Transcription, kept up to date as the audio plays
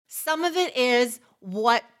Some of it is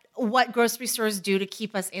what grocery stores do to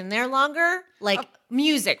keep us in there longer. Like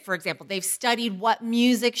music, for example. They've studied what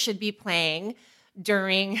music should be playing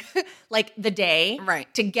during like the day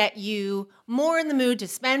to get you more in the mood to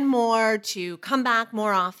spend more, to come back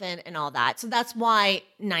more often and all that. So that's why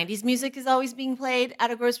 90s music is always being played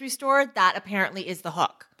at a grocery store. That apparently is the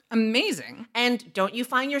hook. Amazing. And don't you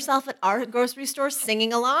find yourself at our grocery store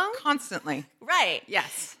singing along? Constantly. Right.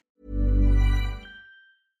 Yes.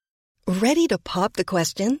 Ready to pop the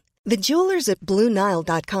question? The jewelers at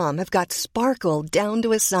BlueNile.com have got sparkle down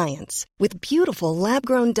to a science with beautiful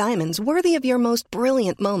lab-grown diamonds worthy of your most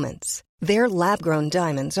brilliant moments. Their lab-grown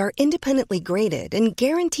diamonds are independently graded and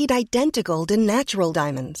guaranteed identical to natural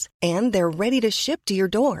diamonds, and they're ready to ship to your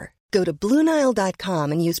door. Go to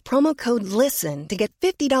BlueNile.com and use promo code LISTEN to get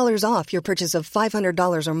 $50 off your purchase of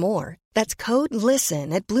 $500 or more. That's code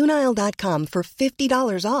LISTEN at BlueNile.com for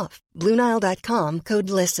 $50 off. BlueNile.com, code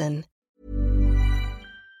LISTEN.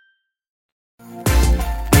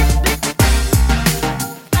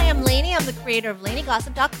 Hi, I'm Lainey. I'm the creator of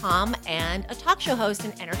LaineyGossip.com and a talk show host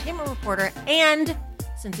and entertainment reporter. And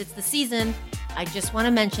since it's the season, I just want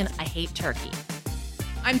to mention I hate turkey.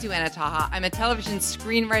 I'm Duana Taha. I'm a television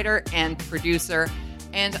screenwriter and producer,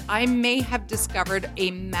 and I may have discovered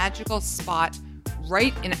a magical spot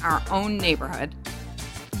right in our own neighborhood.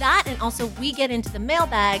 That, and also we get into the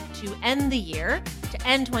mailbag to end the year, to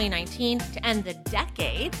end 2019, to end the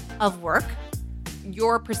decade of work.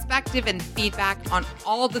 Your perspective and feedback on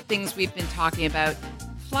all the things we've been talking about,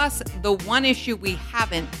 plus the one issue we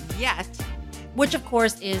haven't yet, which of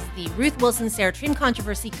course is the Ruth Wilson-Sarah Triem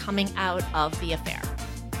controversy coming out of the affair.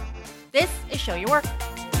 This is Show Your Work.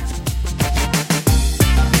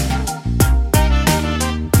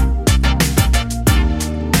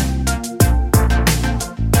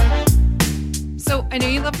 So I know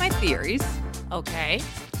you love my theories. Okay.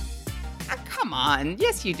 Come on.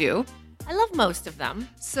 Yes, you do. I love most of them.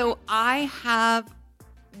 So I have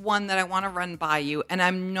one that I want to run by you, and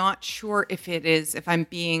I'm not sure if I'm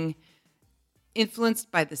being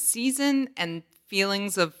influenced by the season and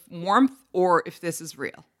feelings of warmth or if this is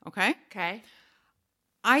real. Okay? Okay.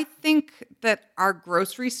 I think that our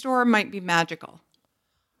grocery store might be magical.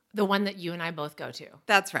 The one that you and I both go to.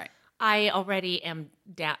 That's right. I already am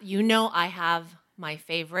down. You know, I have my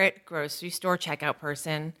favorite grocery store checkout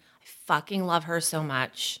person. I fucking love her so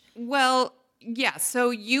much. Well, yeah. So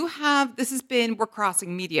we're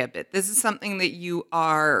crossing media a bit. This is something that you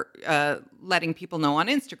are letting people know on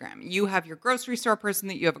Instagram. You have your grocery store person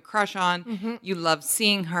that you have a crush on. Mm-hmm. You love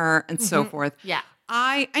seeing her and so forth. Yeah.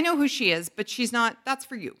 I know who she is, but she's not, that's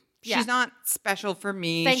for you. Yeah. She's not special for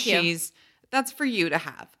me. Thank you. That's for you to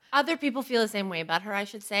have. Other people feel the same way about her, I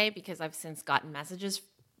should say, because I've since gotten messages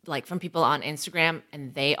like from people on Instagram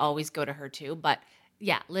and they always go to her too. But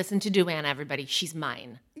yeah, listen to Duana, everybody. She's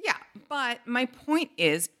mine. Yeah. But my point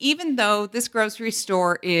is, even though this grocery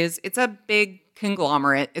store it's a big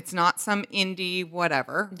conglomerate, it's not some indie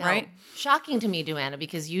whatever, No. right? Shocking to me, Duana,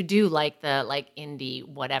 because you do like the indie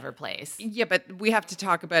whatever place. Yeah, but we have to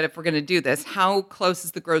talk about, if we're going to do this, how close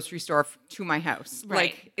is the grocery store to my house?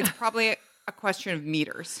 Right. Like, it's probably a question of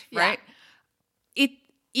meters, Yeah. right?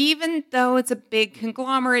 Even though it's a big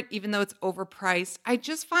conglomerate, even though it's overpriced, I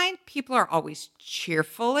just find people are always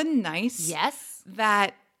cheerful and nice. Yes.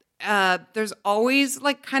 That there's always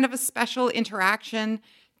like kind of a special interaction.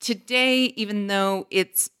 Today, even though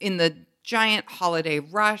it's in the giant holiday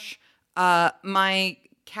rush, my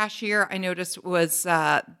cashier, I noticed, was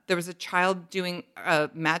there was a child doing a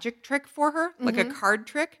magic trick for her, like a card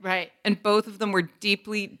trick. Right. And both of them were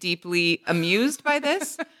deeply, deeply amused by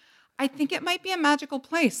this. I think it might be a magical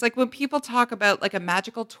place. Like when people talk about like a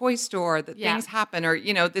magical toy store that things happen, or,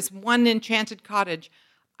 this one enchanted cottage,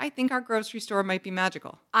 I think our grocery store might be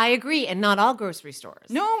magical. I agree, and not all grocery stores.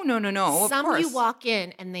 No. Some of course. you walk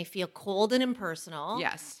in and they feel cold and impersonal.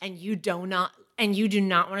 Yes. And you do not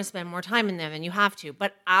want to spend more time in them than you have to.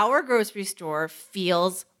 But our grocery store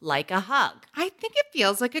feels like a hug. I think it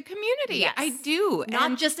feels like a community. Yes. I do.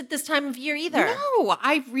 Not just at this time of year either. No,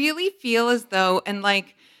 I really feel as though, and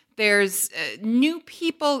like there's new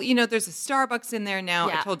people, there's a Starbucks in there now.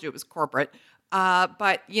 Yeah. I told you it was corporate.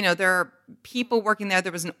 But, there are people working there.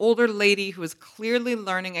 There was an older lady who was clearly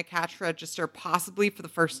learning a cash register, possibly for the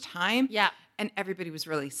first time. Yeah. And everybody was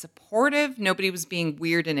really supportive. Nobody was being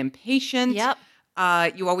weird and impatient. Yep.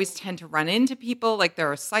 You always tend to run into people like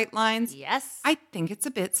there are sight lines. Yes. I think it's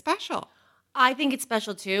a bit special. I think it's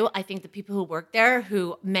special too. I think the people who work there,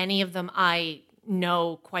 who many of them I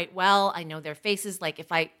know quite well, I know their faces. Like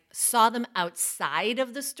if I saw them outside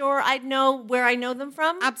of the store, I'd know where I know them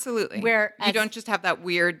from. Absolutely. Where you don't just have that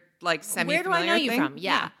weird, like, semi-familiar Where do I know you thing. from?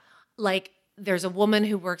 Yeah. like there's a woman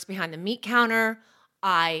who works behind the meat counter.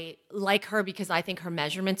 I like her because I think her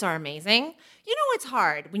measurements are amazing. You know, it's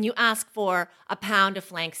hard when you ask for a pound of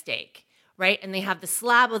flank steak, right? And they have the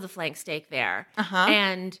slab of the flank steak there.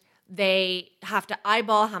 And they have to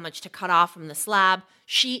eyeball how much to cut off from the slab.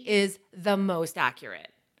 She is the most accurate.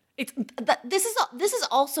 This is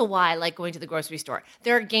also why I like going to the grocery store.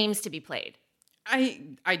 There are games to be played.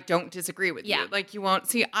 I don't disagree with Yeah. you. Like you won't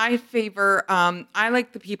see. I favor. I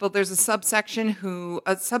like the people. There's a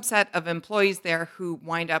subset of employees there who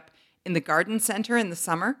wind up in the garden center in the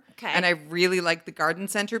summer. Okay. And I really like the garden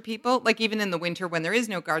center people. Like even in the winter when there is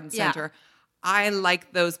no garden Yeah. center, I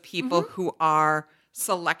like those people who are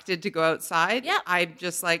selected to go outside. Yeah. I'm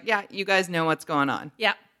just like, yeah, you guys know what's going on.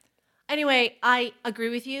 Yeah. Anyway, I agree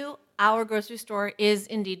with you. Our grocery store is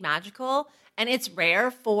indeed magical, and it's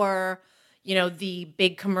rare for, you know, the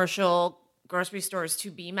big commercial grocery stores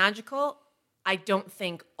to be magical. I don't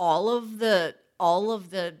think all of the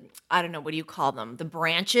I don't know, what do you call them? The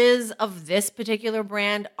branches of this particular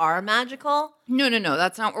brand are magical. No.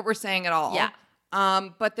 That's not what we're saying at all. Yeah.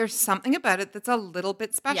 But there's something about it that's a little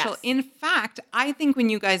bit special. Yes. In fact, I think when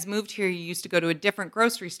you guys moved here, you used to go to a different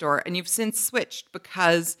grocery store, and you've since switched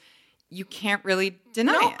because you can't really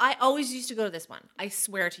deny No, it. I always used to go to this one. I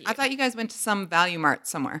swear to you. I thought you guys went to some Value Mart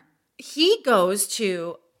somewhere. He goes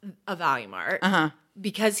to a Value Mart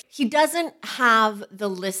because he doesn't have the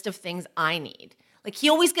list of things I need. Like he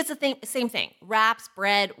always gets the same thing: wraps,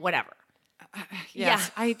 bread, whatever.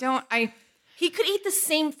 Yes, Yeah. He could eat the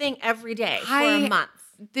same thing every day for I- a month.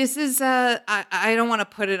 This is I don't want to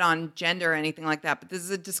put it on gender or anything like that, but this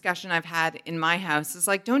is a discussion I've had in my house. It's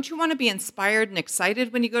like, don't you want to be inspired and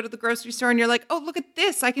excited when you go to the grocery store and you're like, oh, look at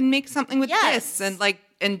this, I can make something with Yes. this,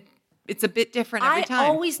 and it's a bit different every I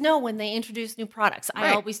time. always know when they introduce new products. I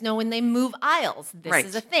Right. always know when they move aisles. This Right.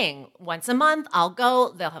 is a thing. Once a month, I'll go.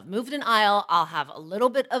 They'll have moved an aisle. I'll have a little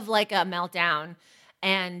bit of like a meltdown,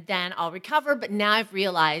 and then I'll recover. But now I've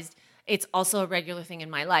realized it's also a regular thing in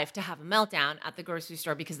my life to have a meltdown at the grocery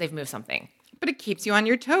store because they've moved something. But it keeps you on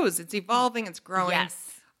your toes. It's evolving. It's growing.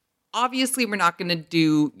 Yes. Obviously, we're not going to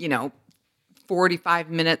do, 45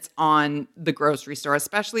 minutes on the grocery store,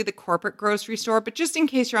 especially the corporate grocery store. But just in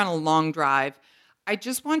case you're on a long drive, I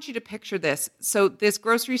just want you to picture this. So this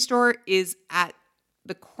grocery store is at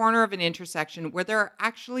the corner of an intersection where there are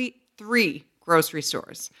actually 3 grocery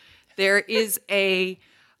stores. There is a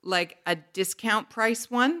discount price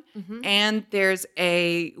one, and there's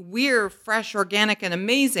a Weir fresh, organic, and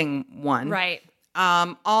amazing one. Right.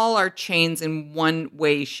 All are chains in one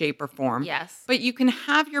way, shape, or form. Yes. But you can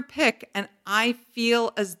have your pick, and I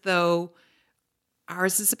feel as though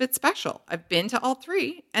ours is a bit special. I've been to all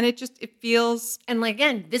 3, and it feels... And like,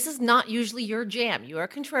 again, this is not usually your jam. You are a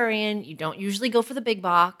contrarian. You don't usually go for the big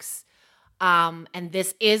box. And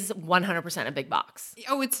this is 100% a big box.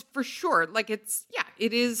 Oh, it's for sure.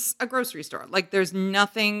 It is a grocery store. Like, there's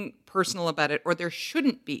nothing personal about it, or there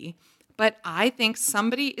shouldn't be. But I think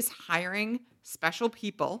somebody is hiring special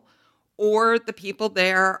people, or the people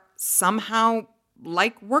there somehow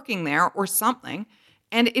like working there or something.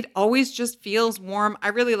 And it always just feels warm. I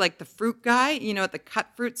really like the fruit guy, at the cut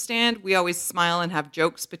fruit stand. We always smile and have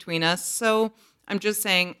jokes between us. So I'm just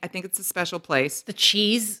saying, I think it's a special place. The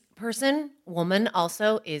cheese woman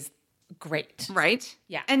also is great. Right?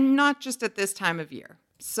 Yeah. And not just at this time of year.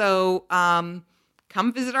 So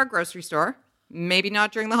come visit our grocery store. Maybe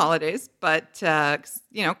not during the holidays, but,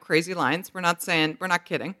 crazy lines. We're not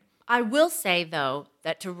kidding. I will say, though,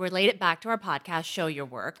 that to relate it back to our podcast, Show Your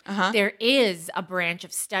Work, there is a branch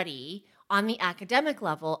of study on the academic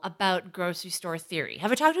level about grocery store theory.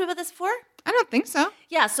 Have I talked to you about this before? I don't think so.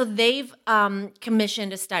 Yeah, so they've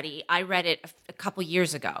commissioned a study. I read it a couple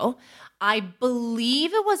years ago. I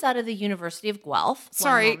believe it was out of the University of Guelph. One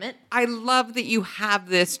Sorry, moment. I love that you have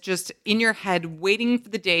this just in your head waiting for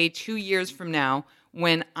the day 2 years from now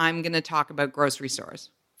when I'm going to talk about grocery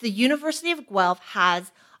stores. The University of Guelph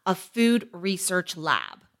has a food research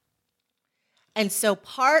lab. And so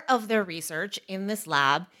part of their research in this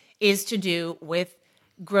lab is to do with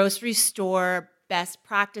grocery store best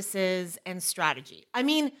practices and strategy. I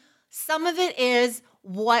mean, some of it is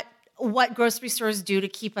what grocery stores do to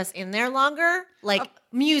keep us in there longer. Like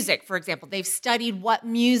music, for example. They've studied what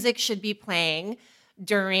music should be playing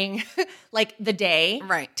during like the day,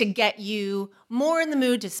 Right. to get you more in the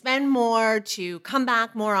mood to spend more, to come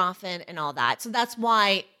back more often and all that. So that's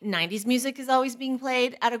why 90s music is always being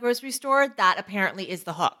played at a grocery store. That apparently is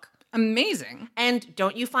the hook. Amazing. And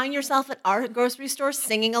don't you find yourself at our grocery store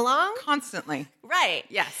singing along? Constantly. Right.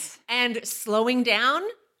 Yes. And slowing down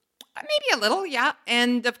Maybe a little, yeah.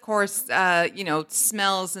 And of course,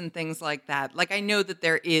 smells and things like that. Like, I know that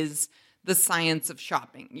there is the science of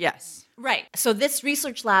shopping. Yes. Right. So this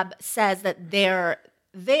research lab says that they're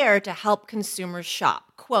there to help consumers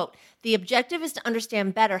shop. Quote, the objective is to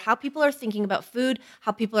understand better how people are thinking about food,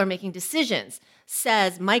 how people are making decisions,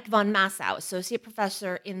 says Mike von Massow, associate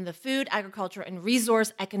professor in the Food, Agriculture, and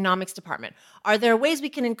Resource Economics Department. Are there ways we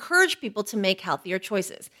can encourage people to make healthier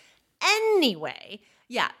choices? Anyway,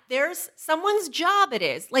 yeah, there's someone's job it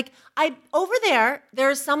is. Like, over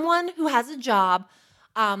there's someone who has a job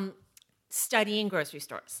studying grocery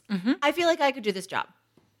stores. I feel like I could do this job.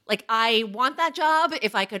 Like, I want that job.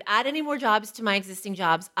 If I could add any more jobs to my existing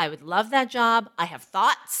jobs, I would love that job. I have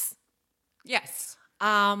thoughts. Yes.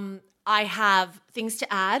 I have things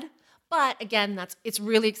to add. But again, it's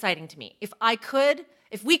really exciting to me. If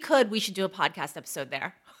we could, we should do a podcast episode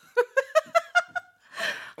there.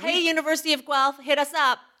 Hey, University of Guelph, hit us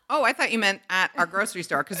up. Oh, I thought you meant at our grocery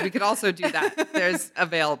store, because we could also do that. There's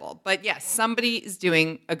available. But yes, somebody is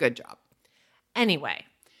doing a good job. Anyway,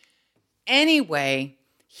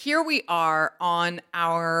 here we are on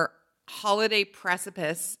our holiday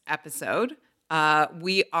precipice episode.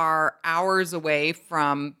 We are hours away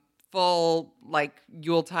from full,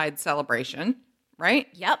 Yuletide celebration, right?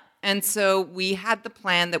 Yep. And so we had the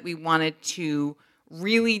plan that we wanted to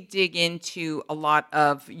really dig into a lot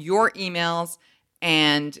of your emails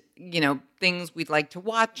and, things we'd like to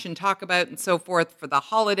watch and talk about and so forth for the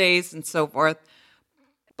holidays and so forth.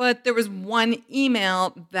 But there was one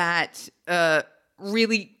email that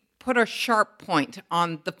really put a sharp point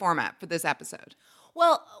on the format for this episode.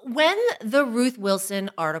 Well, when the Ruth Wilson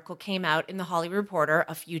article came out in the Hollywood Reporter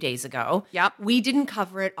a few days ago, Yep. we didn't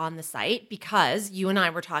cover it on the site because you and I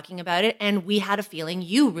were talking about it, and we had a feeling,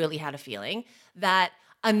 you really had a feeling, that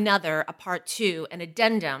a part 2, an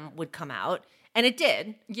addendum would come out, and it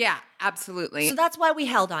did. Yeah, absolutely. So that's why we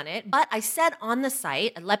held on it. But I said on the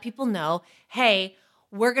site, and let people know, hey,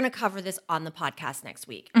 we're going to cover this on the podcast next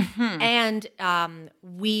week. And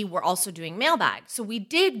we were also doing mailbag. So we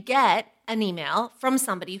did get an email from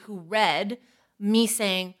somebody who read me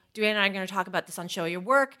saying, Duane and I are going to talk about this on Show Your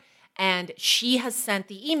Work. And she has sent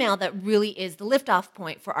the email that really is the liftoff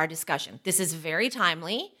point for our discussion. This is very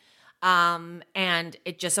timely. And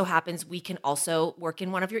it just so happens we can also work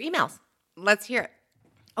in one of your emails. Let's hear it.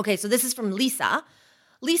 Okay, so this is from Lisa.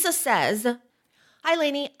 Lisa says, hi,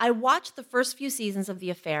 Lainey. I watched the first few seasons of The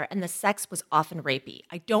Affair, and the sex was often rapey.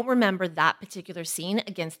 I don't remember that particular scene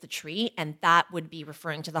against the tree, and that would be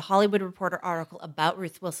referring to the Hollywood Reporter article about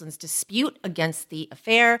Ruth Wilson's dispute against The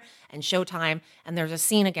Affair and Showtime, and there's a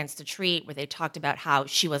scene against the tree where they talked about how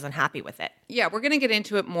she was unhappy with it. Yeah, we're going to get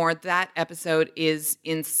into it more. That episode is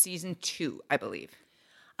in season 2, I believe.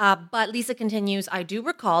 But Lisa continues, I do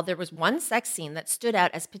recall there was one sex scene that stood out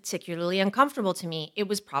as particularly uncomfortable to me. It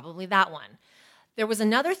was probably that one. There was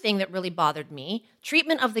another thing that really bothered me,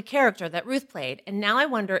 treatment of the character that Ruth played, and now I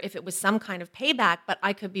wonder if it was some kind of payback, but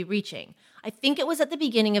I could be reaching. I think it was at the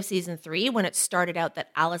beginning of season 3 when it started out that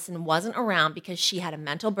Allison wasn't around because she had a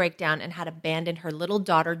mental breakdown and had abandoned her little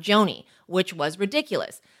daughter, Joni, which was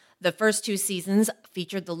ridiculous. The first 2 seasons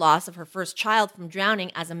featured the loss of her first child from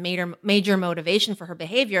drowning as a major motivation for her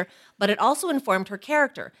behavior, but it also informed her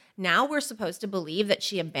character. Now we're supposed to believe that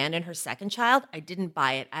she abandoned her second child. I didn't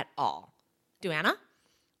buy it at all. Duana?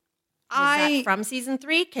 Was that from season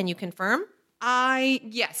 3? Can you confirm?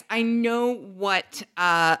 Yes, I know what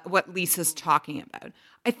Lisa's talking about.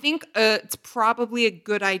 I think it's probably a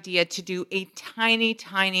good idea to do a tiny,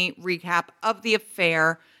 tiny recap of The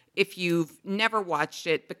Affair if you've never watched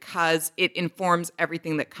it, because it informs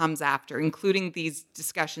everything that comes after, including these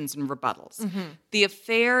discussions and rebuttals. Mm-hmm. The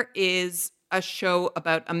Affair is a show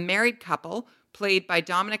about a married couple played by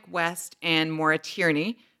Dominic West and Maura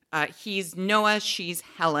Tierney. He's Noah, she's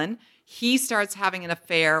Helen. He starts having an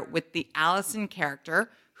affair with the Allison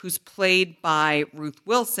character, who's played by Ruth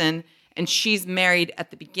Wilson, and she's married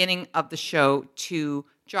at the beginning of the show to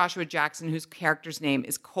Joshua Jackson, whose character's name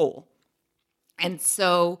is Cole. And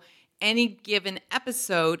so any given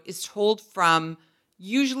episode is told from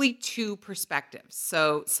usually 2 perspectives.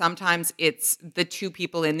 So sometimes it's the 2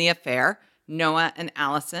 people in the affair, Noah and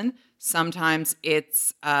Allison. Sometimes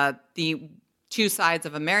it's the 2 sides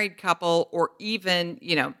of a married couple, or even,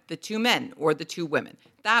 the 2 men or the 2 women.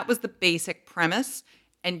 That was the basic premise.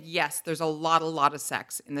 And yes, there's a lot of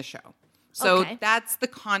sex in the show. So That's the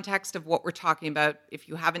context of what we're talking about if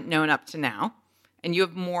you haven't known up to now. And you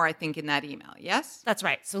have more, I think, in that email, yes? That's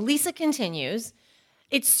right. So Lisa continues,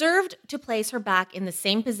 It served to place her back in the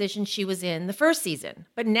same position she was in the first season.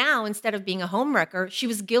 But now, instead of being a homewrecker, she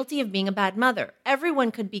was guilty of being a bad mother.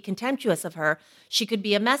 Everyone could be contemptuous of her. She could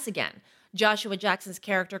be a mess again. Joshua Jackson's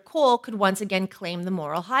character, Cole, could once again claim the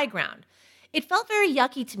moral high ground. It felt very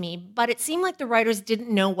yucky to me, but it seemed like the writers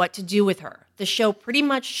didn't know what to do with her. The show pretty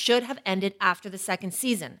much should have ended after the second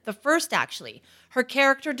season. The first, actually. Her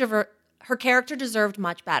character deserved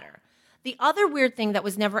much better. The other weird thing that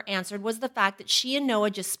was never answered was the fact that she and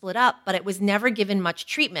Noah just split up, but it was never given much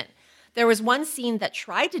treatment. There was one scene that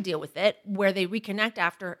tried to deal with it, where they reconnect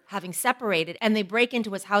after having separated, and they break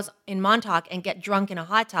into his house in Montauk and get drunk in a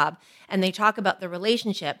hot tub, and they talk about the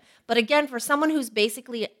relationship. But again, for someone who's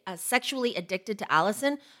basically sexually addicted to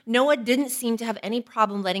Allison, Noah didn't seem to have any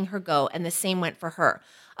problem letting her go, and the same went for her.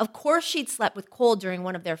 Of course, she'd slept with Cole during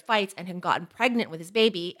one of their fights and had gotten pregnant with his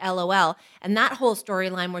baby, LOL, and that whole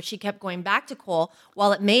storyline where she kept going back to Cole,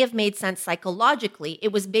 while it may have made sense psychologically,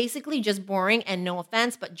 it was basically just boring, and no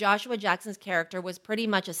offense, but Joshua Jackson's character was pretty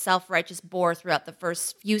much a self-righteous bore throughout the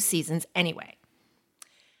first few seasons anyway.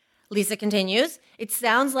 Lisa continues, it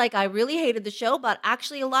sounds like I really hated the show, but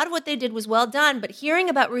actually a lot of what they did was well done, but hearing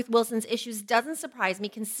about Ruth Wilson's issues doesn't surprise me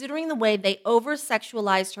considering the way they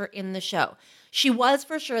over-sexualized her in the show. She was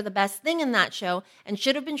for sure the best thing in that show and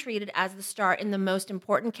should have been treated as the star in the most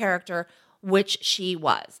important character, which she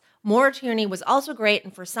was. Maura Tierney was also great,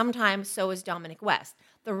 and for some time, so was Dominic West.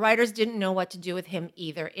 The writers didn't know what to do with him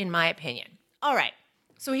either, in my opinion. All right,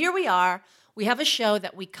 so here we are. We have a show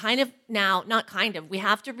that we we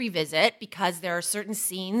have to revisit because there are certain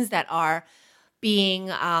scenes that are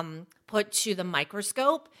being put to the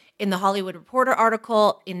microscope. In the Hollywood Reporter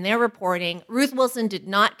article, in their reporting, Ruth Wilson did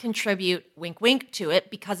not contribute, wink, wink, to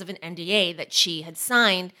it because of an NDA that she had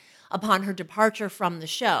signed upon her departure from the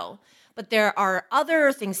show. But there are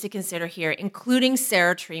other things to consider here, including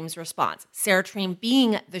Sarah Treem's response. Sarah Treem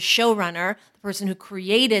being the showrunner, the person who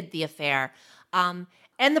created the affair,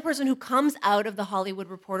 and the person who comes out of the Hollywood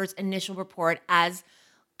Reporter's initial report as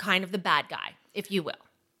kind of the bad guy, if you will.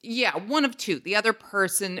 Yeah, one of two. The other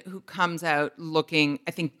person who comes out looking,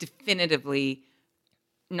 I think, definitively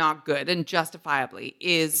not good and justifiably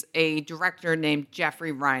is a director named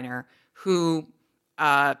Jeffrey Reiner, who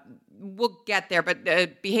we'll get there, but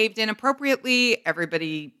behaved inappropriately.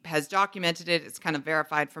 Everybody has documented it. It's kind of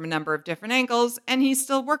verified from a number of different angles, and he's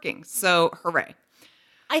still working. So hooray.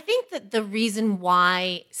 I think that the reason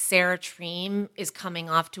why Sarah Treem is coming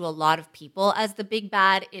off to a lot of people as the big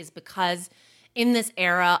bad is because in this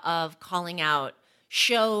era of calling out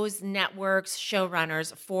shows, networks,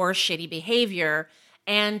 showrunners for shitty behavior,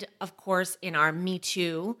 and of course in our Me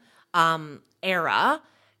Too era,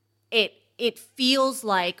 it feels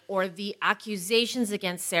like, or the accusations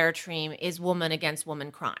against Sarah Treem is woman against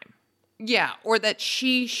woman crime. Yeah, or that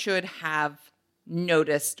she should have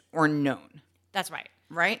noticed or known. That's right.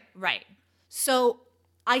 Right? Right. So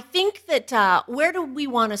I think that where do we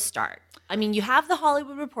want to start? I mean, you have the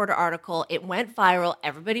Hollywood Reporter article. It went viral.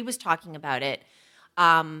 Everybody was talking about it.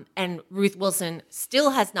 And Ruth Wilson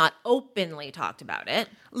still has not openly talked about it.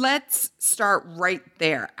 Let's start right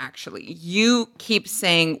there, actually. You keep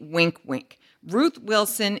saying wink, wink. Ruth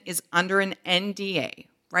Wilson is under an NDA,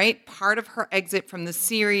 right? Part of her exit from the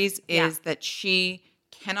series is that she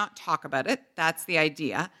cannot talk about it. That's the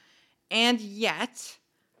idea. And yet,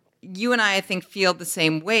 you and I think, feel the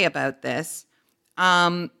same way about this.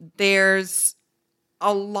 There's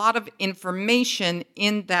a lot of information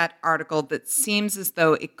in that article that seems as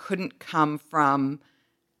though it couldn't come from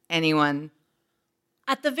anyone.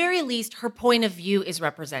 At the very least, her point of view is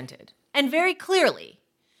represented. And very clearly,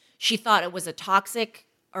 she thought it was a toxic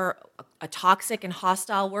and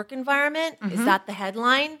hostile work environment. Mm-hmm. Is that the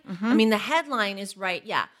headline? Mm-hmm. I mean, the headline is right.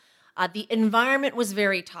 Yeah. The environment was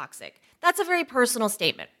very toxic. That's a very personal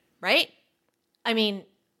statement, right? I mean,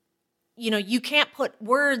 you can't put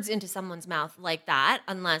words into someone's mouth like that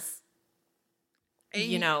unless,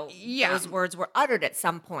 those words were uttered at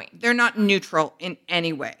some point. They're not neutral in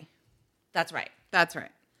any way. That's right. That's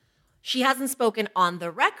right. She hasn't spoken on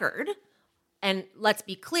the record. And let's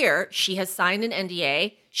be clear, she has signed an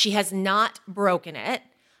NDA. She has not broken it.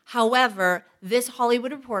 However, this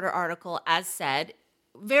Hollywood Reporter article, as said,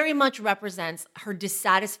 very much represents her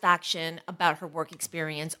dissatisfaction about her work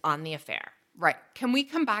experience on the affair. Right. Can we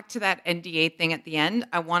come back to that NDA thing at the end?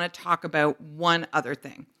 I want to talk about one other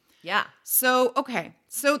thing. Yeah. So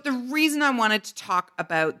the reason I wanted to talk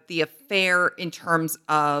about the affair in terms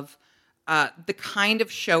of the kind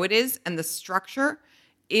of show it is and the structure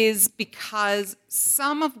is because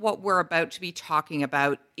some of what we're about to be talking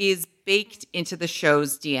about is baked into the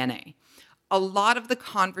show's DNA. A lot of the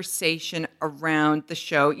conversation around the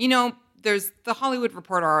show, there's the Hollywood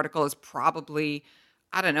Reporter article is probably,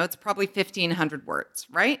 I don't know, it's probably 1,500 words,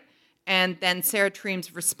 right? And then Sarah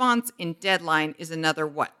Treem's response in Deadline is another,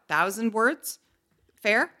 1,000 words?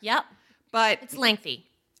 Fair? Yep. But It's lengthy.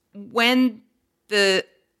 when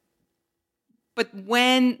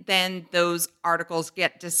then those articles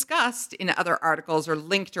get discussed in other articles or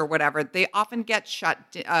linked or whatever, they often get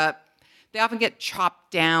chopped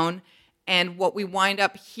down. And what we wind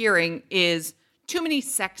up hearing is too many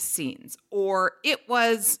sex scenes, or it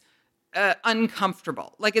was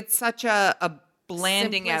uncomfortable. Like, it's such a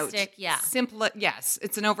blanding out. Simplistic, yeah. Yes,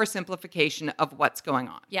 it's an oversimplification of what's going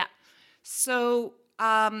on. Yeah. So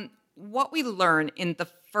what we learn in the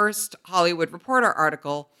first Hollywood Reporter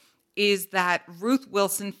article is that Ruth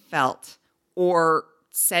Wilson felt, or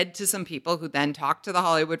said to some people who then talked to the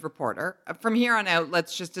Hollywood Reporter, from here on out,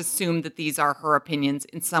 let's just assume that these are her opinions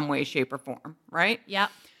in some way, shape, or form, right? Yeah.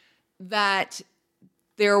 That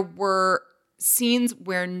there were scenes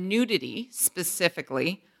where nudity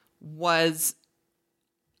specifically was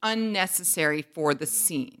unnecessary for the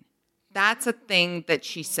scene. That's a thing that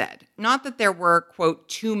she said. Not that there were, quote,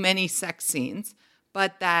 too many sex scenes,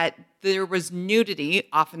 but that there was nudity,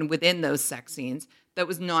 often within those sex scenes, that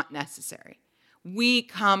was not necessary. We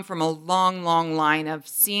come from a long, long line of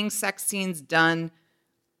seeing sex scenes done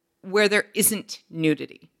where there isn't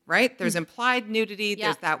nudity, right? There's implied nudity. Yeah.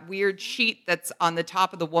 There's that weird sheet that's on the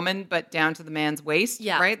top of the woman, but down to the man's waist,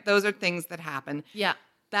 Yeah. right? Those are things that happen. Yeah.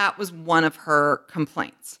 That was one of her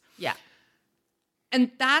complaints. Yeah. And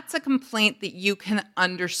that's a complaint that you can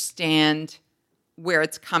understand where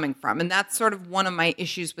it's coming from. And that's sort of one of my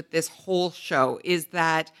issues with this whole show, is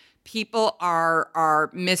that people are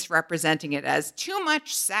misrepresenting it as too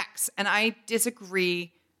much sex. And I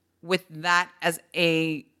disagree with that as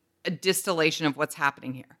a distillation of what's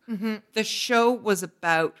happening here. Mm-hmm. The show was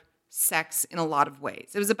about sex in a lot of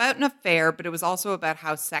ways. It was about an affair, but it was also about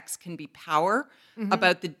how sex can be power,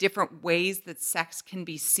 about the different ways that sex can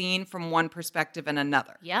be seen from one perspective and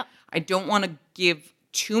another. Yep. I don't want to give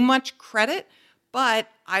too much credit, but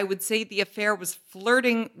I would say the affair was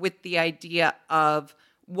flirting with the idea of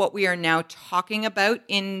what we are now talking about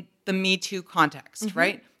in the Me Too context,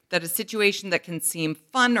 right? That a situation that can seem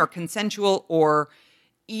fun or consensual or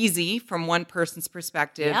easy from one person's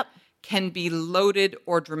perspective Yep. can be loaded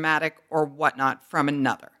or dramatic or whatnot from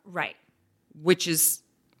another, Right. which is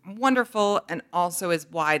wonderful and also is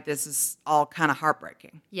why this is all kind of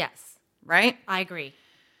heartbreaking, Yes. right? I agree.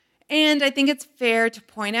 And I think it's fair to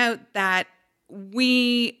point out that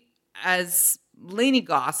we, as Lainey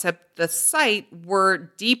Gossip, the site, were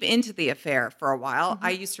deep into the affair for a while. I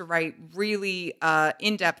used to write really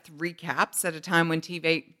in-depth recaps at a time when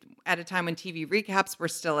TV recaps were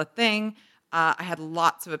still a thing. I had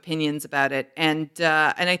lots of opinions about it, and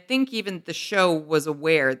I think even the show was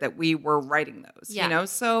aware that we were writing those. Yeah. You know,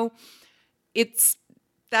 so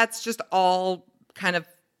that's just all kind of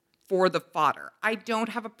for the fodder. I don't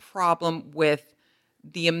have a problem with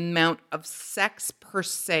the amount of sex per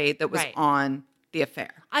se that was Right. on the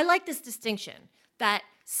affair. I like this distinction that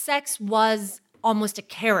sex was almost a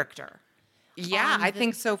character. Yeah, on I the-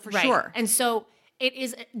 think so for Right. sure. And so it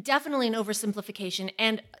is definitely an oversimplification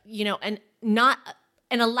and, and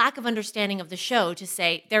a lack of understanding of the show to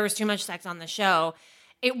say there was too much sex on the show.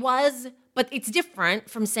 It was, but it's different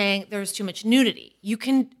from saying there was too much nudity. You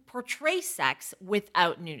can portray sex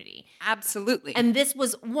without nudity. Absolutely. And this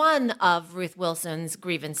was one of Ruth Wilson's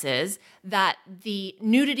grievances, that the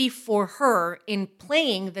nudity for her in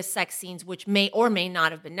playing the sex scenes, which may or may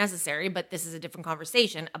not have been necessary, but this is a different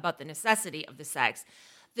conversation about the necessity of the sex,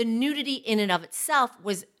 the nudity in and of itself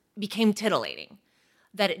became titillating,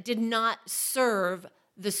 that it did not serve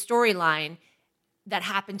the storyline that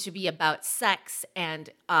happened to be about sex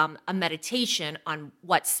and a meditation on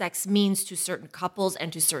what sex means to certain couples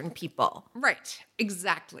and to certain people. Right,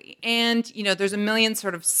 exactly. And, there's a million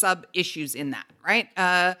sort of sub-issues in that, right?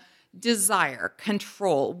 Desire,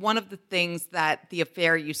 control. One of the things that the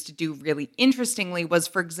affair used to do really interestingly was,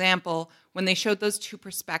 for example, when they showed those two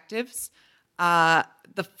perspectives,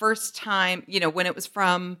 the first time, when it was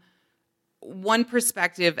from one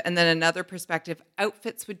perspective and then another perspective,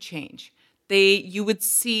 outfits would change. You would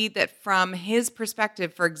see that from his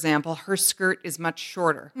perspective, for example, her skirt is much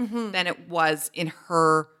shorter than it was in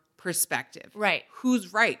her perspective. Right.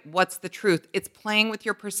 Who's right? What's the truth? It's playing with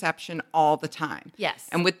your perception all the time. Yes.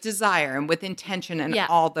 And with desire and with intention and Yeah.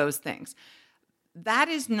 all those things. That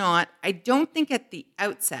is not, I don't think at the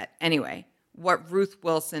outset anyway, what Ruth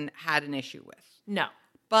Wilson had an issue with. No.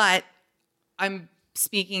 But I'm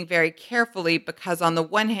speaking very carefully because on the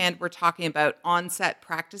one hand, we're talking about on-set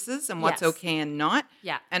practices and what's Yes. okay and not.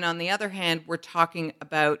 Yeah. And on the other hand, we're talking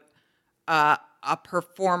about a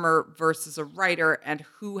performer versus a writer and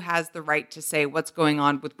who has the right to say what's going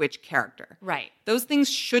on with which character. Right. Those things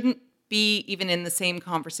shouldn't be even in the same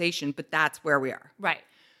conversation, but that's where we are. Right.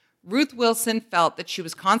 Ruth Wilson felt that she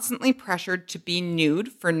was constantly pressured to be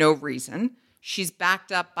nude for no reason. She's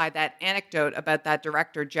backed up by that anecdote about that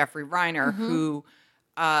director, Jeffrey Reiner, who,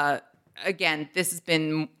 again, this has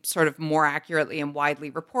been sort of more accurately and widely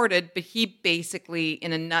reported, but he basically,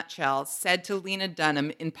 in a nutshell, said to Lena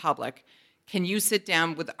Dunham in public, "Can you sit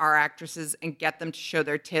down with our actresses and get them to show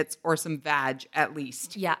their tits or some vag at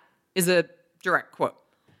least?" Yeah. Is a direct quote.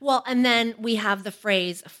 Well, and then we have the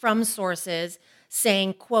phrase from sources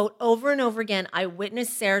saying, quote, "Over and over again, I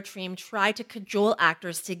witnessed Sarah Treem try to cajole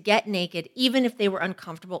actors to get naked, even if they were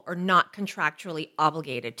uncomfortable or not contractually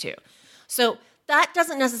obligated to." So that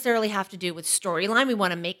doesn't necessarily have to do with storyline. We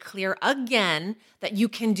want to make clear again that you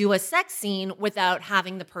can do a sex scene without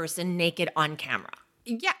having the person naked on camera.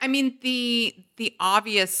 Yeah, I mean, the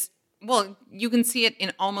obvious, well, you can see it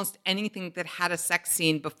in almost anything that had a sex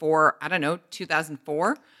scene before, I don't know,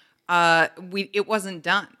 2004. It wasn't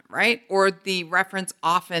done, right? Or the reference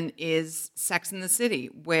often is Sex and the City,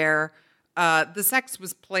 where the sex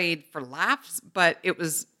was played for laughs, but it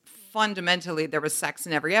was fundamentally, there was sex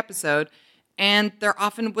in every episode, and there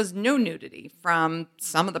often was no nudity from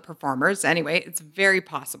some of the performers. Anyway, it's very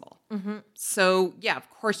possible. So, yeah, of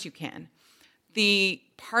course you can. The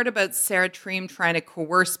part about Sarah Treem trying to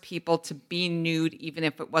coerce people to be nude, even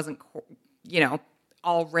if it wasn't,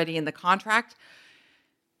 already in the contract,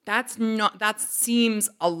 that seems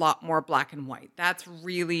a lot more black and white. That's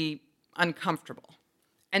really uncomfortable.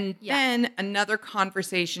 And then another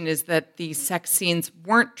conversation is that the sex scenes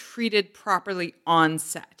weren't treated properly on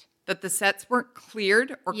set, that the sets weren't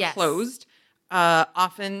cleared or closed.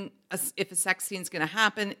 Often, if a sex scene is going to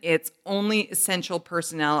happen, it's only essential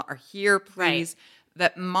personnel are here, please. Right.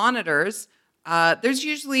 That monitors, there's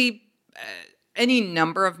usually any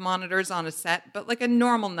number of monitors on a set, but like a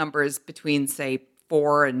normal number is between, say,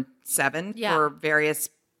 4 and 7 for various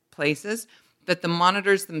places. That the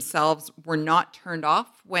monitors themselves were not turned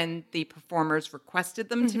off when the performers requested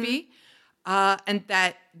them to be, and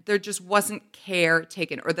that there just wasn't care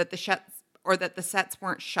taken, or that the sets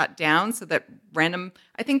weren't shut down, so that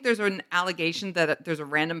I think there's an allegation that there's a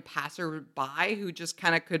random passerby who just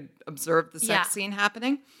kind of could observe the sex scene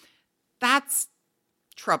happening. That's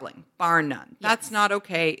troubling, bar none. That's not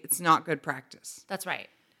okay. It's not good practice. That's right.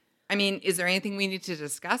 I mean, is there anything we need to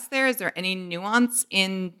discuss there? Is there any nuance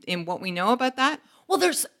in what we know about that? Well,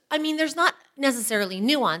 there's not necessarily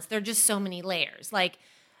nuance. There are just so many layers. Like,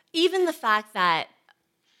 even the fact that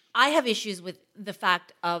I have issues with the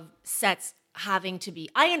fact of sets having to be,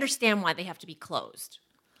 I understand why they have to be closed.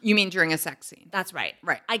 You mean during a sex scene? That's right.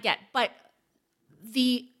 Right. I get. But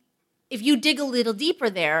if you dig a little deeper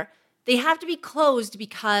there, they have to be closed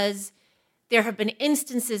because there have been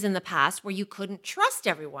instances in the past where you couldn't trust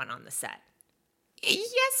everyone on the set.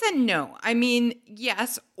 Yes and no. I mean,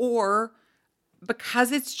 yes, or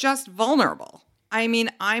because it's just vulnerable. I mean,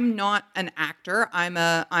 I'm not an actor. I'm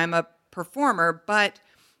a performer, but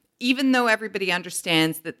even though everybody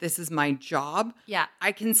understands that this is my job,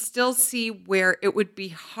 I can still see where it would be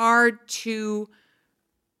hard to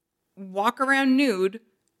walk around nude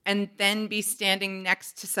and then be standing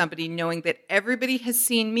next to somebody knowing that everybody has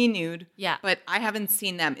seen me nude, but I haven't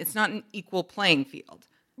seen them. It's not an equal playing field.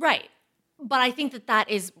 Right. But I think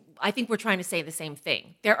I think we're trying to say the same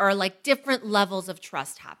thing. There are like different levels of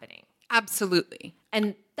trust happening. Absolutely.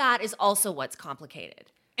 And that is also what's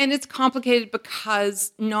complicated. And it's complicated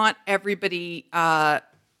because not everybody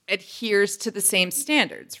adheres to the same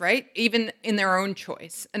standards, right? Even in their own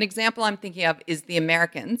choice. An example I'm thinking of is The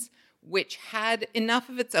Americans, which had enough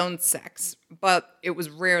of its own sex, but it was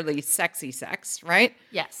rarely sexy sex, right?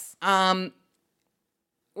 Yes.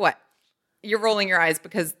 What? You're rolling your eyes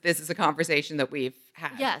because this is a conversation that we've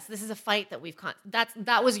had. Yes, this is a fight that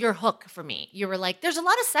that was your hook for me. You were like, there's a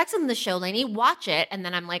lot of sex in the show, Lainey. Watch it. And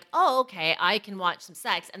then I'm like, oh, okay, I can watch some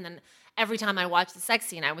sex. And then every time I watched the sex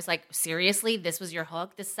scene, I was like, seriously, this was your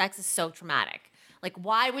hook? This sex is so traumatic. Like,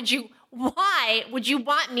 why would you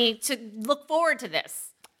want me to look forward to this?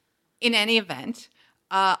 In any event,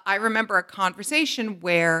 I remember a conversation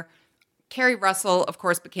where Kerry Russell, of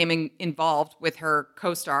course, became involved with her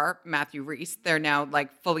co-star, Matthew Rhys. They're now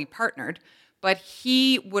like fully partnered. But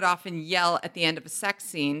he would often yell at the end of a sex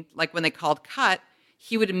scene, like when they called cut,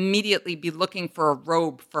 he would immediately be looking for a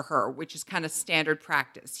robe for her, which is kind of standard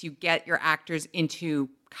practice. You get your actors into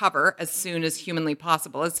cover as soon as humanly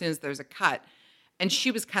possible, as soon as there's a cut. And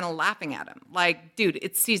she was kind of laughing at him. Like, dude,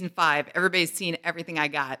 it's season 5. Everybody's seen everything I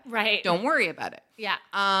got. Right. Don't worry about it. Yeah.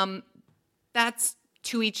 That's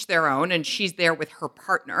to each their own, and she's there with her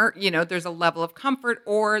partner. There's a level of comfort,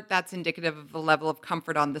 or that's indicative of a level of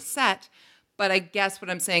comfort on the set. But I guess what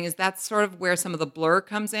I'm saying is that's sort of where some of the blur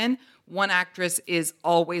comes in. One actress is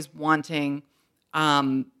always wanting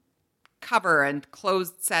cover and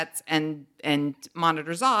closed sets and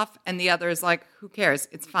monitors off, and the other is like, who cares?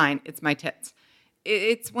 It's fine. It's my tits.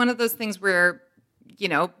 It's one of those things where,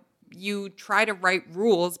 you try to write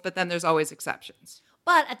rules, but then there's always exceptions.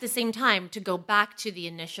 But at the same time, to go back to the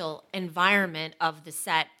initial environment of the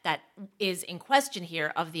set that is in question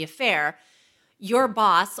here of the affair, your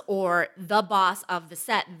boss or the boss of the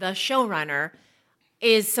set, the showrunner,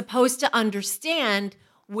 is supposed to understand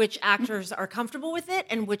which actors are comfortable with it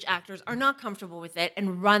and which actors are not comfortable with it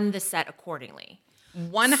and run the set accordingly.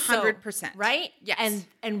 100%. So, right? Yes.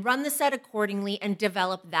 And run the set accordingly and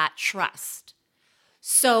develop that trust.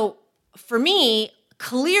 So for me,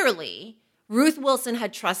 clearly, Ruth Wilson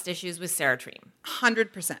had trust issues with Sarah Treem.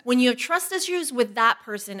 100%. When you have trust issues with that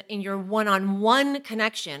person in your one-on-one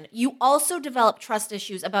connection, you also develop trust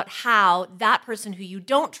issues about how that person who you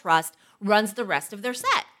don't trust runs the rest of their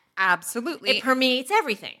set. Absolutely. It permeates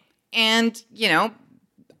everything. And,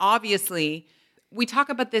 obviously, we talk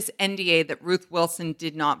about this NDA that Ruth Wilson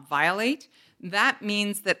did not violate. That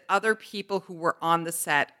means that other people who were on the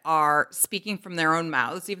set are speaking from their own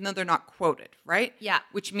mouths, even though they're not quoted, right? Yeah.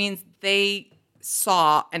 Which means they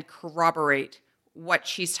saw and corroborate what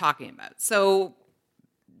she's talking about. So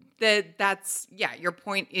that's your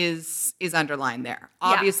point is underlined there.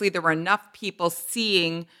 Obviously, there were enough people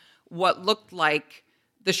seeing what looked like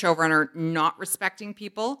the showrunner not respecting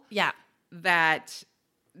people. Yeah. That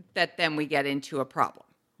then we get into a problem.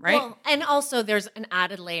 Right? Well, and also there's an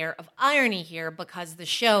added layer of irony here because the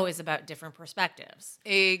show is about different perspectives.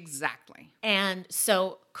 Exactly. And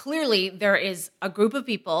so clearly there is a group of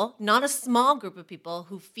people, not a small group of people,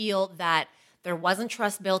 who feel that there wasn't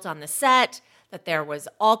trust built on the set, that there was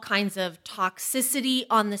all kinds of toxicity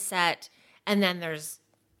on the set. And then there's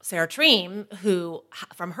Sarah Treem, who,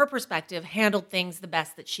 from her perspective, handled things the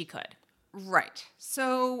best that she could. Right.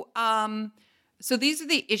 So, so these are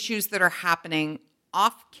the issues that are happening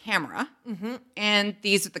off camera, and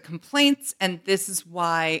these are the complaints, and this is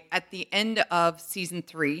why at the end of season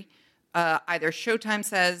 3, either Showtime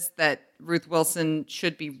says that Ruth Wilson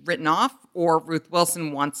should be written off, or Ruth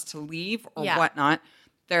Wilson wants to leave, or whatnot.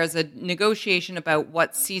 There's a negotiation about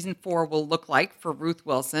what season 4 will look like for Ruth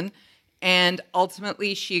Wilson, and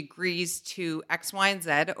ultimately she agrees to X, Y, and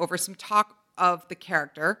Z over some talk of the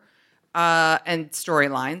character and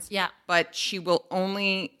storylines. Yeah. But she will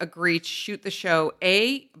only agree to shoot the show,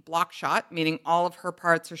 A, block shot, meaning all of her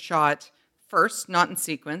parts are shot first, not in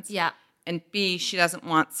sequence. Yeah. And B, she doesn't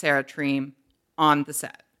want Sarah Treem on the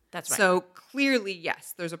set. That's right. So clearly,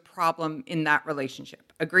 yes, there's a problem in that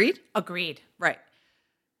relationship. Agreed? Agreed. Right.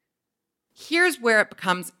 Here's where it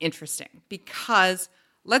becomes interesting because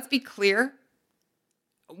let's be clear,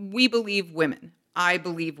 we believe women. I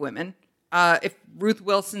believe women. If Ruth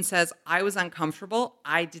Wilson says, I was uncomfortable,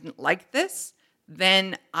 I didn't like this,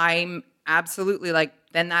 then I'm absolutely like,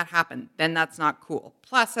 then that happened. Then that's not cool.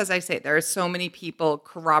 Plus, as I say, there are so many people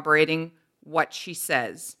corroborating what she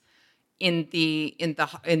says in the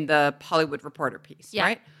Hollywood Reporter piece,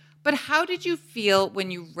 right? But how did you feel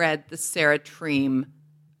when you read the Sarah Treem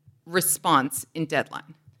response in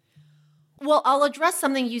Deadline? Well, I'll address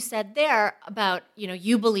something you said there about,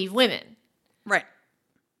 you believe women. Right.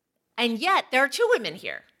 And yet there are 2 women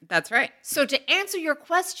here. That's right. So to answer your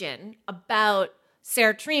question about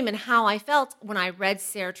Sarah Treem and how I felt when I read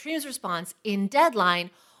Sarah Treem's response in Deadline,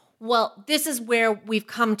 well, this is where we've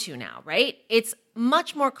come to now, right? It's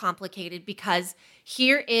much more complicated because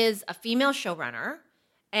here is a female showrunner,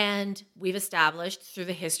 and we've established through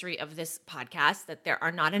the history of this podcast that there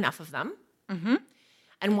are not enough of them. Mm-hmm.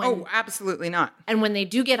 And absolutely not. And when they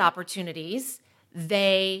do get opportunities,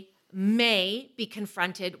 they may be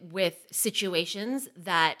confronted with situations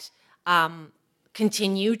that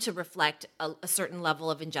continue to reflect a certain level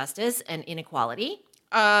of injustice and inequality.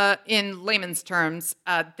 In layman's terms,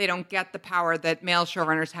 they don't get the power that male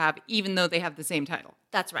showrunners have, even though they have the same title.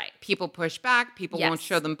 That's right. People push back. People won't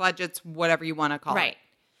show them budgets, whatever you want to call it. Right.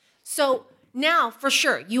 So now, for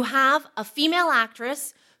sure, you have a female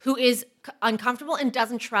actress who is uncomfortable and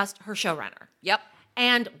doesn't trust her showrunner. Yep.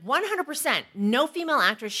 And 100%, no female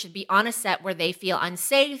actress should be on a set where they feel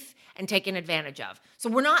unsafe and taken advantage of. So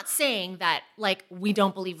we're not saying that, we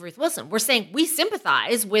don't believe Ruth Wilson. We're saying we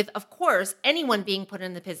sympathize with, of course, anyone being put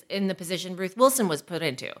in the position Ruth Wilson was put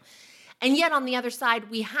into. And yet, on the other side,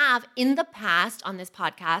 we have, in the past, on this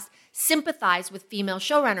podcast, sympathized with female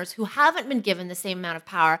showrunners who haven't been given the same amount of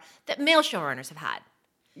power that male showrunners have had.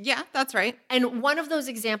 Yeah, that's right. And one of those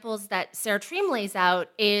examples that Sarah Treem lays out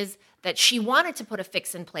is that she wanted to put a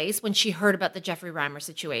fix in place when she heard about the Jeffrey Reimer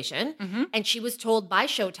situation. And she was told by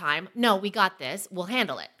Showtime, no, we got this. We'll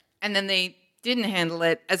handle it. And then they didn't handle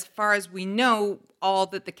it. As far as we know, all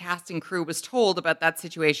that the casting crew was told about that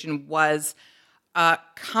situation was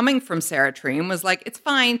coming from Sarah Treem was like, it's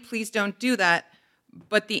fine, please don't do that.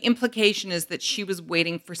 But the implication is that she was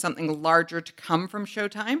waiting for something larger to come from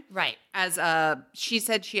Showtime. Right. As she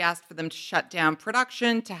said, she asked for them to shut down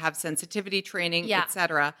production, to have sensitivity training,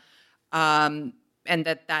 etc. And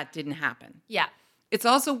that didn't happen. Yeah. It's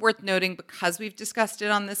also worth noting, because we've discussed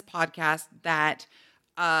it on this podcast, that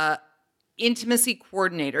intimacy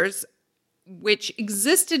coordinators, which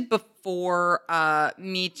existed before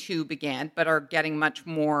Me Too began, but are getting much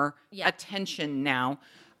more attention now,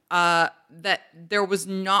 that there was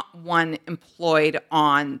not one employed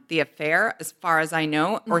on the affair, as far as I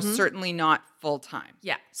know, or certainly not full time.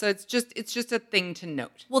 Yeah. So it's just a thing to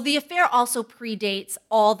note. Well, the affair also predates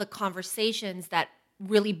all the conversations that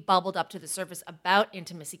really bubbled up to the surface about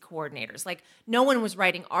intimacy coordinators. Like, no one was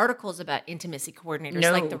writing articles about intimacy coordinators,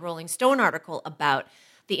 No. like the Rolling Stone article about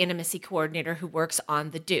the intimacy coordinator who works on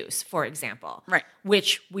The Deuce, for example. Right.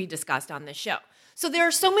 Which we discussed on this show. So there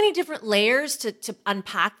are so many different layers to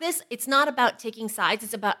unpack this. It's not about taking sides.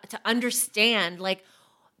 It's about to understand, like,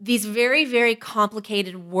 these very, very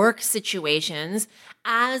complicated work situations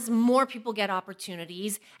as more people get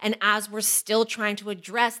opportunities and as we're still trying to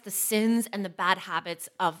address the sins and the bad habits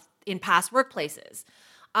in past workplaces.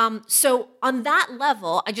 So on that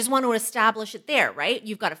level, I just want to establish it there, right?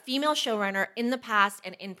 You've got a female showrunner in the past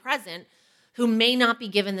and in present who may not be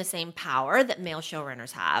given the same power that male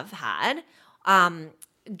showrunners have had,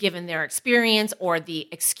 given their experience or the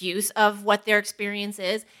excuse of what their experience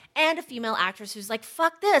is, and a female actress who's like,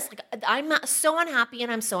 fuck this, like, I'm not so unhappy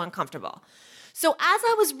and I'm so uncomfortable. So as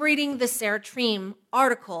I was reading the Sarah Treem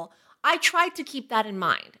article, I tried to keep that in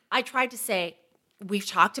mind. I tried to say, we've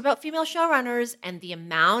talked about female showrunners and the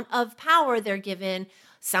amount of power they're given,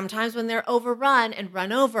 sometimes when they're overrun and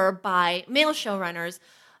run over by male showrunners.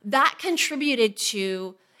 That contributed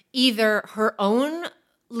to either her own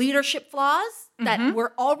leadership flaws that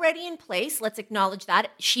were already in place. Let's acknowledge that.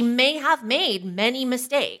 She may have made many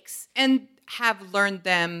mistakes. And have learned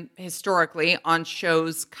them historically on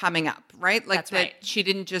shows coming up, right? Like, That's right. She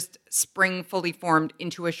didn't just spring fully formed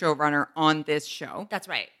into a showrunner on this show. That's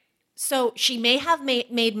right. So she may have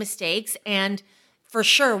made mistakes, and for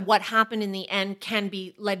sure what happened in the end can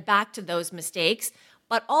be led back to those mistakes,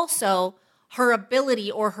 but also her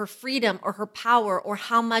ability or her freedom or her power or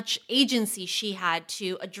how much agency she had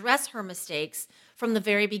to address her mistakes from the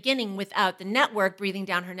very beginning without the network breathing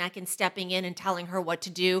down her neck and stepping in and telling her what to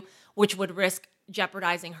do, which would risk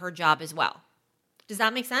jeopardizing her job as well. Does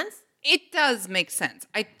that make sense? It does make sense.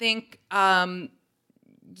 I think, I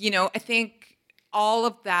think all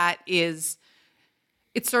of that is,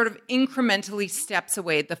 it sort of incrementally steps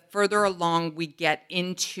away the further along we get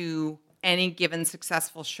into any given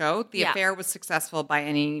successful show. The affair was successful by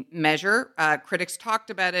any measure. Critics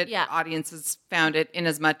talked about it. Yeah. Audiences found it, in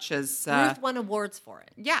as much as... Ruth won awards for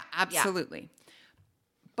it. Yeah, absolutely.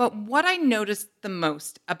 But what I noticed the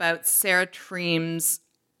most about Sarah Treem's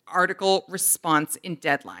article response in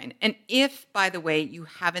Deadline, and if, by the way, you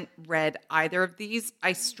haven't read either of these,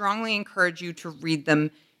 I strongly encourage you to read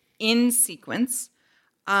them in sequence.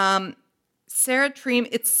 Sarah Treem,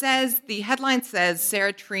 the headline says,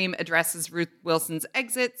 Sarah Treem addresses Ruth Wilson's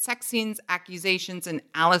exit, sex scenes, accusations, and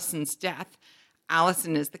Allison's death.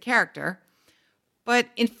 Allison is the character. But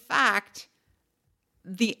in fact,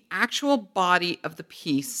 the actual body of the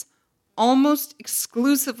piece almost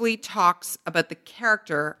exclusively talks about the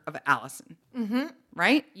character of Allison.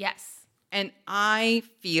 Right? Yes. And I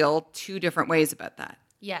feel two different ways about that.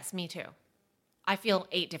 Yes, me too. I feel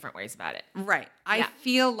 8 different ways about it. Right. I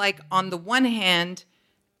feel like, on the one hand,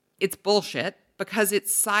 it's bullshit because it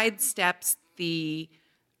sidesteps the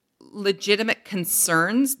legitimate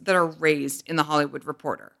concerns that are raised in The Hollywood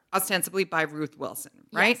Reporter, ostensibly by Ruth Wilson,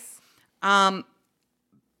 right? Yes.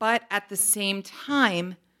 But at the same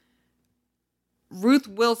time, Ruth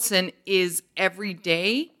Wilson is every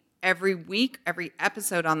day, every week, every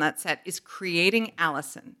episode on that set is creating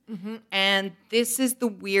Allison. And this is the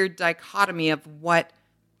weird dichotomy of what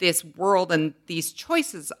this world and these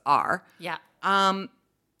choices are. Yeah.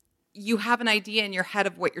 You have an idea in your head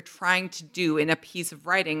of what you're trying to do in a piece of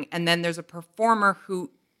writing, and then there's a performer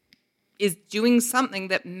who is doing something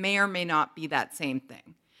that may or may not be that same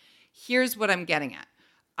thing. Here's what I'm getting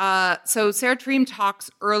at. So Sarah Treem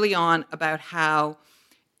talks early on about how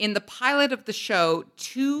in the pilot of the show,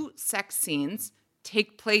 2 sex scenes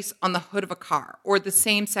take place on the hood of a car, or the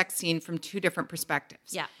same sex scene from two different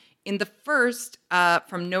perspectives. Yeah. In the first,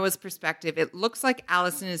 from Noah's perspective, it looks like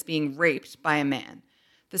Allison is being raped by a man.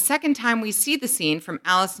 The second time we see the scene from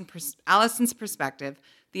Allison's perspective,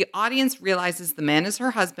 the audience realizes the man is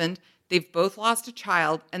her husband, they've both lost a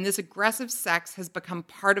child, and this aggressive sex has become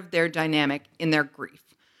part of their dynamic in their grief.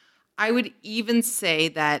 I would even say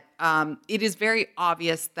that it is very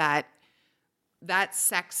obvious that that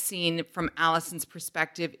sex scene from Allison's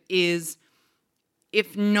perspective is,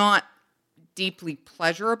 if not deeply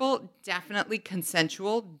pleasurable, definitely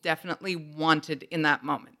consensual, definitely wanted in that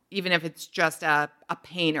moment, even if it's just a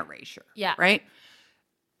pain erasure. Yeah. Right?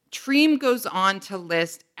 Treem goes on to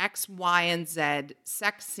list X, Y, and Z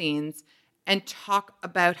sex scenes and talk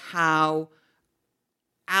about how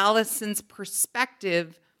Allison's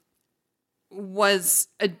perspective was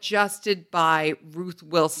adjusted by Ruth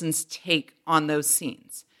Wilson's take on those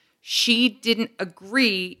scenes. She didn't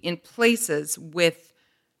agree in places with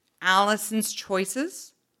Allison's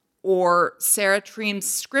choices or Sarah Treem's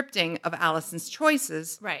scripting of Allison's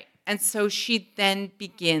choices. Right. And so she then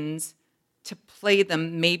begins to play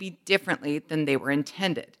them maybe differently than they were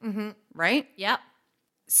intended. Mm-hmm. Right? Yep.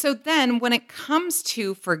 So then when it comes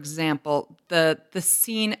to, for example, the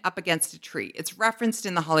scene up against a tree, it's referenced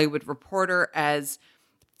in the Hollywood Reporter as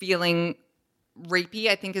feeling rapey,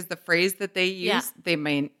 I think is the phrase that they use. Yeah. They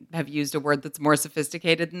may have used a word that's more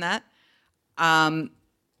sophisticated than that.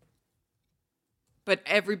 But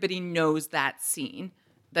everybody knows that scene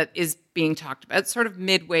that is being talked about, sort of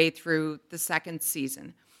midway through the second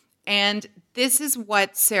season. And this is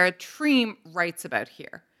what Sarah Treem writes about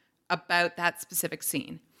here, about that specific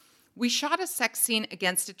scene. We shot a sex scene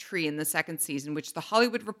against a tree in the second season, which the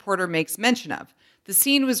Hollywood Reporter makes mention of. The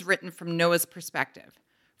scene was written from Noah's perspective.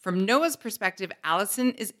 From Noah's perspective,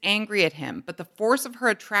 Allison is angry at him, but the force of her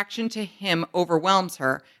attraction to him overwhelms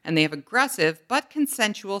her, and they have aggressive but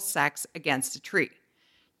consensual sex against a tree.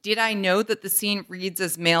 Did I know that the scene reads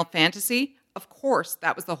as male fantasy? Of course,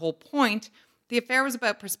 that was the whole point. The affair was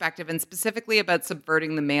about perspective and specifically about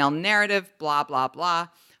subverting the male narrative, blah, blah, blah.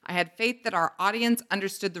 I had faith that our audience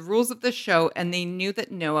understood the rules of the show and they knew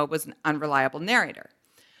that Noah was an unreliable narrator.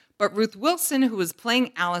 But Ruth Wilson, who was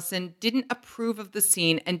playing Allison, didn't approve of the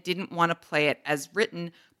scene and didn't want to play it as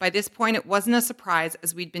written. By this point, it wasn't a surprise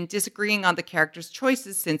as we'd been disagreeing on the character's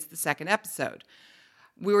choices since the second episode.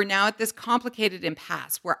 We were now at this complicated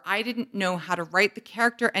impasse where I didn't know how to write the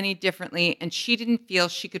character any differently and she didn't feel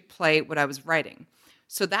she could play what I was writing.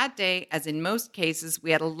 So that day, as in most cases,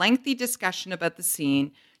 we had a lengthy discussion about the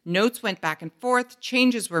scene. Notes went back and forth,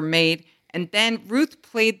 changes were made, and then Ruth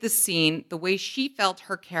played the scene the way she felt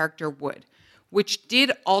her character would, which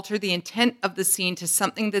did alter the intent of the scene to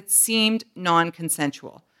something that seemed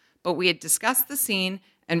non-consensual. But we had discussed the scene,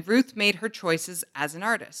 and Ruth made her choices as an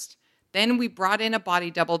artist. Then we brought in a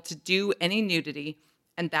body double to do any nudity,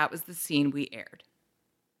 and that was the scene we aired.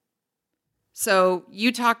 So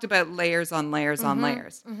you talked about layers on layers on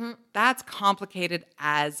layers. Mm-hmm. That's complicated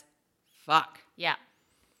as fuck. Yeah.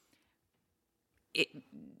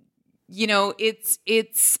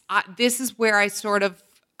 This is where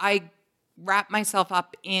I wrap myself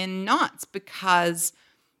up in knots because,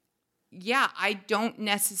 yeah, I don't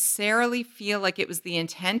necessarily feel like it was the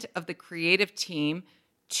intent of the creative team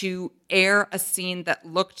to air a scene that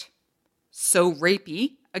looked so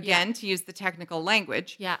rapey, again, to use the technical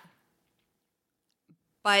language. Yeah.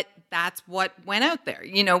 But that's what went out there.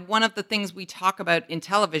 One of the things we talk about in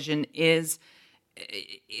television is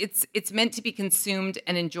it's meant to be consumed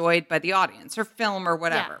and enjoyed by the audience, or film or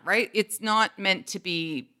whatever, right? It's not meant to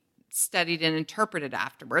be studied and interpreted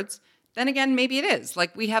afterwards. Then again, maybe it is.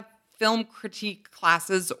 Like we have film critique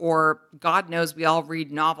classes, or God knows we all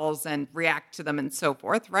read novels and react to them and so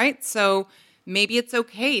forth, right? So maybe it's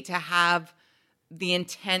okay to have the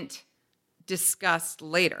intent discussed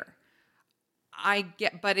later.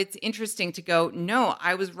 But it's interesting to go, no,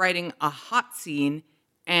 I was writing a hot scene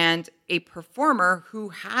and a performer who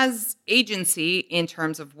has agency in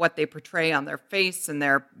terms of what they portray on their face and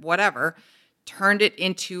their whatever, turned it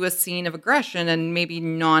into a scene of aggression and maybe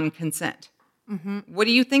non-consent. Mm-hmm. What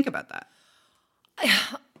do you think about that?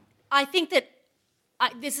 I think that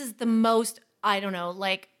this is the most,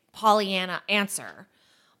 Pollyanna answer.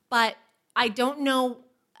 But I don't know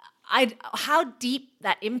how deep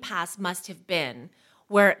that impasse must have been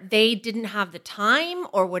where they didn't have the time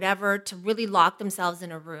or whatever to really lock themselves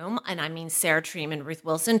in a room. And I mean, Sarah Treem and Ruth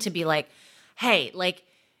Wilson to be like, hey,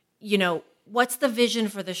 what's the vision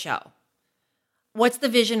for the show? What's the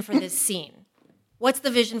vision for this scene? What's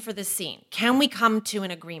the vision for this scene? Can we come to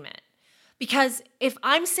an agreement? Because if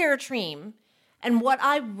I'm Sarah Treem and what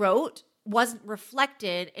I wrote wasn't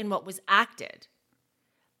reflected in what was acted,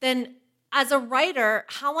 then as a writer,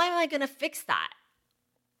 how am I going to fix that?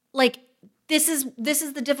 Like, this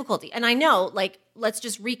is the difficulty. And I know, like, let's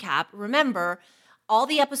just recap. Remember, all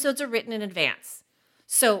the episodes are written in advance.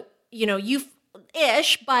 So,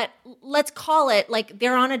 but let's call it like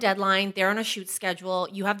they're on a deadline, they're on a shoot schedule,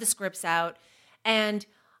 you have the scripts out, and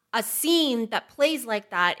a scene that plays like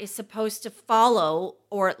that is supposed to follow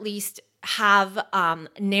or at least have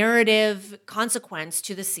narrative consequence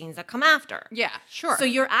to the scenes that come after. Yeah, sure. So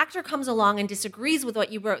your actor comes along and disagrees with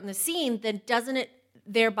what you wrote in the scene, then doesn't it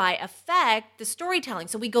thereby affect the storytelling?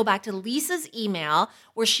 So we go back to Lisa's email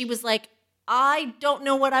where she was like, I don't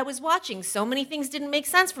know what I was watching. So many things didn't make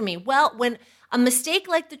sense for me. Well, when a mistake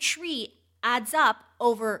like the tree adds up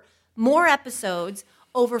over more episodes,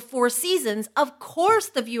 over 4 seasons, of course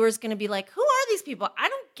the viewer is going to be like, who are these people? I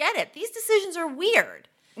don't get it. These decisions are weird.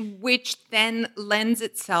 Which then lends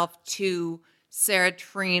itself to Sarah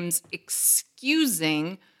Treem's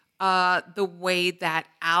excusing the way that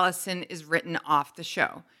Allison is written off the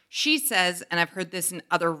show. She says, and I've heard this in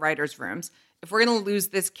other writers' rooms, if we're going to lose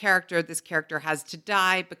this character has to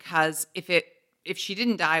die, because if she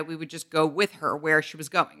didn't die, we would just go with her where she was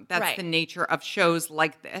going. That's right. The nature of shows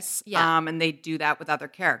like this. Yeah. And they do that with other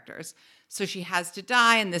characters. So she has to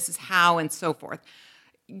die, and this is how, and so forth.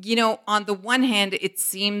 On the one hand, it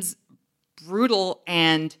seems brutal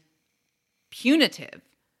and punitive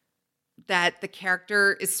that the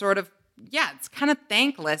character is sort of, it's kind of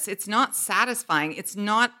thankless. It's not satisfying. It's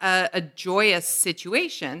not a joyous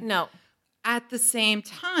situation. No. At the same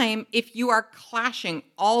time, if you are clashing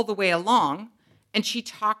all the way along, and she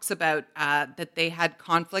talks about that they had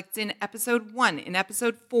conflicts in episode 1, in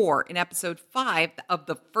episode 4, in episode 5 of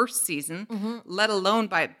the first season, let alone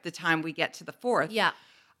by the time we get to the 4th. Yeah.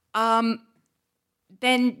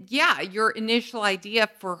 Then your initial idea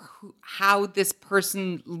for how this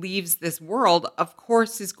person leaves this world, of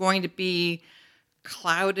course, is going to be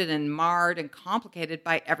clouded and marred and complicated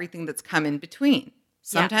by everything that's come in between.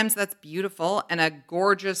 Sometimes that's beautiful, and a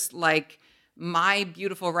gorgeous, like, my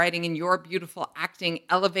beautiful writing and your beautiful acting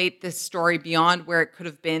elevate this story beyond where it could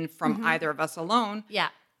have been from either of us alone. Yeah.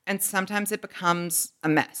 And sometimes it becomes a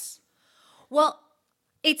mess. Well,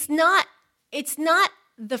 it's not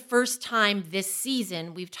the first time this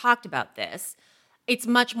season we've talked about this. It's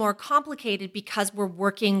much more complicated because we're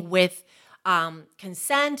working with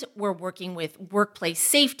consent, we're working with workplace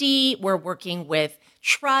safety, we're working with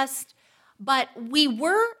trust. But we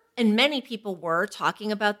were, and many people were,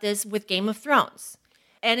 talking about this with Game of Thrones.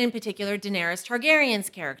 And in particular, Daenerys Targaryen's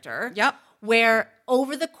character. Yep. Where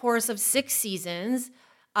over the course of 6 seasons,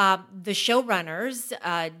 the showrunners,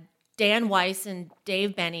 Dan Weiss and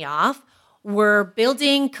Dave Benioff, were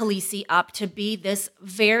building Khaleesi up to be this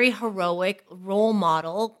very heroic role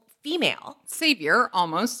model female. Savior,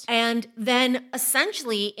 almost. And then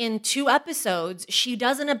essentially in 2 episodes, she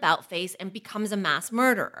does an about-face and becomes a mass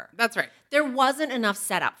murderer. That's right. There wasn't enough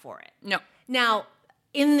setup for it. No. Now,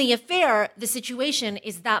 in The Affair, the situation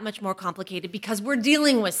is that much more complicated because we're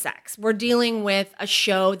dealing with sex. We're dealing with a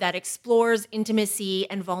show that explores intimacy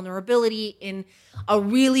and vulnerability in a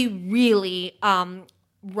really, really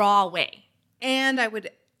raw way. And I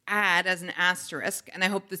would add as an asterisk, and I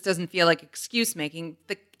hope this doesn't feel like excuse making,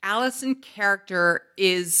 the Allison character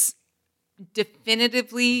is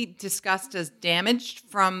definitively discussed as damaged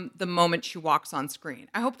from the moment she walks on screen.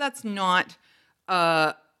 I hope that's not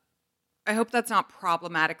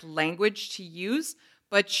problematic language to use,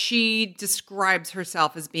 but she describes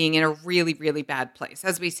herself as being in a really, really bad place.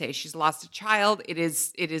 As we say, she's lost a child. It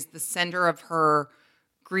is the center of her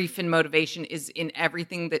grief and motivation is in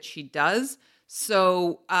everything that she does.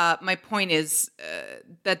 So my point is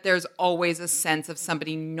that there's always a sense of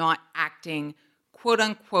somebody not acting, quote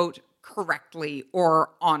unquote, correctly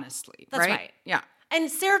or honestly. That's right. Yeah. And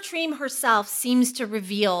Sarah Treem herself seems to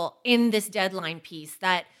reveal in this deadline piece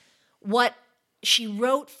that what she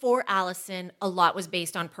wrote for Allison a lot was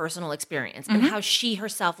based on personal experience and how she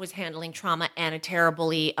herself was handling trauma and a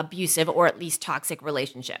terribly abusive or at least toxic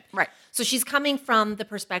relationship. Right. So she's coming from the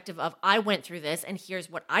perspective of, I went through this and here's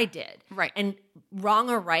what I did. Right. And wrong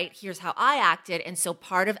or right, here's how I acted. And so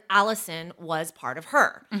part of Allison was part of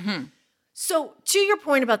her. Mm-hmm. So to your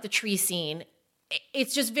point about the tree scene,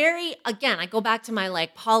 it's just very, again, I go back to my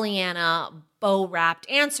like Pollyanna bow wrapped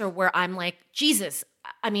answer where I'm like, Jesus,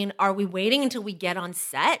 I mean, are we waiting until we get on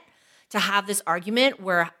set to have this argument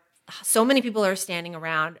where so many people are standing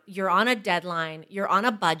around, you're on a deadline, you're on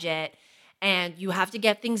a budget, and you have to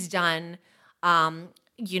get things done.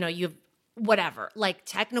 You've whatever, like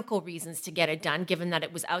technical reasons to get it done, given that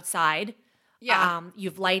it was outside. Yeah.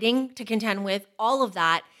 You've lighting to contend with, all of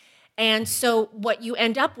that. And so what you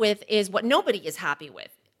end up with is what nobody is happy with.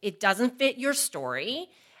 It doesn't fit your story,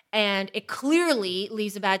 and it clearly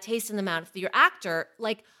leaves a bad taste in the mouth for your actor.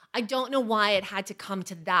 Like, I don't know why it had to come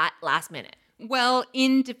to that last minute. Well,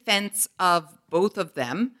 in defense of both of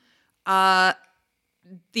them,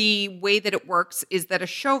 the way that it works is that a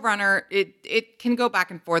showrunner, it can go back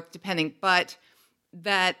and forth depending, but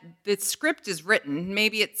that the script is written.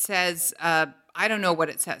 Maybe it says, I don't know what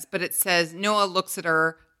it says, but it says Noah looks at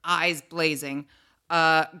her, eyes blazing,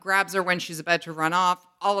 grabs her when she's about to run off.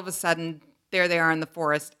 All of a sudden, there they are in the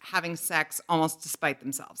forest having sex almost despite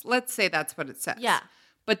themselves. Let's say that's what it says. Yeah.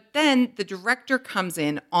 But then the director comes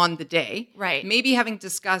in on the day, Right. maybe having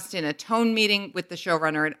discussed in a tone meeting with the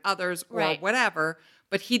showrunner and others or Right. whatever,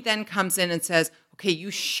 but he then comes in and says, okay,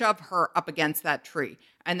 you shove her up against that tree.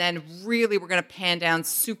 And then really we're going to pan down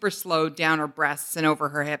super slow down her breasts and over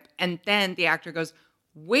her hip. And then the actor goes,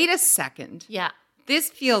 wait a second. Yeah.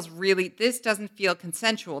 This doesn't feel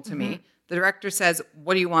consensual to me. The director says,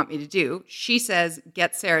 what do you want me to do? She says,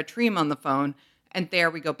 get Sarah Treem on the phone. And there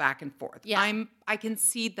we go back and forth. Yeah. I can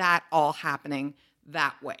see that all happening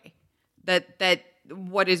that way. That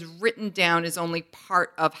what is written down is only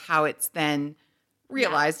part of how it's then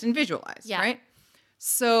realized and visualized, Yeah. right?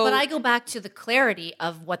 So, But I go back to the clarity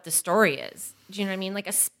of what the story is. Do you know what I mean? Like,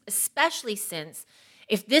 especially since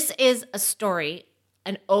if this is a story,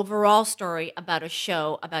 an overall story about a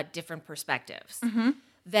show about different perspectives,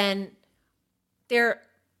 then there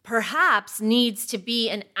perhaps needs to be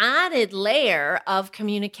an added layer of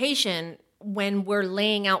communication when we're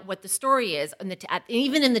laying out what the story is, and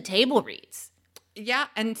even in the table reads. yeah,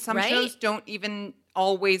 and some Right? shows don't even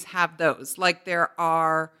always have those. Like there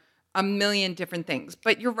are a million different things.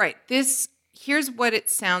 But you're right. Here's what it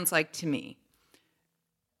sounds like to me.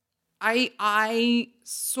 I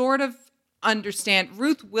sort of understand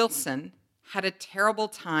Ruth Wilson had a terrible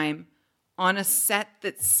time on a set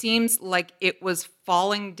that seems like it was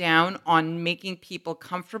falling down on making people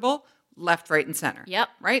comfortable left, right, and center. Yep.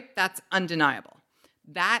 Right? That's undeniable.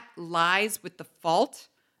 That lies with the fault.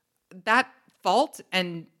 That fault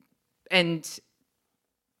and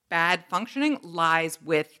bad functioning lies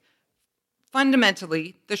with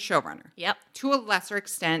fundamentally the showrunner. Yep. To a lesser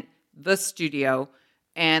extent, the studio.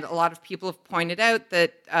 And a lot of people have pointed out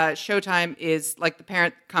that Showtime is, like the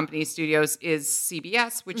parent company studios, is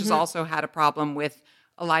CBS, which has also had a problem with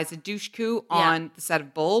Eliza Dushku on the set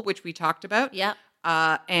of Bull, which we talked about. Yep.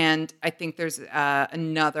 And I think there's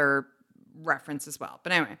another reference as well.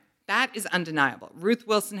 But anyway, that is undeniable. Ruth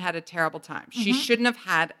Wilson had a terrible time. She shouldn't have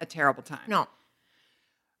had a terrible time. No.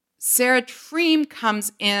 Sarah Treem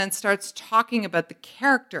comes in and starts talking about the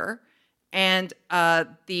character and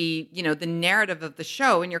the narrative of the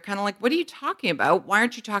show, and you're kind of like, what are you talking about? Why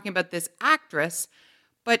aren't you talking about this actress?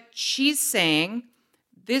 But she's saying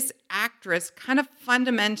this actress kind of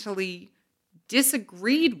fundamentally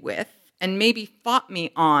disagreed with and maybe fought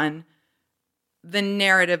me on the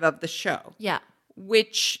narrative of the show. Yeah.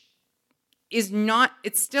 Which is not,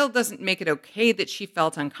 it still doesn't make it okay that she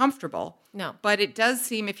felt uncomfortable. No. But it does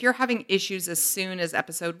seem, if you're having issues as soon as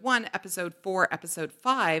episode 1, episode 4, episode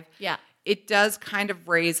 5, Yeah. it does kind of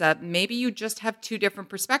raise up, maybe you just have two different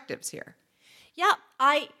perspectives here. Yeah,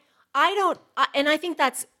 and I think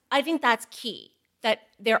that's key, that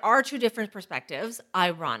there are two different perspectives,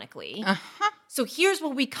 ironically. So here's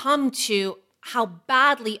where we come to how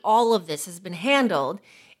badly all of this has been handled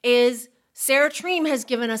is Sarah Treem has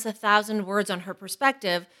given us 1,000 words on her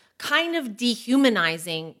perspective, kind of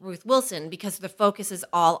dehumanizing Ruth Wilson because the focus is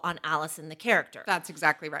all on Allison, the character. That's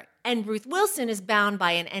exactly right. And Ruth Wilson is bound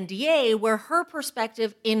by an NDA where her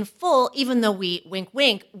perspective in full, even though we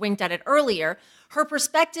winked at it earlier, her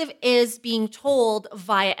perspective is being told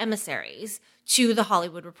via emissaries to the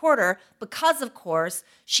Hollywood Reporter because, of course,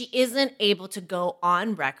 she isn't able to go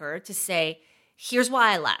on record to say, here's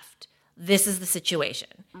why I left. This is the situation.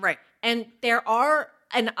 Right. And there are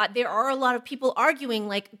a lot of people arguing,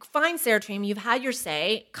 like, fine, Sarah Treem, you've had your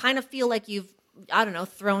say, kind of feel like you've, I don't know,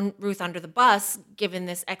 thrown Ruth under the bus, given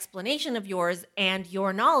this explanation of yours and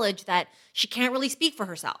your knowledge that she can't really speak for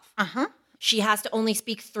herself. She has to only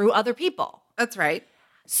speak through other people. That's right.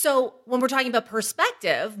 So when we're talking about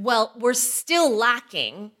perspective, well, we're still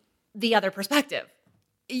lacking the other perspective.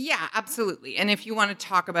 Yeah, absolutely. And if you want to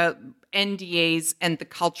talk about NDAs and the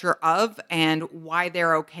culture of and why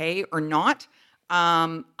they're okay or not,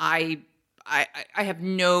 I have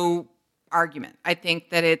no argument. I think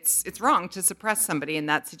that it's wrong to suppress somebody in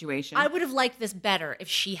that situation. I would have liked this better if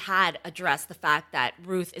she had addressed the fact that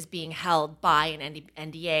Ruth is being held by an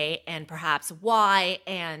NDA and perhaps why,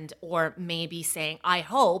 and or maybe saying, I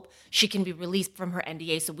hope she can be released from her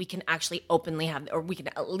NDA so we can actually openly have, or we can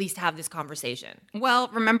at least have this conversation. Well,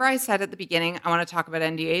 remember I said at the beginning, I want to talk about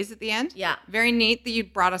NDAs at the end? Yeah. Very neat that you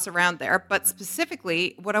brought us around there. But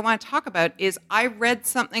specifically, what I want to talk about is I read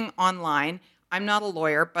something online. I'm not a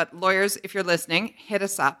lawyer, but lawyers, if you're listening, hit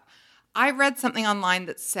us up. I read something online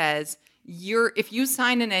that says if you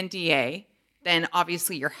sign an NDA, then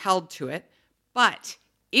obviously you're held to it. But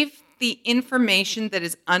if the information that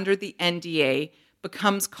is under the NDA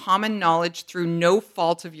becomes common knowledge through no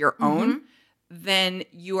fault of your own, then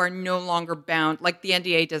you are no longer bound. Like the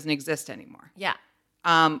NDA doesn't exist anymore. Yeah.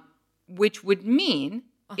 Which would mean,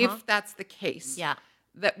 if that's the case, Yeah.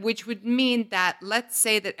 which would mean that, let's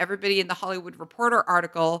say that everybody in the Hollywood Reporter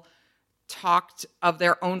article talked of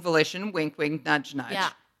their own volition, wink, wink, nudge, nudge.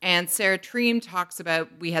 Yeah. And Sarah Treem talks about,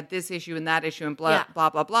 we had this issue and that issue and blah, Yeah. blah,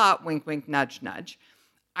 blah, blah, wink, wink, nudge, nudge.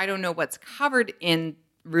 I don't know what's covered in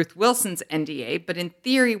Ruth Wilson's NDA, but in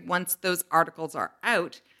theory, once those articles are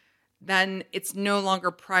out, then it's no longer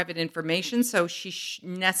private information, so she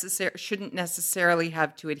shouldn't necessarily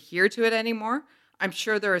have to adhere to it anymore. I'm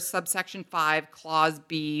sure there are subsection 5, clause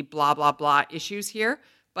B, blah, blah, blah issues here.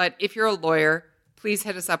 But if you're a lawyer, please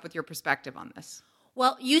hit us up with your perspective on this.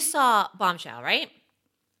 Well, you saw Bombshell, right?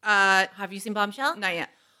 Have you seen Bombshell? Not yet.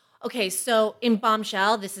 Okay, so in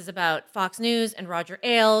Bombshell, this is about Fox News and Roger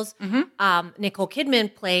Ailes. Nicole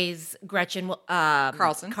Kidman plays Gretchen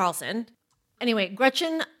Carlson. Anyway,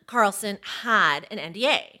 Gretchen Carlson had an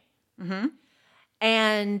NDA.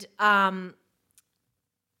 And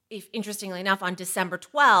interestingly enough, on December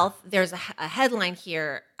 12th, there's a headline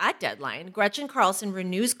here at Deadline. Gretchen Carlson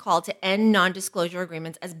renews call to end non-disclosure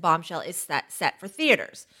agreements as Bombshell is set for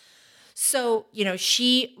theaters. So,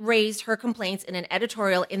 she raised her complaints in an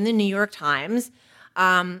editorial in the New York Times.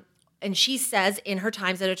 And she says in her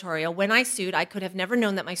Times editorial, when I sued, I could have never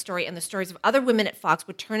known that my story and the stories of other women at Fox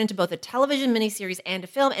would turn into both a television miniseries and a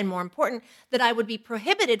film, and more important, that I would be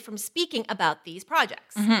prohibited from speaking about these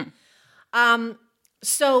projects.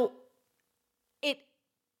 So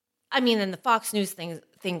and the Fox News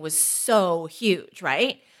thing was so huge,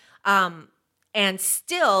 right? And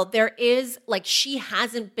still there is, she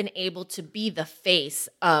hasn't been able to be the face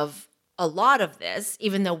of a lot of this,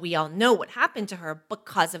 even though we all know what happened to her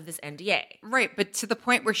because of this NDA. Right, but to the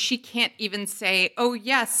point where she can't even say, oh,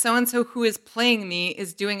 yes, so-and-so who is playing me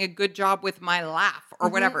is doing a good job with my laugh or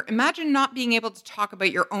whatever. Imagine not being able to talk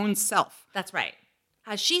about your own self. That's right.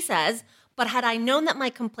 As she says, but had I known that my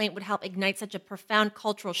complaint would help ignite such a profound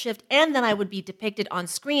cultural shift and that I would be depicted on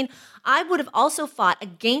screen, I would have also fought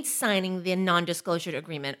against signing the non-disclosure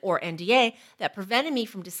agreement, or NDA, that prevented me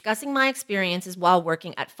from discussing my experiences while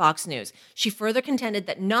working at Fox News. She further contended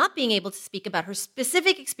that not being able to speak about her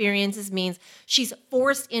specific experiences means she's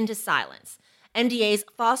forced into silence. NDAs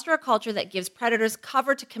foster a culture that gives predators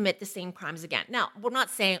cover to commit the same crimes again. Now, we're not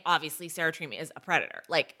saying, obviously, Sarah Treem is a predator.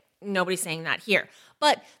 Nobody's saying that here.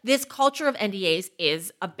 But this culture of NDAs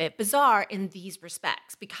is a bit bizarre in these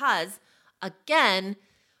respects because, again,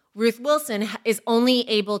 Ruth Wilson is only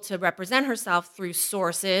able to represent herself through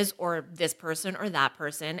sources or this person or that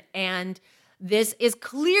person. And this is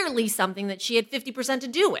clearly something that she had 50% to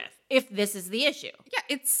do with, if this is the issue. Yeah,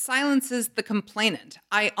 it silences the complainant.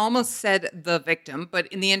 I almost said the victim, but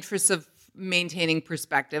in the interest of maintaining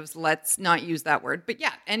perspectives, let's not use that word. But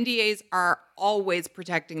yeah, NDAs are always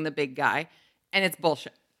protecting the big guy, and it's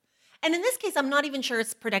bullshit. And in this case, I'm not even sure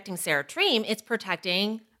it's protecting Sarah Treem. It's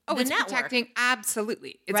protecting the network. Protecting,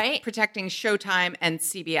 absolutely. It's protecting Showtime and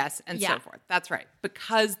CBS and so forth. That's right.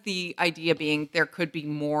 Because the idea being there could be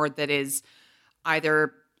more that is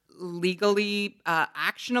either legally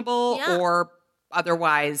actionable or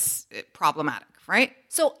otherwise problematic, right?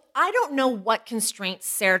 So I don't know what constraints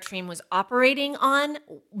Sarah Treem was operating on,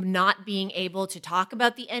 not being able to talk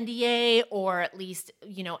about the NDA or at least,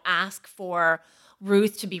 ask for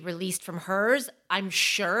Ruth to be released from hers. I'm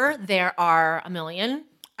sure there are a million.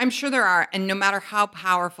 I'm sure there are. And no matter how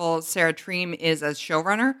powerful Sarah Treem is as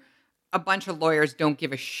showrunner, a bunch of lawyers don't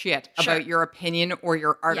give a shit about your opinion or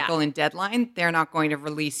your article in Deadline. They're not going to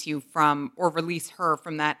release you from or release her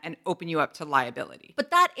from that and open you up to liability.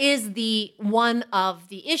 But that is the one of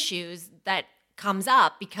the issues that comes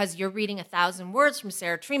up because you're reading 1,000 words from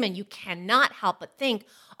Sarah Treem and you cannot help but think,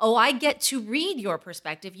 oh, I get to read your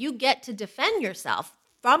perspective. You get to defend yourself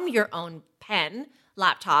from your own pen,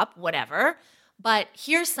 laptop, whatever. But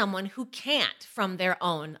here's someone who can't from their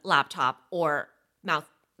own laptop or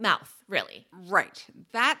mouth, really. Right.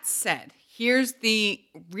 That said, here's the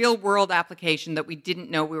real world application that we didn't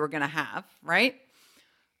know we were going to have, right?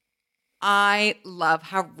 I love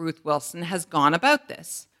how Ruth Wilson has gone about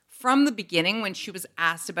this. From the beginning, when she was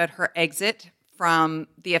asked about her exit from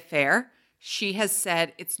the affair, she has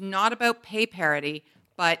said it's not about pay parity,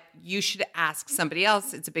 but you should ask somebody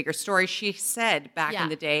else. It's a bigger story. She said back in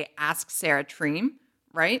the day, ask Sarah Treem,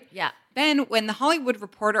 right? Yeah. Then when the Hollywood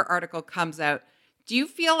Reporter article comes out, do you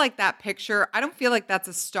feel like that picture, I don't feel like that's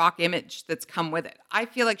a stock image that's come with it. I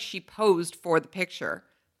feel like she posed for the picture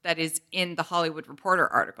that is in the Hollywood Reporter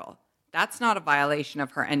article. That's not a violation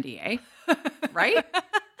of her NDA, right?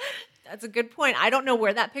 That's a good point. I don't know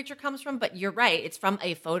where that picture comes from, but you're right. It's from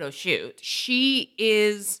a photo shoot. She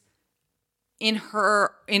is in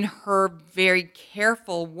her very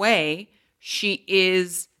careful way, she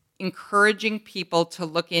is encouraging people to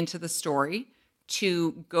look into the story,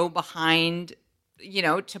 to go behind,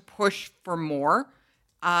 to push for more.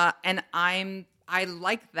 And I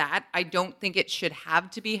like that. I don't think it should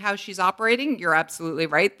have to be how she's operating. You're absolutely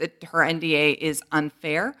right that her NDA is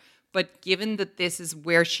unfair. But given that this is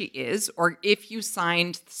where she is, or if you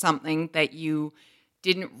signed something that you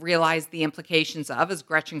didn't realize the implications of, as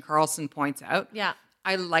Gretchen Carlson points out,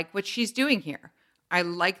 I like what she's doing here. I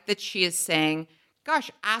like that she is saying, gosh,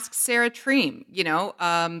 ask Sarah Treem,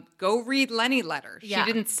 go read Lenny Letter. She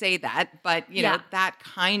didn't say that, but, that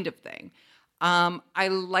kind of thing. I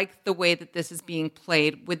like the way that this is being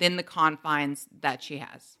played within the confines that she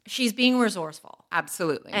has. She's being resourceful.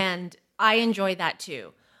 Absolutely. And I enjoy that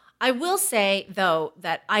too. I will say, though,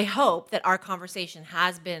 that I hope that our conversation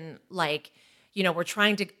has been like, we're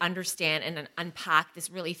trying to understand and unpack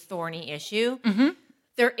this really thorny issue. Mm-hmm.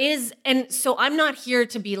 There is, and so I'm not here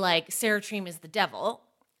to be like, Sarah Treem is the devil.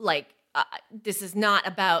 Like, this is not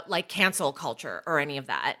about like cancel culture or any of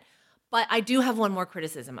that. But I do have one more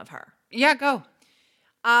criticism of her. Yeah, go.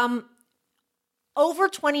 Over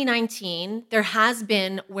 2019, there has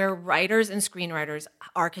been, where writers and screenwriters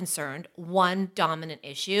are concerned, one dominant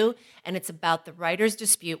issue, and it's about the writers'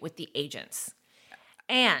 dispute with the agents.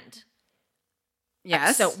 And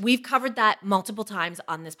yes, so we've covered that multiple times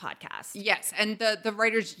on this podcast. Yes, and the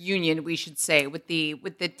writers' union, we should say, with the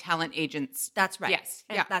talent agents. That's right. Yes,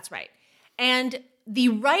 that's right. And the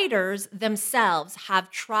writers themselves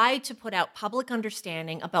have tried to put out public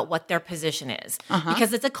understanding about what their position is,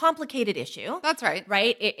 because it's a complicated issue. That's right.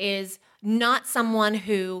 Right? It is not someone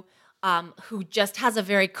who just has a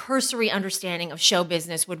very cursory understanding of show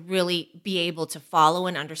business would really be able to follow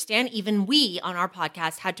and understand. Even we on our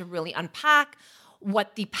podcast had to really unpack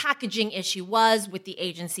what the packaging issue was with the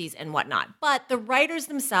agencies and whatnot. But the writers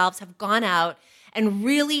themselves have gone out and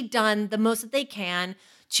really done the most that they can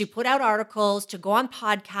to put out articles, to go on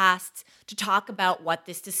podcasts, to talk about what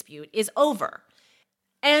this dispute is over.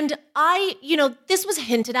 And this was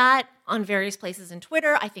hinted at on various places in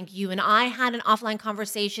Twitter. I think you and I had an offline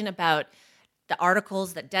conversation about the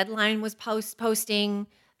articles that Deadline was posting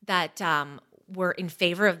that were in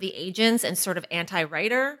favor of the agents and sort of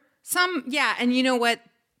anti-writer. And you know what?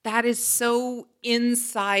 That is so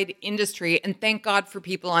inside industry. And thank God for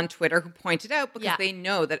people on Twitter who point it out, because they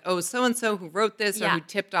know that, so-and-so who wrote this or who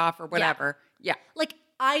tipped off or whatever. Yeah. Like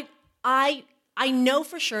I know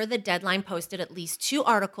for sure that Deadline posted at least 2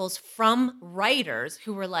 articles from writers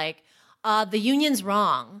who were like, the union's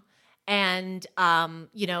wrong. And, I'm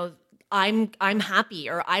happy,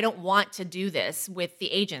 or I don't want to do this with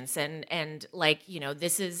the agents. And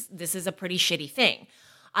this is a pretty shitty thing.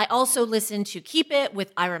 I also listened to Keep It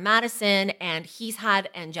with Ira Madison, and he's had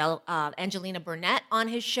Angelina Burnett on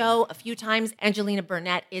his show a few times. Angelina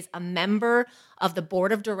Burnett is a member of the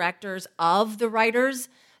board of directors of the Writers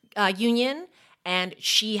Union, and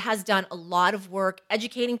she has done a lot of work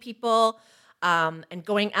educating people and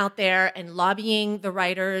going out there and lobbying the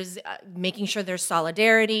writers, making sure there's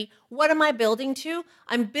solidarity. What am I building to?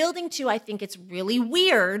 I'm building to, I think it's really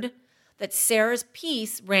weird that Sarah's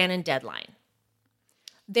piece ran in Deadline.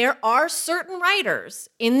 There are certain writers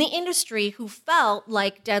in the industry who felt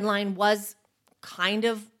like Deadline was kind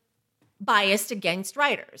of biased against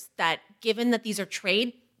writers, that given that these are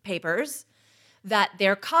trade papers, that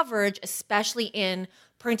their coverage, especially in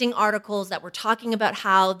printing articles that were talking about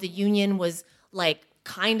how the union was like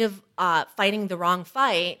kind of fighting the wrong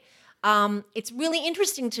fight, it's really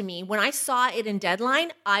interesting to me. When I saw it in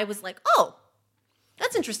Deadline, I was like, oh,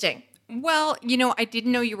 that's interesting. Well, I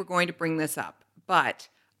didn't know you were going to bring this up, but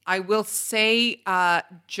I will say,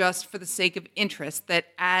 just for the sake of interest, that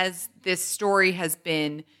as this story has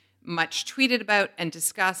been much tweeted about and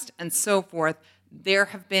discussed and so forth, there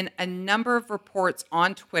have been a number of reports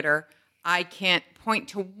on Twitter. I can't point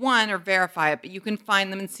to one or verify it, but you can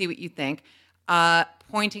find them and see what you think,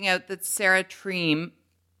 pointing out that Sarah Treem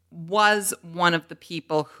was one of the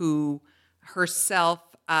people who herself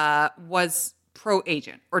was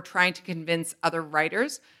pro-agent or trying to convince other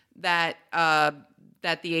writers that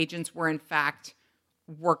that the agents were in fact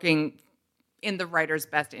working in the writer's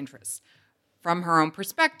best interests. From her own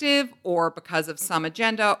perspective or because of some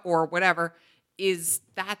agenda or whatever,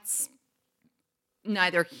 that's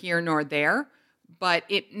neither here nor there. But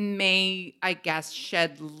it may, I guess,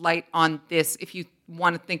 shed light on this if you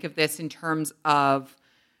want to think of this in terms of,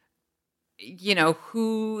 you know,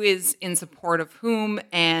 who is in support of whom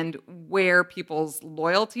and where people's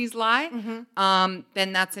loyalties lie,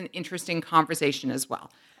 then that's an interesting conversation as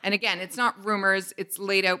well. And again, it's not rumors. It's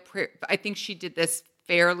laid out. I think she did this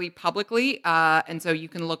fairly publicly. And so you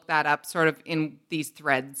can look that up sort of in these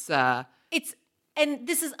threads. And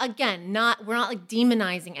this is, again, we're not like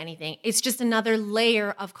demonizing anything. It's just another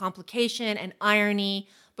layer of complication and irony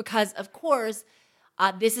because, of course,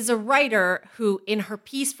 this is a writer who, in her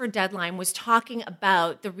piece for Deadline, was talking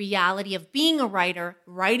about the reality of being a writer,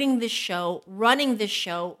 writing this show, running this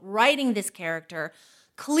show, writing this character,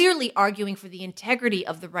 clearly arguing for the integrity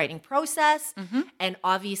of the writing process, and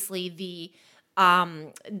obviously the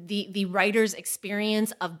writer's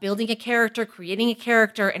experience of building a character, creating a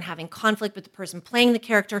character, and having conflict with the person playing the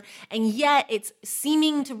character. And yet it's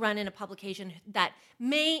seeming to run in a publication that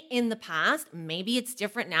may in the past, maybe it's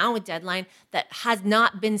different now with Deadline, that has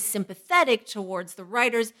not been sympathetic towards the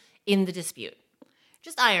writers in the dispute.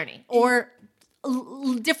 Just irony or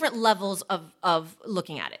different levels of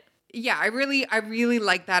looking at it. Yeah, I really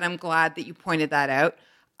like that. I'm glad that you pointed that out.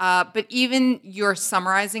 But even your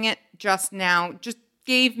summarizing it just now just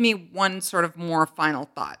gave me one sort of more final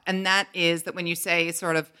thought. And that is that when you say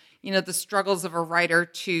sort of, you know, the struggles of a writer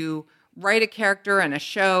to write a character and a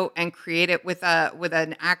show and create it with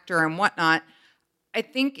an actor and whatnot, I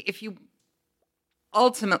think if you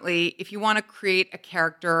want to create a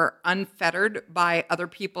character unfettered by other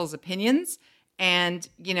people's opinions, and,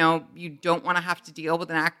 you know, you don't want to have to deal with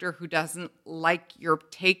an actor who doesn't like your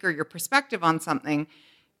take or your perspective on something,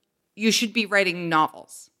 you should be writing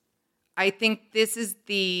novels. I think this is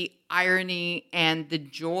the irony and the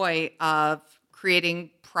joy of creating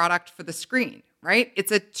product for the screen, right?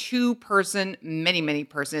 It's a 2-person, many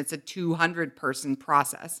person. It's a 200-person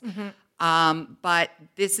process. But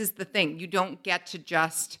this is the thing. You don't get to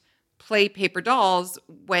just play paper dolls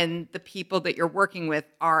when the people that you're working with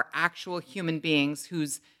are actual human beings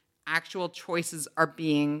whose actual choices are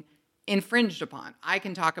being infringed upon. I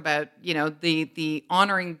can talk about, you know, the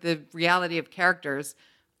honoring the reality of characters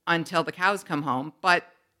until the cows come home, but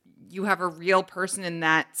you have a real person in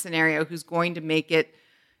that scenario who's going to make it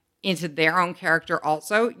into their own character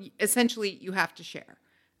also. Essentially, you have to share,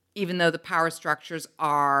 even though the power structures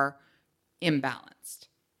are imbalanced.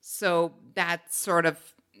 So that's sort of,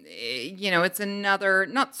 you know, it's another,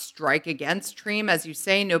 not strike against Treem, as you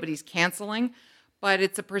say, nobody's canceling, but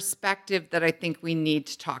it's a perspective that I think we need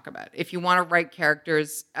to talk about. If you want to write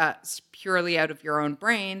characters purely out of your own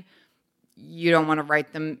brain, you don't want to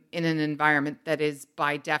write them in an environment that is,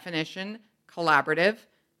 by definition, collaborative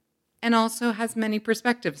and also has many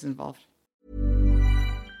perspectives involved.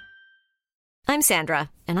 I'm Sandra,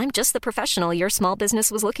 and I'm just the professional your small business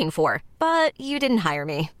was looking for. But you didn't hire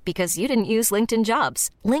me because you didn't use LinkedIn Jobs.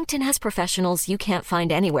 LinkedIn has professionals you can't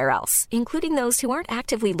find anywhere else, including those who aren't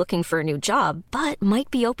actively looking for a new job, but might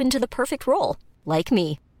be open to the perfect role, like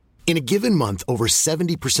me. In a given month, over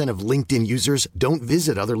 70% of LinkedIn users don't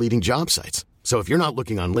visit other leading job sites. So if you're not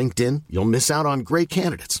looking on LinkedIn, you'll miss out on great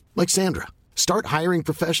candidates like Sandra. Start hiring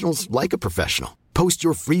professionals like a professional. Post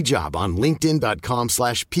your free job on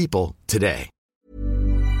linkedin.com/people today.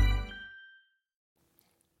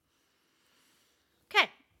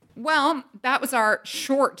 Well, that was our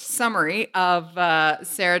short summary of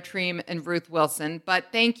Sarah Treem and Ruth Wilson,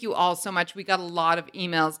 but thank you all so much. We got a lot of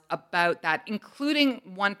emails about that, including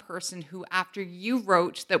one person who, after you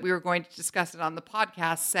wrote that we were going to discuss it on the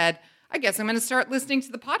podcast, said, I guess I'm going to start listening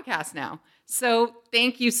to the podcast now. So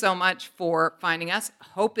thank you so much for finding us.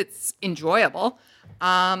 Hope it's enjoyable.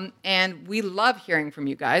 And we love hearing from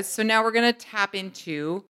you guys. So now we're going to tap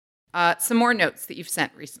into some more notes that you've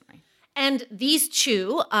sent recently. And these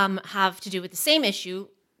two have to do with the same issue,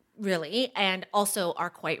 really, and also are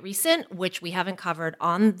quite recent, which we haven't covered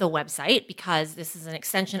on the website because this is an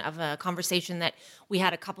extension of a conversation that we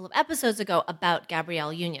had a couple of episodes ago about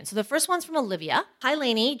Gabrielle Union. So the first one's from Olivia. Hi,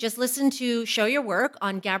 Lainey. Just listened to Show Your Work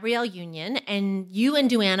on Gabrielle Union, and you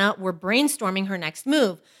and Duana were brainstorming her next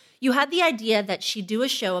move. You had the idea that she'd do a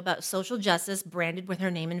show about social justice branded with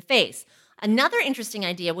her name and face. Another interesting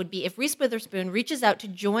idea would be if Reese Witherspoon reaches out to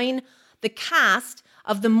join the cast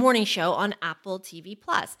of the morning show on Apple TV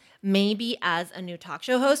Plus, maybe as a new talk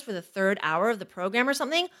show host for the third hour of the program or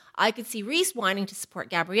something. I could see Reese wanting to support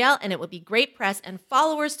Gabrielle, and it would be great press and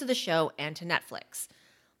followers to the show and to Netflix.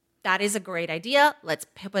 That is a great idea. Let's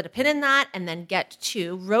put a pin in that and then get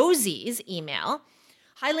to Rosie's email.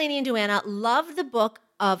 Hi, Lainey and Duana. Loved the book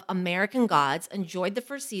of American Gods, enjoyed the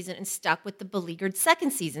first season, and stuck with the beleaguered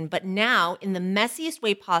second season. But now, in the messiest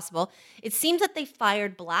way possible, it seems that they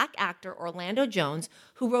fired Black actor Orlando Jones,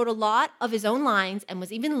 who wrote a lot of his own lines and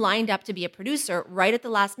was even lined up to be a producer right at the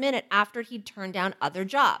last minute after he'd turned down other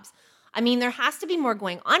jobs. I mean, there has to be more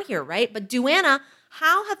going on here, right? But Duana,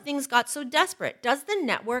 how have things got so desperate? Does the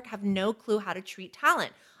network have no clue how to treat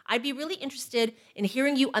talent? I'd be really interested in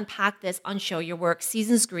hearing you unpack this on Show Your Work.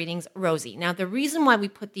 Season's greetings, Rosie. Now, the reason why we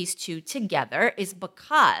put these two together is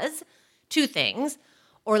because two things.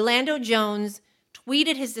 Orlando Jones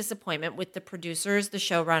tweeted his disappointment with the producers, the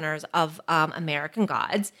showrunners of American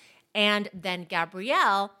Gods, and then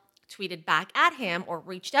Gabrielle tweeted back at him or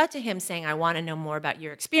reached out to him saying, I want to know more about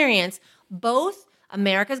your experience. Both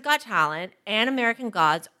America's Got Talent and American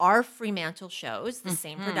Gods are Fremantle shows, the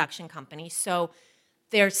same production company. So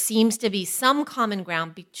there seems to be some common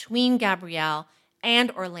ground between Gabrielle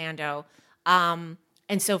and Orlando. And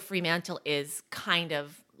so Fremantle is kind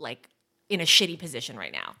of like in a shitty position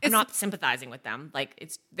right now. I'm not sympathizing with them. Like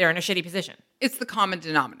they're in a shitty position. It's the common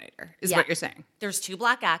denominator is what you're saying. There's two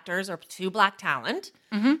Black actors or two Black talent.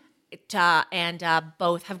 And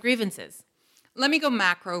both have grievances. Let me go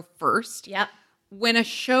macro first. Yep. When a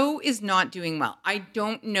show is not doing well, I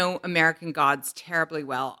don't know American Gods terribly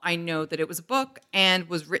well. I know that it was a book and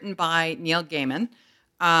was written by Neil Gaiman.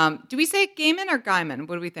 Do we say Gaiman or Gaiman?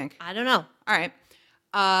 What do we think? I don't know. All right.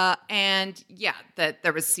 And yeah, that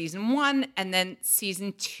there was season 1 and then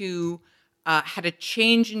season 2 had a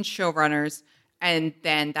change in showrunners. And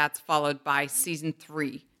then that's followed by season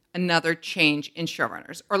 3, another change in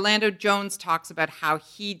showrunners. Orlando Jones talks about how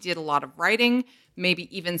he did a lot of writing,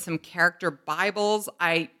 maybe even some character Bibles.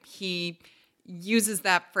 He uses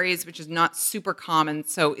that phrase, which is not super common.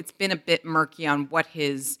 So it's been a bit murky on what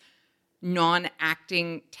his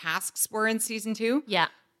non-acting tasks were in season 2. Yeah.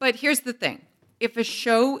 But here's the thing. If a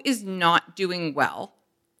show is not doing well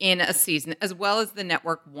in a season, as well as the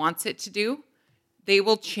network wants it to do, they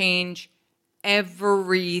will change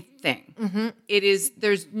everything.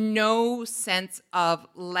 There's no sense of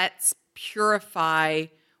let's purify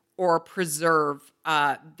or preserve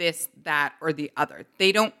this, that, or the other.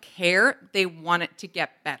 They don't care. They want it to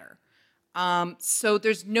get better. So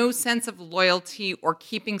there's no sense of loyalty or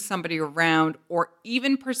keeping somebody around or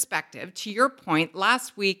even perspective. To your point,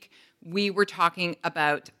 last week we were talking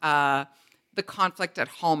about the conflict at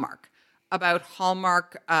Hallmark, about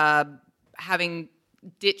Hallmark having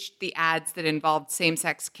ditched the ads that involved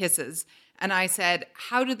same-sex kisses. And I said,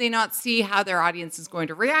 how do they not see how their audience is going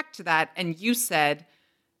to react to that? And you said,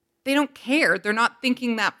 they don't care. They're not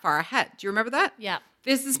thinking that far ahead. Do you remember that? Yeah.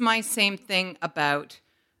 This is my same thing about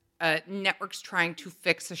networks trying to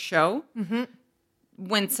fix a show.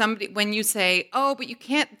 When you say, oh, but you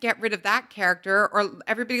can't get rid of that character, or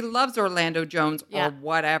everybody loves Orlando Jones or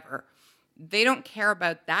whatever. They don't care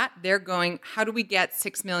about that. They're going, how do we get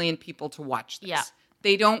 6 million people to watch this? Yeah.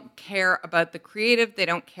 They don't care about the creative. They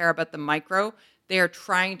don't care about the micro. They are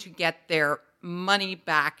trying to get their money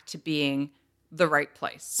back to being the right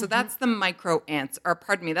place. So that's the micro answer, or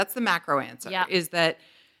pardon me, that's the macro answer, is that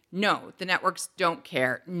no, the networks don't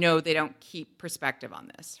care. No, they don't keep perspective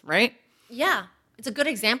on this, right? Yeah. It's a good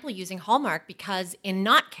example using Hallmark because in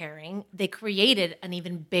not caring, they created an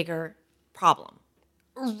even bigger problem.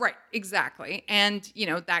 Right, exactly. And,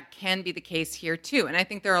 that can be the case here too. And I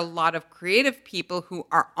think there are a lot of creative people who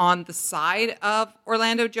are on the side of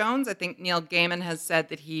Orlando Jones. I think Neil Gaiman has said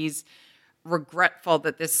that he's regretful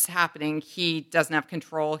that this is happening. He doesn't have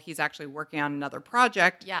control. He's actually working on another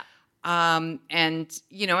project. Yeah. And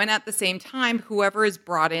at the same time, whoever is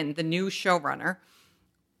brought in, the new showrunner,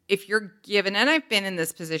 if you're given, and I've been in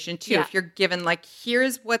this position too, if you're given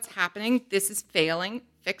here's what's happening, this is failing,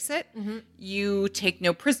 fix it, you take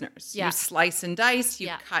no prisoners. You slice and dice, you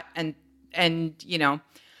cut and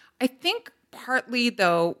I think partly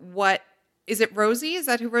though, is it Rosie? Is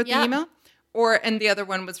that who wrote the email? And the other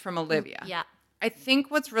one was from Olivia. Yeah. I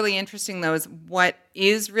think what's really interesting though is what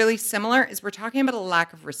is really similar is we're talking about a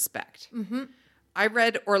lack of respect. I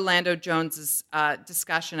read Orlando Jones's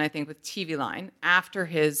discussion, I think, with TV Line after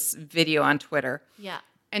his video on Twitter. Yeah.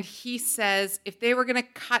 And he says, if they were going to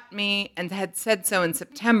cut me and had said so in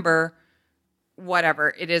September,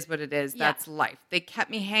 whatever, it is what it is. Yeah. That's life. They kept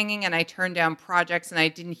me hanging and I turned down projects and I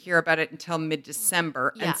didn't hear about it until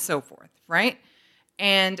mid-December Yeah. and so forth, right?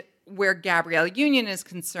 And where Gabrielle Union is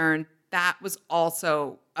concerned, that was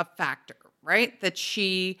also a factor, right? That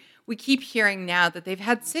we keep hearing now that they've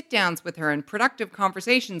had sit-downs with her and productive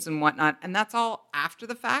conversations and whatnot, and that's all after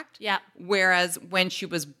the fact. Yeah. Whereas when she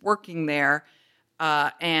was working there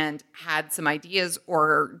and had some ideas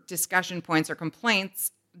or discussion points or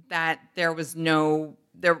complaints, that there was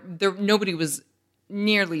nobody was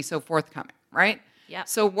nearly so forthcoming, right? Yeah.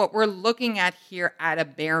 So what we're looking at here at a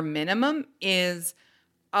bare minimum is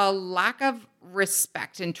a lack of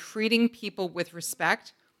respect and treating people with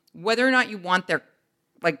respect. Whether or not you want their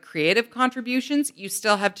like creative contributions, you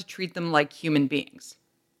still have to treat them like human beings.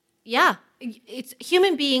 Yeah, it's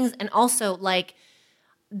human beings, and also like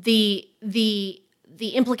the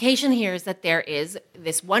implication here is that there is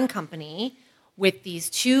this one company with these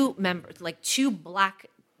two members, like two Black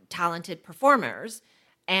talented performers,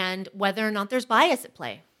 and whether or not there's bias at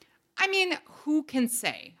play. I mean, who can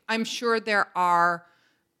say? I'm sure there are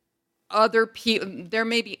other people. There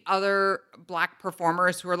may be other Black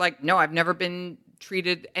performers who are like, no, I've never been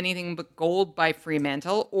treated anything but gold by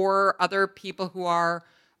Fremantle, or other people who are,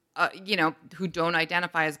 who don't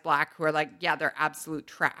identify as Black, who are like, yeah, they're absolute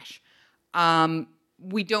trash. I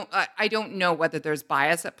don't know whether there's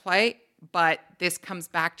bias at play, but this comes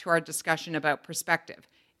back to our discussion about perspective.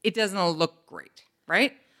 It doesn't look great,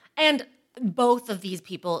 right? And both of these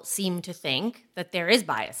people seem to think that there is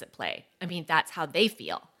bias at play. I mean, that's how they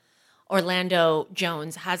feel. Orlando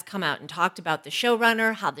Jones has come out and talked about the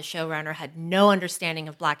showrunner, how the showrunner had no understanding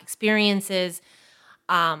of Black experiences.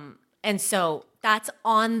 And so that's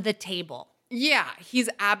on the table. Yeah, he's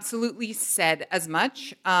absolutely said as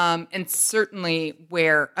much. And certainly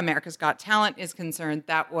where America's Got Talent is concerned,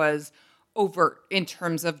 that was overt in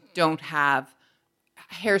terms of don't have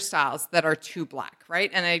hairstyles that are too Black,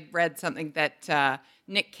 right? And I read something that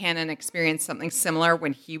Nick Cannon experienced something similar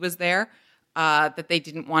when he was there, that they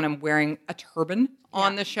didn't want him wearing a turban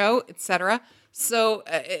on the show, etc. So,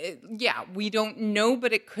 we don't know,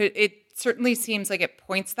 but it certainly seems like it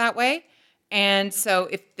points that way. And so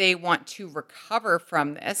if they want to recover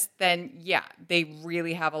from this, then yeah, they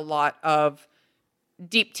really have a lot of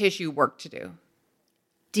deep tissue work to do.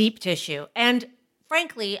 Deep tissue. And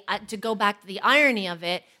frankly, to go back to the irony of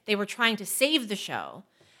it, they were trying to save the show,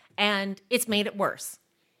 and it's made it worse.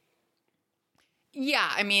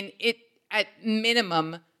 Yeah, I mean, at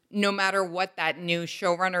minimum, no matter what that new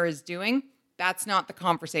showrunner is doing, that's not the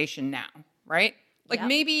conversation now, right? Like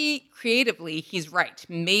maybe creatively he's right.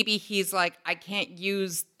 Maybe he's like, I can't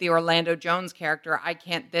use the Orlando Jones character. I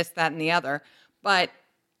can't this, that, and the other. But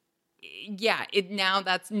yeah,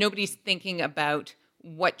 that's nobody's thinking about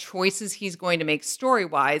what choices he's going to make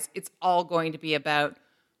story-wise. It's all going to be about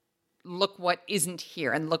look what isn't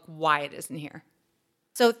here and look why it isn't here.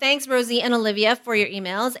 So thanks, Rosie and Olivia, for your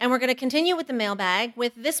emails. And we're going to continue with the mailbag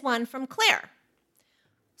with this one from Claire.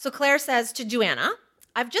 So Claire says to Joanna,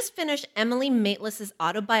 I've just finished Emily Maitlis's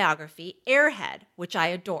autobiography, Airhead, which I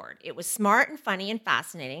adored. It was smart and funny and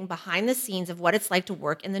fascinating behind the scenes of what it's like to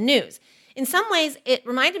work in the news. In some ways, it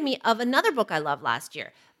reminded me of another book I loved last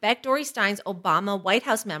year, Beck Dorey-Stein's Obama White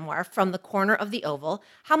House memoir, From the Corner of the Oval.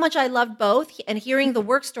 How much I loved both, and hearing the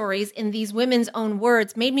work stories in these women's own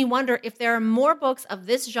words made me wonder if there are more books of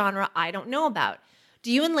this genre I don't know about.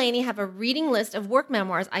 Do you and Lainey have a reading list of work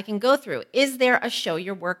memoirs I can go through? Is there a Show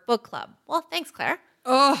Your Work book club? Well, thanks, Claire.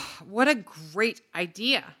 Oh, what a great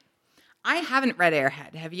idea. I haven't read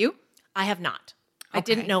Airhead. Have you? I have not. I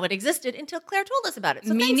didn't know it existed until Claire told us about it.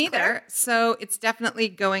 So Me thanks, neither. Claire. So it's definitely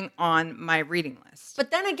going on my reading list. But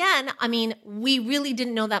then again, I mean, we really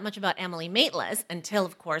didn't know that much about Emily Maitlis until,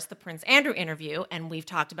 of course, the Prince Andrew interview. And we've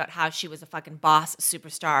talked about how she was a fucking boss,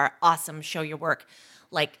 superstar, awesome Show Your Work,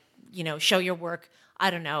 Show Your Work,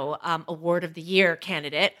 Award of the Year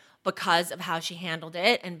candidate because of how she handled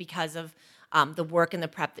it and because of the work and the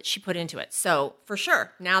prep that she put into it. So for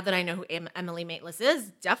sure, now that I know who Emily Maitlis is,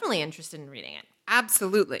 definitely interested in reading it.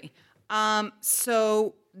 Absolutely.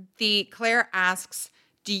 So the Claire asks,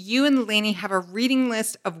 do you and Lainey have a reading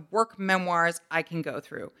list of work memoirs I can go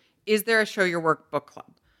through? Is there a Show Your Work book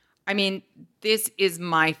club? I mean, this is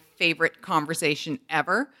my favorite conversation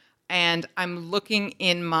ever. And I'm looking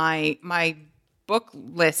in my book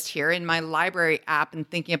list here in my library app and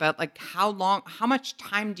thinking about like how much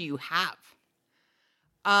time do you have?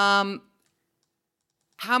 How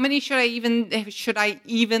many should I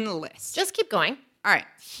even list? Just keep going. All right,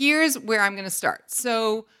 here's where I'm going to start.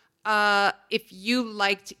 So if you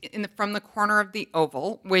liked From the Corner of the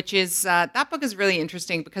Oval, which is, that book is really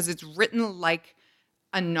interesting because it's written like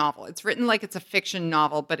a novel. It's written like it's a fiction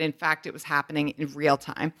novel, but in fact, it was happening in real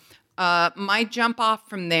time. My jump off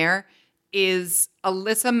from there is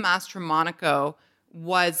Alyssa Mastromonaco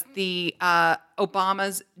was the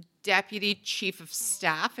Obama's deputy chief of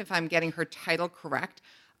staff, if I'm getting her title correct.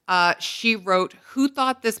 She wrote Who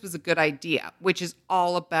Thought This Was a Good Idea, which is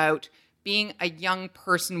all about being a young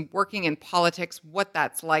person working in politics, what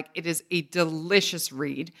that's like. It is a delicious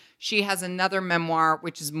read. She has another memoir,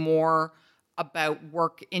 which is more about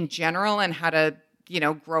work in general and how to,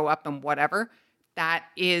 grow up and whatever. That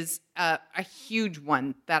is a huge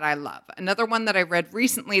one that I love. Another one that I read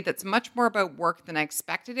recently that's much more about work than I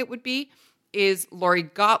expected it would be is Lori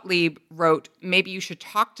Gottlieb wrote Maybe You Should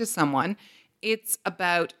Talk to Someone. It's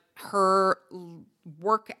about her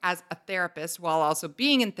work as a therapist while also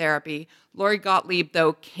being in therapy. Lori Gottlieb,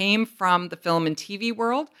 though, came from the film and TV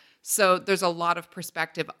world. So there's a lot of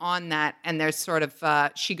perspective on that. And there's sort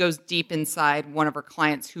of, she goes deep inside one of her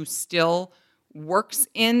clients who still works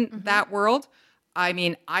in that world. I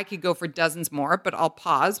mean, I could go for dozens more, but I'll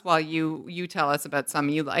pause while you tell us about some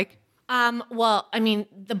you like. Well, I mean,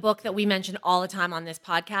 the book that we mention all the time on this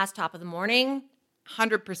podcast, Top of the Morning.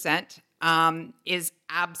 100% is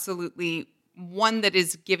absolutely one that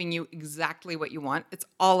is giving you exactly what you want. It's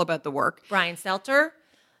all about the work. Brian Stelter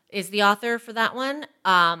is the author for that one.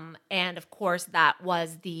 And of course, that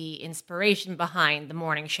was the inspiration behind The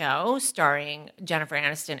Morning Show, starring Jennifer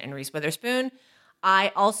Aniston and Reese Witherspoon.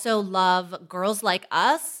 I also love Girls Like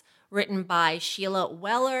Us, written by Sheila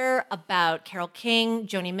Weller, about Carole King,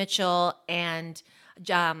 Joni Mitchell, and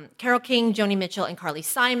Carly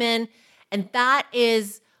Simon. And that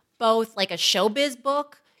is both like a showbiz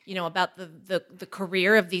book, about the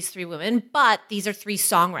career of these three women, but these are three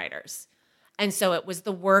songwriters. And so it was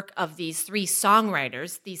the work of these three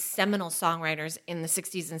songwriters, these seminal songwriters in the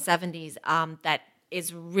 60s and 70s, that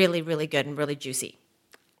is really, really good and really juicy.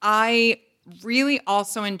 I really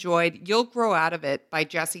also enjoyed You'll Grow Out of It by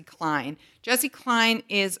Jessi Klein. Jessi Klein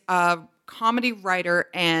is a comedy writer,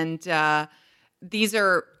 and these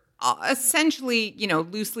are essentially,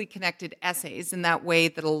 loosely connected essays in that way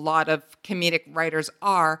that a lot of comedic writers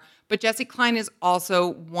are. But Jessi Klein is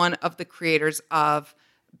also one of the creators of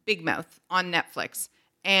Big Mouth on Netflix.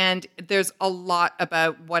 And there's a lot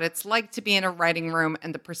about what it's like to be in a writing room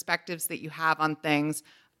and the perspectives that you have on things.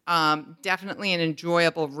 Definitely an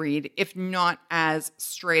enjoyable read, if not as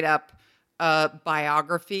straight up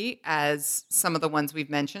biography as some of the ones we've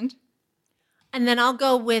mentioned. And then I'll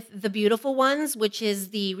go with The Beautiful Ones, which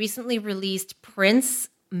is the recently released Prince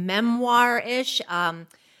memoir-ish.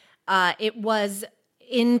 It was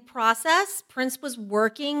in process. Prince was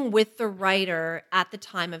working with the writer at the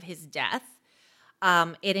time of his death.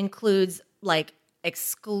 It includes like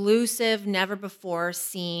exclusive, never before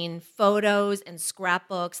seen photos and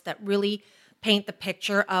scrapbooks that really paint the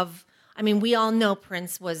picture of, we all know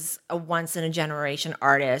Prince was a once in a generation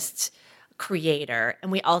artist, creator,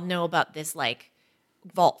 and we all know about this like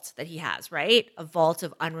vault that he has, right? A vault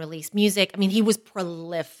of unreleased music. He was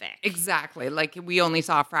prolific. Exactly. Like we only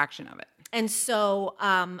saw a fraction of it. And so,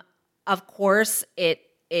 of course, it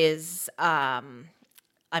is,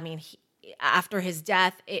 after his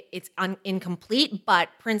death, it's incomplete, but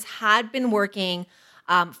Prince had been working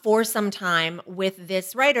for some time with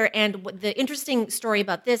this writer. And the interesting story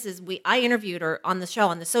about this is I interviewed, or on the show,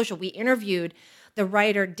 on the social, we interviewed the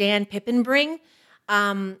writer Dan Pippenbring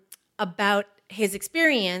about his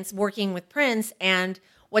experience working with Prince. And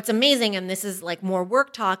what's amazing, and this is like more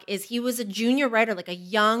work talk, is he was a junior writer, like a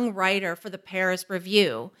young writer for the Paris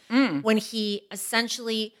Review, when he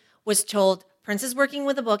essentially was told Prince is working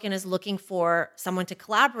with a book and is looking for someone to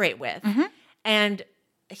collaborate with. And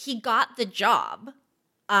he got the job.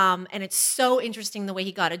 And it's so interesting the way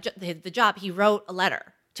he got the job. He wrote a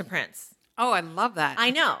letter to Prince. Oh, I love that. I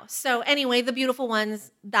know. So anyway, The Beautiful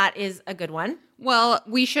Ones, that is a good one. Well,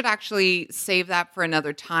 we should actually save that for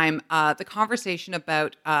another time. The conversation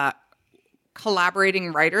about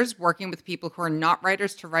collaborating writers, working with people who are not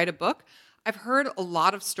writers to write a book. I've heard a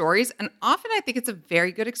lot of stories, and often I think it's a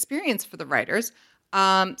very good experience for the writers.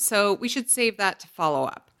 So we should save that to follow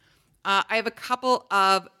up. I have a couple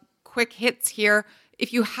of quick hits here.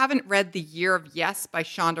 If you haven't read The Year of Yes by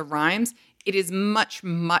Shonda Rhimes, it is much,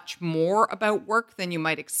 much more about work than you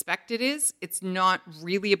might expect it is. It's not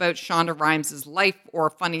really about Shonda Rhimes' life or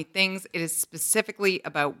funny things. It is specifically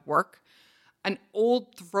about work. An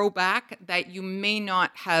old throwback that you may not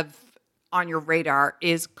have on your radar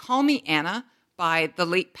is Call Me Anna by the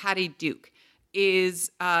late Patty Duke. It's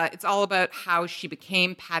all about how she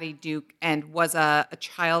became Patty Duke and was a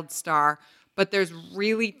child star, but there's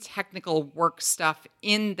really technical work stuff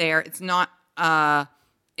in there. It's not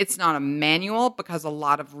It's not a manual because a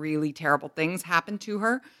lot of really terrible things happen to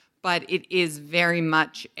her, but it is very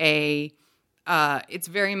much it's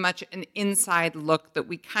very much an inside look that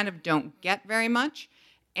we kind of don't get very much.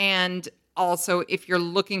 And also, if you're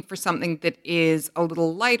looking for something that is a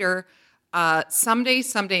little lighter,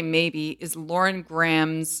 Someday Maybe is Lauren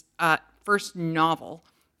Graham's first novel,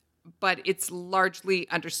 but it's largely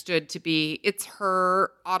understood to be, it's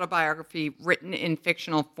her autobiography written in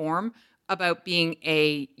fictional form about being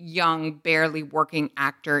a young, barely working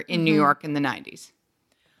actor in New York in the 90s.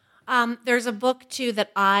 There's a book, too,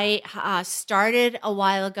 that I started a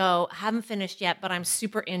while ago, haven't finished yet, but I'm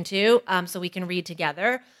super into, so we can read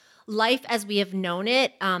together. Life as We Have Known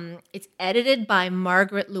It. It's edited by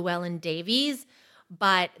Margaret Llewellyn Davies,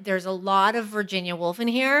 but there's a lot of Virginia Woolf in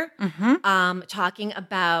here talking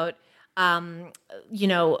about,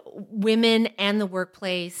 women and the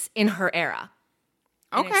workplace in her era.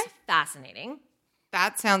 And Okay. it's fascinating.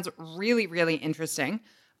 That sounds really, really interesting.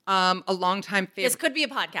 A longtime favorite. This could be a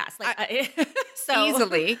podcast. So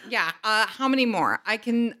Easily. Yeah. How many more? I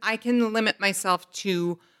can limit myself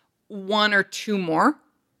to one or two more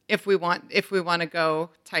if we want to go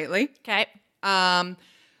tightly. Okay.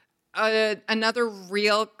 Another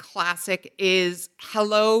real classic is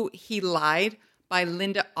Hello, He Lied by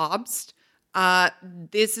Linda Obst.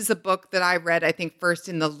 This is a book that I read, I think, first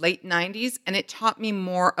in the late 90s, and it taught me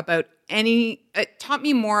more about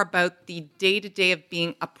the day-to-day of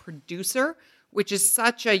being a producer, which is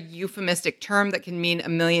such a euphemistic term that can mean a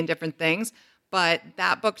million different things. But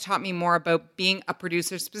that book taught me more about being a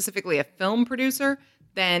producer, specifically a film producer,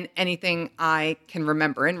 than anything I can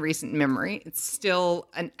remember in recent memory. It's still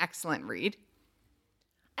an excellent read.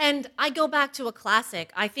 And I go back to a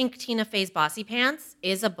classic. I think Tina Fey's Bossy Pants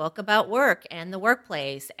is a book about work and the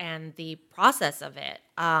workplace and the process of it.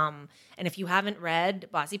 And if you haven't read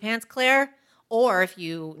Bossy Pants, Claire, or if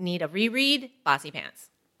you need a reread, Bossy Pants.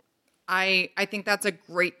 I think that's a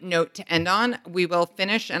great note to end on. We will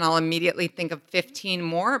finish, and I'll immediately think of 15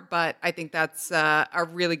 more, but I think that's a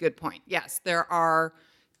really good point. Yes, there are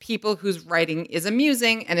people whose writing is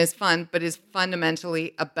amusing and is fun, but is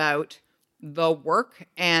fundamentally about the work,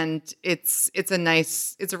 and it's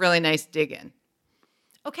a really nice dig in.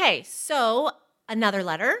 Okay, so another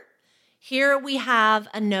letter. Here we have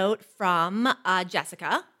a note from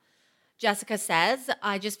Jessica. Jessica says,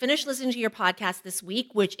 I just finished listening to your podcast this week,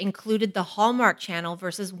 which included the Hallmark Channel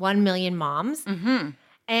versus 1 Million Moms.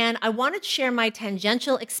 And I wanted to share my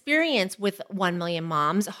tangential experience with 1 Million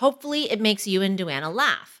Moms. Hopefully it makes you and Duana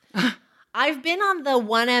laugh. I've been on the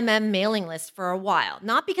 1MM mailing list for a while,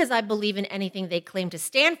 not because I believe in anything they claim to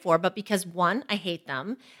stand for, but because, one, I hate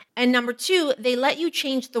them, and number two, they let you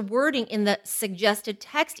change the wording in the suggested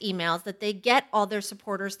text emails that they get all their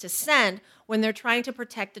supporters to send when they're trying to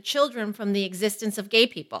protect the children from the existence of gay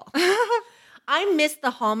people. I missed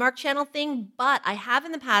the Hallmark Channel thing, but I have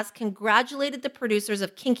in the past congratulated the producers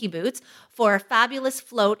of Kinky Boots for a fabulous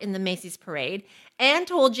float in the Macy's parade and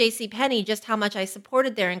told JCPenney just how much I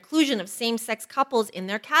supported their inclusion of same-sex couples in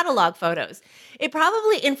their catalog photos. It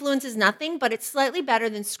probably influences nothing, but it's slightly better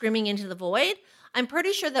than screaming into the void. I'm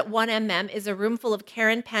pretty sure that 1MM is a room full of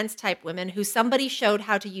Karen Pence-type women who somebody showed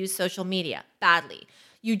how to use social media badly.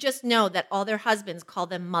 You just know that all their husbands call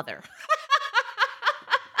them mother.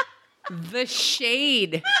 The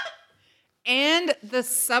shade and the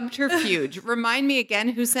subterfuge. Remind me again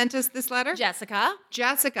who sent us this letter? Jessica.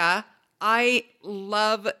 Jessica, I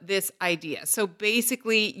love this idea. So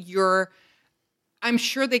basically, I'm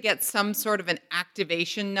sure they get some sort of an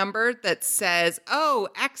activation number that says, oh,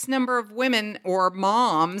 X number of women or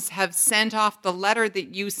moms have sent off the letter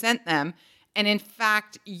that you sent them. And in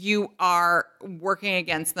fact, you are working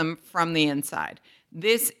against them from the inside.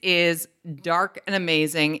 This is dark and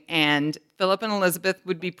amazing, and Philip and Elizabeth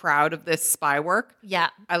would be proud of this spy work.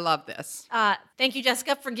 Yeah. I love this. Thank you,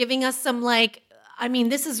 Jessica, for giving us some,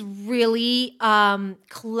 this is really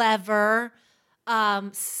clever.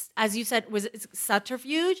 As you said, was it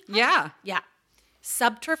subterfuge? Yeah. Yeah.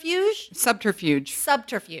 Subterfuge? Subterfuge.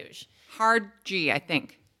 Subterfuge. Hard G, I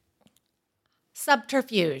think.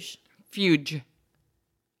 Subterfuge. Fuge.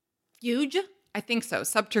 Fuge? I think so.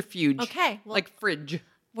 Subterfuge. Okay. Well, like fridge.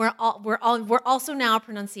 We're also now a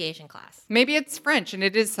pronunciation class. Maybe it's French and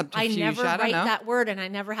it is subterfuge. I never write that word and I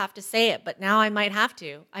never have to say it, but now I might have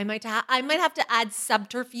to. I might have to add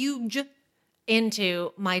subterfuge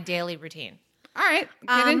into my daily routine. All right,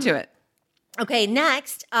 get into it. Okay,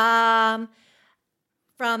 next, from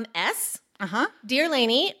S. Dear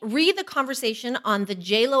Lainey, read the conversation on the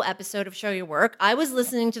J-Lo episode of Show Your Work. I was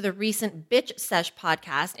listening to the recent Bitch Sesh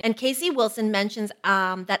podcast, and Casey Wilson mentions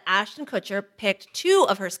that Ashton Kutcher picked 2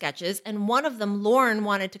 of her sketches, and one of them Lauren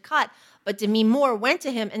wanted to cut, but Demi Moore went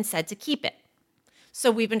to him and said to keep it. So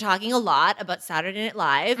we've been talking a lot about Saturday Night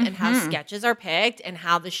Live and how sketches are picked and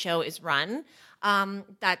how the show is run. I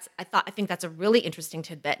think that's a really interesting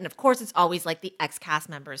tidbit. And of course, it's always like the ex-cast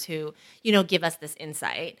members who, give us this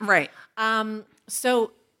insight. Right.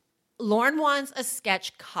 So Lauren wants a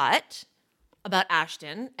sketch cut about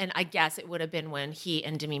Ashton, and I guess it would have been when he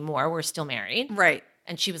and Demi Moore were still married. Right.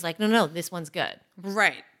 And she was like, no, this one's good.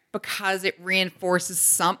 Right. Because it reinforces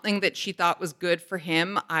something that she thought was good for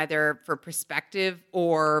him, either for perspective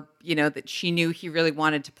or, that she knew he really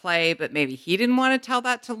wanted to play, but maybe he didn't want to tell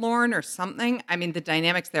that to Lauren or something. I mean, the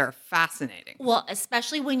dynamics there are fascinating. Well,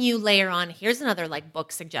 especially when you layer on, here's another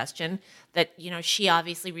book suggestion that, she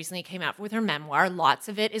obviously recently came out with her memoir. Lots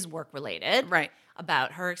of it is work related. Right.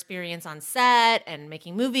 About her experience on set and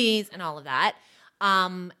making movies and all of that.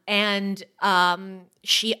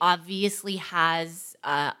 She obviously has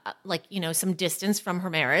some distance from her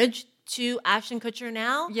marriage to Ashton Kutcher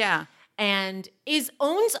now. Yeah. And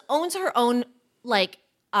owns her own,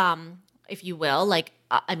 if you will,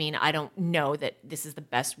 I don't know that this is the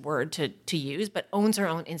best word to use, but owns her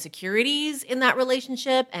own insecurities in that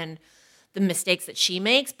relationship and the mistakes that she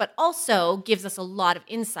makes, but also gives us a lot of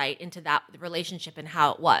insight into that relationship and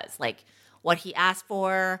how it was, what he asked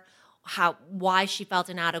for, why she felt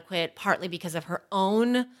inadequate, partly because of her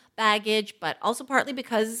own baggage, but also partly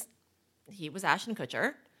because he was Ashton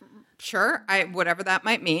Kutcher. Sure, whatever that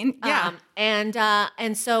might mean. Yeah.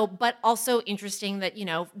 But also interesting that,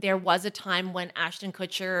 there was a time when Ashton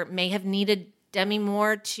Kutcher may have needed Demi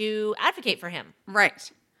Moore to advocate for him.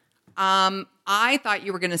 Right. I thought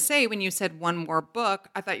you were going to say, when you said one more book,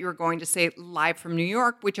 I thought you were going to say Live from New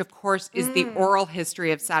York, which of course is the oral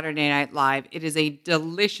history of Saturday Night Live. It is a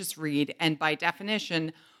delicious read and by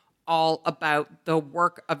definition, all about the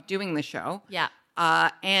work of doing the show. Yeah.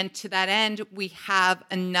 And to that end, we have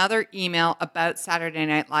another email about Saturday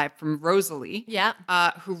Night Live from Rosalie,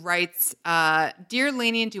 who writes, Dear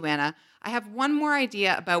Lainey and Duana, I have one more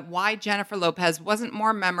idea about why Jennifer Lopez wasn't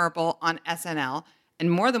more memorable on SNL, and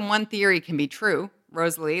more than one theory can be true.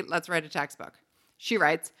 Rosalie, let's write a textbook. She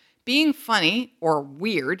writes, being funny, or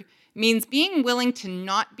weird, means being willing to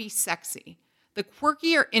not be sexy. The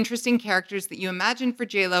quirky or interesting characters that you imagine for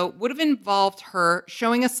J-Lo would have involved her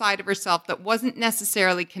showing a side of herself that wasn't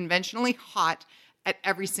necessarily conventionally hot at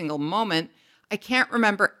every single moment. I can't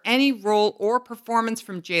remember any role or performance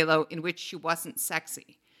from J-Lo in which she wasn't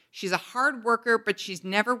sexy. She's a hard worker, but she's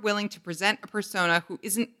never willing to present a persona who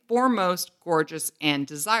isn't foremost gorgeous and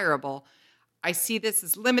desirable. I see this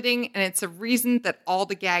as limiting, and it's a reason that all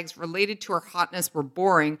the gags related to her hotness were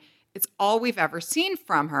boring. It's all we've ever seen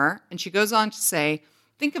from her. And she goes on to say,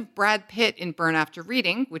 think of Brad Pitt in Burn After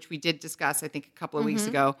Reading, which we did discuss, I think, a couple of weeks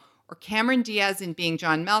ago, or Cameron Diaz in Being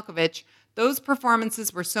John Malkovich. Those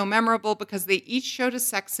performances were so memorable because they each showed a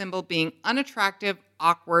sex symbol being unattractive,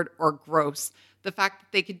 awkward, or gross. The fact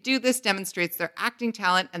that they could do this demonstrates their acting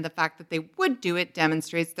talent, and the fact that they would do it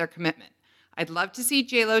demonstrates their commitment. I'd love to see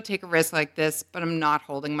J-Lo take a risk like this, but I'm not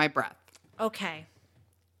holding my breath. Okay.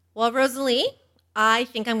 Well, Rosalie, I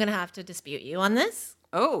think I'm going to have to dispute you on this.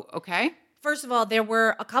 Oh, okay. First of all, there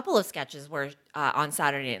were a couple of sketches where on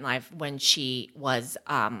Saturday Night Live when she was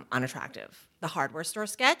unattractive. The hardware store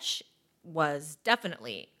sketch was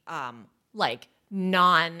definitely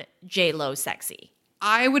non-J-Lo sexy.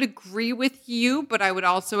 I would agree with you, but I would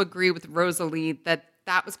also agree with Rosalie that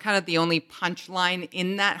was kind of the only punchline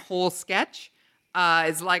in that whole sketch.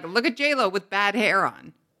 Is look at J-Lo with bad hair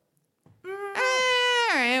on.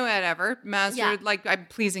 All right, whatever. Master, I'm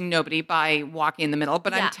pleasing nobody by walking in the middle,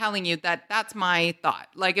 but I'm telling you that's my thought.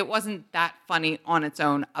 It wasn't that funny on its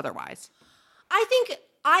own otherwise.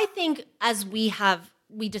 I think as we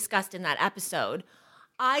discussed in that episode,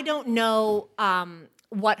 I don't know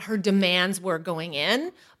what her demands were going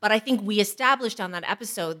in, but I think we established on that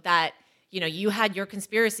episode that, you had your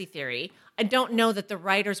conspiracy theory. I don't know that the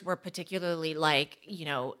writers were particularly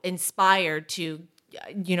inspired to,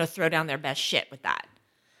 throw down their best shit with that.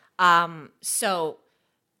 So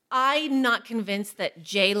I'm not convinced that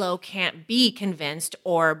J-Lo can't be convinced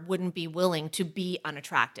or wouldn't be willing to be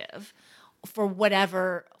unattractive for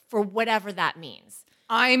whatever that means.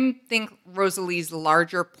 I think Rosalie's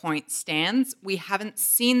larger point stands. We haven't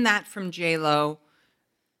seen that from J-Lo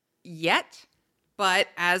yet, but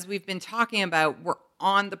as we've been talking about, we're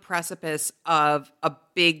on the precipice of a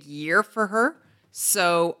big year for her.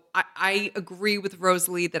 So I agree with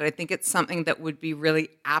Rosalie that I think it's something that would be really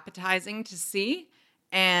appetizing to see,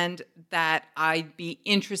 and that I'd be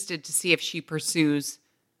interested to see if she pursues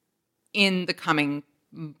in the coming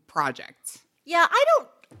projects. Yeah, I don't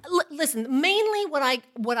listen. Mainly,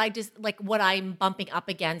 what I'm bumping up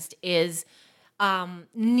against is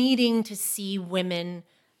needing to see women,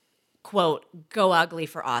 quote, go ugly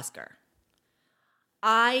for Oscar.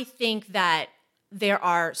 I think that there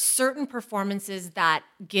are certain performances that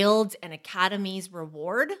guilds and academies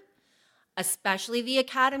reward, especially the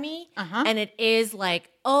Academy. And it is like,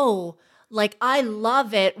 oh, like I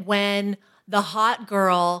love it when the hot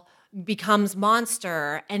girl becomes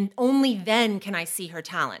monster and only then can I see her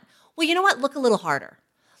talent. Well, you know what? Look a little harder.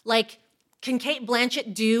 Like, can Cate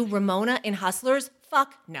Blanchett do Ramona in Hustlers?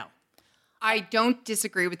 Fuck no. I don't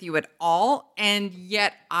disagree with you at all. And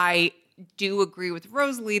yet I do agree with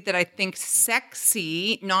Rosalie that I think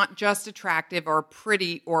sexy, not just attractive or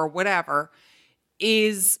pretty or whatever,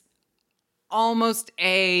 is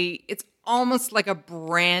it's almost like a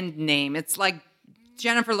brand name. It's like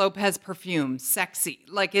Jennifer Lopez perfume, sexy.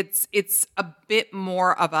 Like it's a bit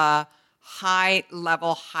more of a high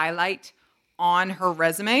level highlight on her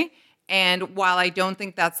resume. And while I don't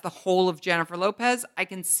think that's the whole of Jennifer Lopez, I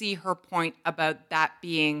can see her point about that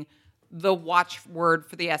being the watchword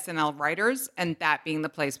for the SNL writers and that being the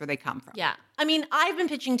place where they come from. Yeah. I mean, I've been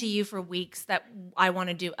pitching to you for weeks that I want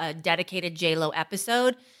to do a dedicated J-Lo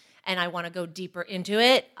episode and I want to go deeper into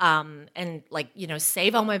it and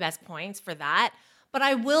save all my best points for that. But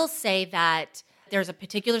I will say that there's a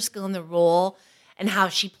particular skill in the role and how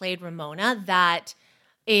she played Ramona that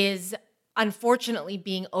is unfortunately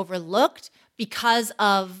being overlooked because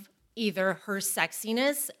of either her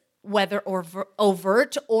sexiness, whether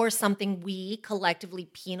overt or something we collectively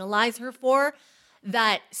penalize her for,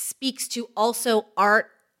 that speaks to also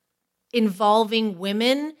art involving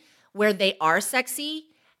women where they are sexy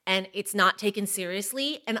and it's not taken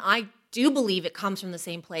seriously. And I do believe it comes from the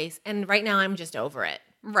same place. And right now I'm just over it.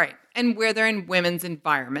 Right. And where they're in women's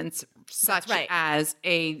environments, such as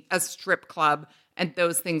a strip club and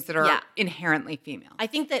those things that are inherently female. I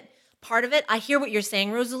think that part of it, I hear what you're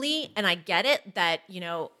saying, Rosalie, and I get it that,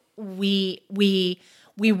 we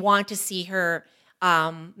want to see her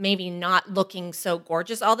maybe not looking so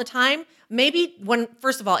gorgeous all the time. Maybe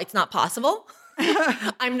first of all, it's not possible.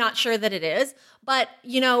 I'm not sure that it is. But,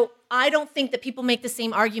 I don't think that people make the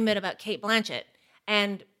same argument about Cate Blanchett.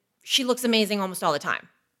 And she looks amazing almost all the time.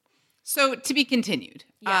 So to be continued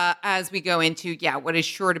as we go into, what is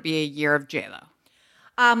sure to be a year of J-Lo.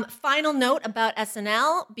 Final note about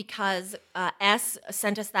SNL, because S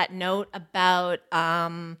sent us that note about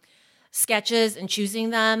sketches and choosing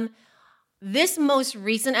them. This most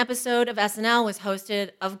recent episode of SNL was hosted,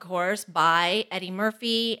 of course, by Eddie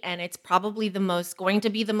Murphy, and it's probably going to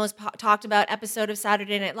be the most talked about episode of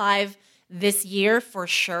Saturday Night Live this year for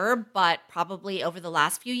sure, but probably over the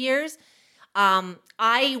last few years.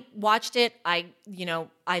 I watched it. I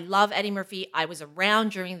love Eddie Murphy. I was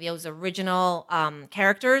around during those original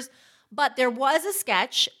characters, but there was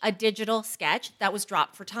a digital sketch that was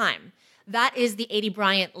dropped for time. That is the Aidy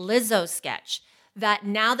Bryant Lizzo sketch that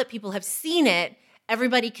now that people have seen it,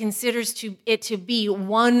 everybody considers it to be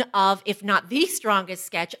one of, if not the strongest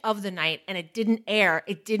sketch of the night, and it didn't air.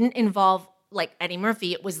 It didn't involve like Eddie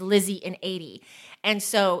Murphy. It was Lizzie and Aidy. And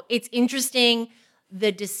so it's interesting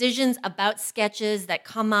the decisions about sketches that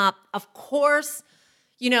come up. Of course,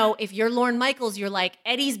 if you're Lorne Michaels, you're like,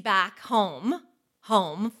 Eddie's back home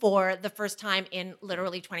for the first time in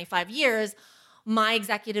literally 25 years. My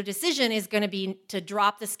executive decision is going to be to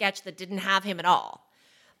drop the sketch that didn't have him at all.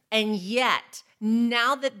 And yet,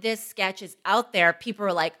 now that this sketch is out there, people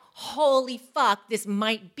are like, holy fuck, this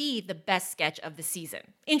might be the best sketch of the season.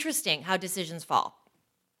 Interesting how decisions fall.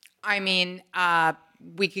 I mean,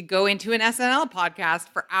 we could go into an SNL podcast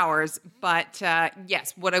for hours, but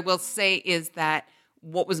yes, what I will say is that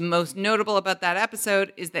what was most notable about that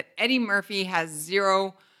episode is that Eddie Murphy has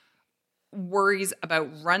zero worries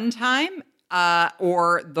about runtime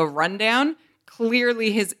or the rundown.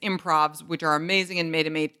 Clearly his improvs, which are amazing and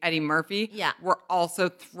made Eddie Murphy, were also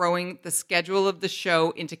throwing the schedule of the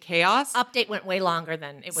show into chaos. Update went way longer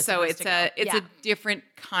than it was supposed to go. It's a different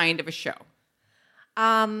kind of a show.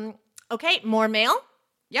 Okay, more mail?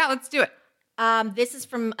 Yeah, let's do it. This is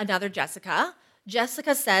from another Jessica.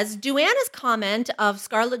 Jessica says, Duana's comment of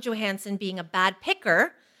Scarlett Johansson being a bad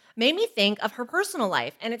picker made me think of her personal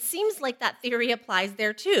life, and it seems like that theory applies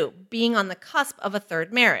there too, being on the cusp of a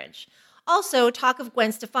third marriage. Also, talk of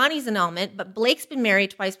Gwen Stefani's annulment, but Blake's been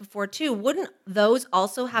married twice before too. Wouldn't those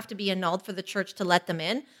also have to be annulled for the church to let them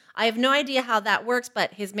in? I have no idea how that works,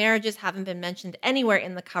 but his marriages haven't been mentioned anywhere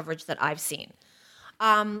in the coverage that I've seen.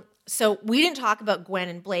 So we didn't talk about Gwen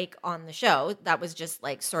and Blake on the show. That was just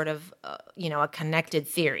like sort of, a connected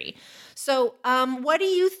theory. So what do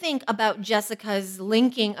you think about Jessica's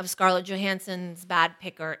linking of Scarlett Johansson's bad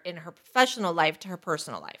picker in her professional life to her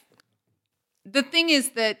personal life? The thing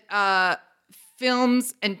is that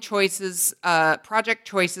films and choices, project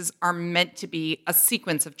choices are meant to be a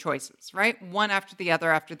sequence of choices, right? One after the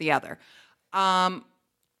other after the other.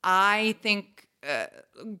 I think,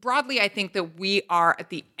 broadly, I think that we are at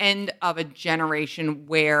the end of a generation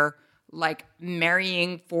where like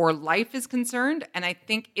marrying for life is concerned. And I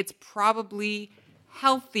think it's probably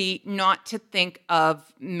healthy not to think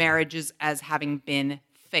of marriages as having been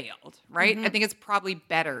failed, right? I think it's probably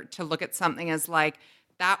better to look at something as like,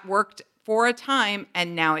 that worked for a time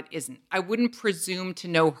and now it isn't. I wouldn't presume to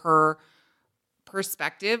know her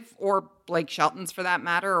perspective or Blake Shelton's for that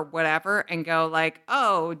matter or whatever and go like,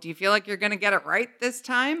 oh, do you feel like you're going to get it right this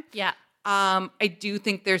time? Yeah. I do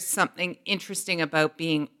think there's something interesting about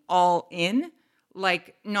being all in,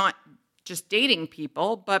 like not just dating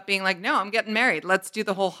people, but being like, no, I'm getting married. Let's do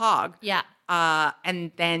the whole hog. Yeah.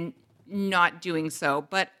 And then not doing so.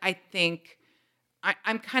 But I think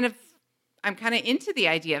I'm kind of into the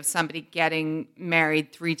idea of somebody getting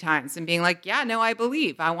married 3 times and being like, yeah, no, I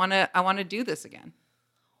believe I want to do this again.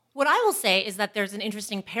 What I will say is that there's an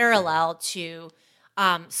interesting parallel to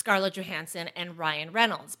Scarlett Johansson and Ryan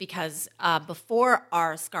Reynolds, because before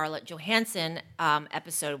our Scarlett Johansson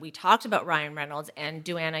episode, we talked about Ryan Reynolds, and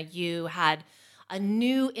Duana, you had a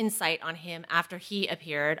new insight on him after he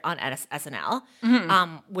appeared on SNL,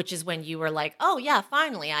 which is when you were like, oh yeah,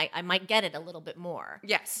 finally, I might get it a little bit more.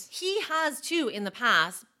 Yes. He has too, in the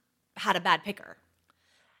past, had a bad picker.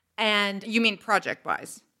 And You mean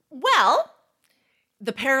project-wise? well,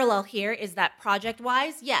 the parallel here is that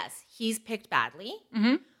project-wise, yes, he's picked badly.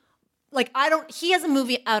 Mm-hmm. Like, he has a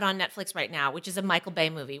movie out on Netflix right now, which is a Michael Bay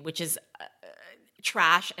movie, which is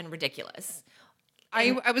trash and ridiculous.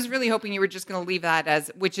 I was really hoping you were just going to leave that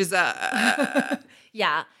as, which is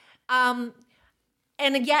Yeah. And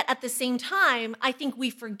yet, at the same time, I think we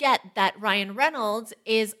forget that Ryan Reynolds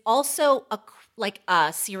is also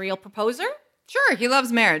a serial proposer. Sure, he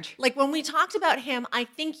loves marriage. Like, when we talked about him, I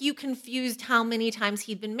think you confused how many times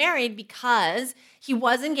he'd been married, because he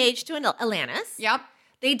was engaged to Alanis. Yep.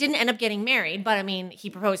 They didn't end up getting married, but I mean, he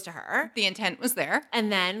proposed to her. The intent was there.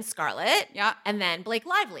 And then Scarlett. Yeah. And then Blake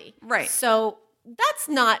Lively. Right. So that's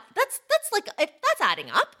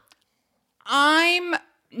adding up. I'm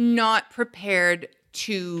not prepared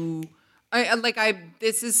to,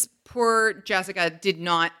 this is poor Jessica did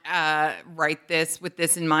not write this with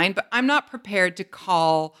this in mind, but I'm not prepared to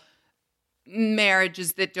call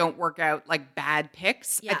marriages that don't work out like bad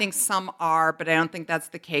picks. Yeah. I think some are, but I don't think that's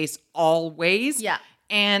the case always. Yeah.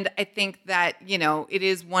 And I think that, it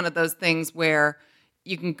is one of those things where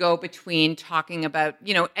you can go between talking about,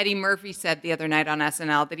 Eddie Murphy said the other night on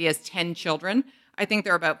SNL that he has 10 children. I think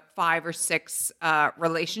there are about 5 or 6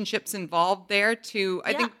 relationships involved there too.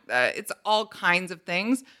 I think it's all kinds of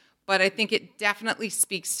things, but I think it definitely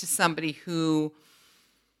speaks to somebody who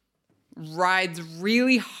rides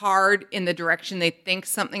really hard in the direction they think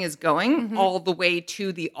something is going, all the way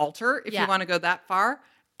to the altar, if you want to go that far.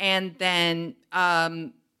 And then,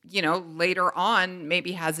 later on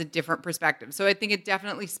maybe has a different perspective. So I think it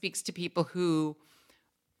definitely speaks to people who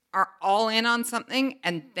are all in on something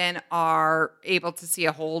and then are able to see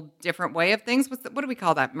a whole different way of things. What do we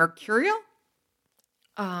call that? Mercurial?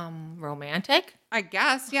 Romantic? I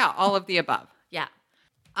guess. Yeah, all of the above. Yeah.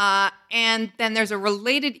 And then there's a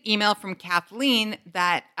related email from Kathleen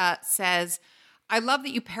that says, I love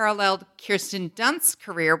that you paralleled Kirsten Dunst's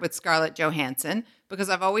career with Scarlett Johansson, because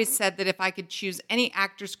I've always said that if I could choose any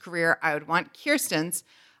actor's career, I would want Kirsten's.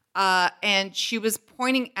 And she was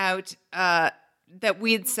pointing out that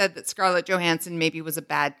we had said that Scarlett Johansson maybe was a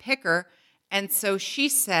bad picker. And so she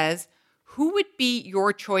says, who would be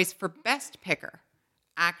your choice for best picker?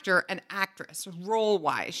 Actor and actress,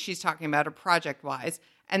 role-wise. She's talking about a project-wise.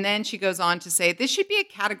 And then she goes on to say, this should be a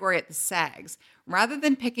category at the SAGs. Rather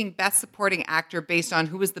than picking best supporting actor based on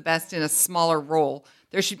who was the best in a smaller role,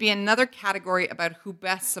 there should be another category about who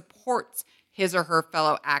best supports his or her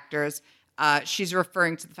fellow actors. She's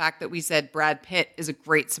referring to the fact that we said Brad Pitt is a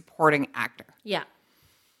great supporting actor. Yeah.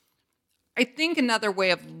 I think another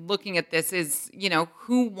way of looking at this is,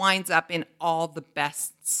 who winds up in all the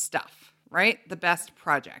best stuff, right? The best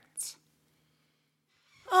projects.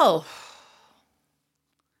 Oh.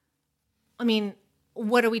 I mean,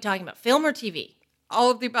 what are we talking about? Film or TV? All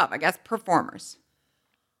of the above, I guess, performers.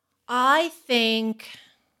 I think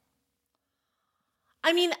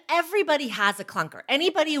I mean, everybody has a clunker.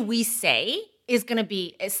 Anybody we say is going to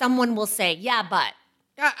be, someone will say, yeah, but.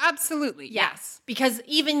 Absolutely. Yes. Because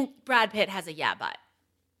even Brad Pitt has a yeah, but.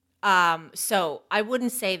 So I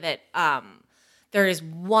wouldn't say that there is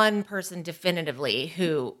one person definitively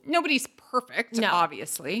who. Nobody's perfect, No.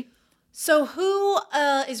 obviously. So who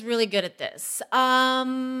is really good at this?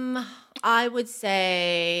 I would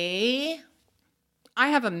say. I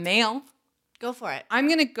have a male. Go for it. I'm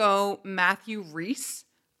going to go Matthew Rhys.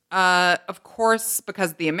 Of course,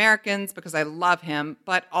 because of the Americans, because I love him,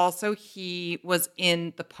 but also he was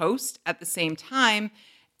in The Post at the same time.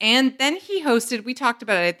 And then he hosted, we talked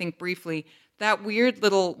about it, I think, briefly, that weird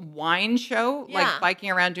little wine show, Yeah. like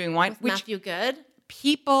biking around doing wine, With which Matthew Good.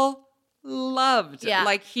 people loved. Yeah.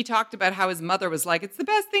 Like he talked about how his mother was like, it's the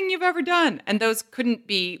best thing you've ever done. And those couldn't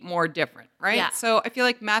be more different, right? Yeah. So I feel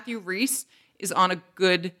like Matthew Rhys is on a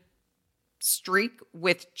good streak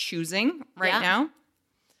with choosing right Yeah. now.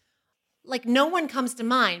 Like no one comes to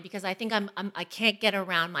mind because I think I can't get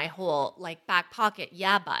around my whole like back pocket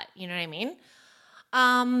yeah but you know what I mean.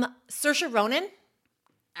 Saoirse Ronan,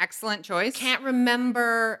 Excellent choice. can't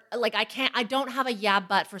remember like I don't have a yeah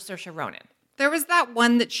but for Saoirse Ronan. There was that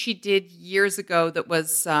one that she did years ago that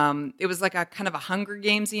was it was like a kind of a Hunger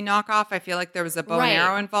Gamesy knockoff. I feel like there was a bow Right. and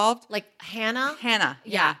arrow involved. Like Hannah. Hannah,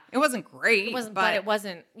 yeah. It wasn't great. It wasn't, but it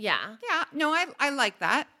wasn't. Yeah. Yeah, no, I like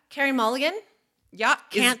that. Carey Mulligan. Yeah.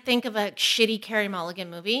 Can't think of a shitty Carey Mulligan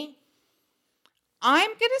movie. I'm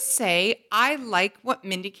going to say I like what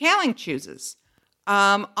Mindy Kaling chooses.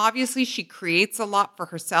 Obviously, she creates a lot for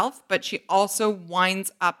herself, but she also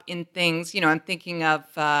winds up in things. You know, I'm thinking of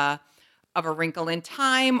A Wrinkle in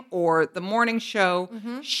Time or The Morning Show.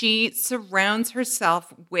 Mm-hmm. She surrounds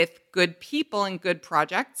herself with good people and good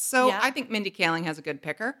projects. So Yeah. I think Mindy Kaling has a good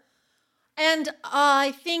picker. And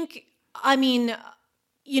I think, I mean,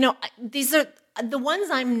 you know, these are the ones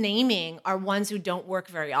I'm naming are ones who don't work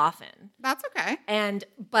very often. That's okay.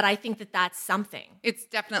 But I think that that's something. It's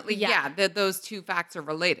definitely, Yeah. those two facts are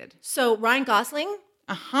related. So Ryan Gosling,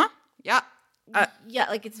 Uh-huh. Yeah. yeah,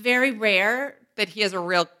 like it's very rare. That he has a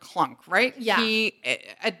real clunk, right? Yeah. He,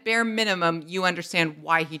 at bare minimum, you understand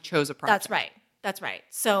why he chose a project. That's right. That's right.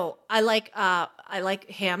 So I like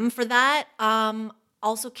him for that.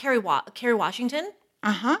 Also Kerry Washington.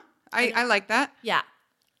 Uh-huh. I like that. Yeah.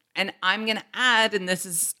 And I'm going to add, and this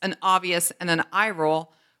is an obvious and an eye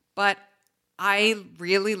roll, but I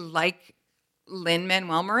really like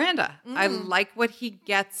Lin-Manuel Miranda. I like what he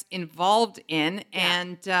gets involved in.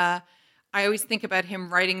 And I always think about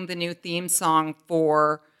him writing the new theme song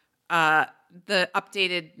for the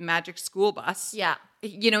updated Magic School Bus. Yeah.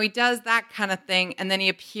 You know, he does that kind of thing, and then he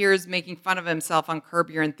appears making fun of himself on Curb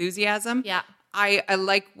Your Enthusiasm. Yeah. I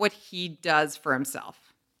like what he does for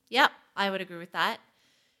himself. Yep. I would agree with that.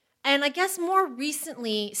 And I guess more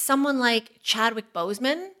recently, someone like Chadwick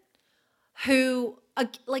Boseman, who,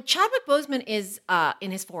 like Chadwick Boseman is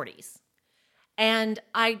in his 40s. And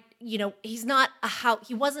he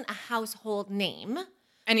wasn't a household name.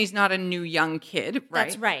 And he's not a new young kid, right?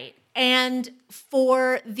 That's right. And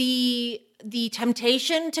for the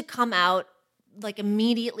temptation to come out like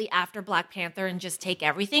immediately after Black Panther and just take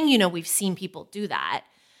everything, you know, we've seen people do that.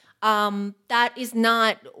 That is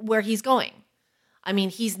not where he's going. I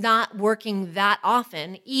mean, he's not working that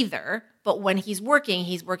often either, but when he's working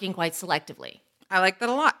quite selectively. I like that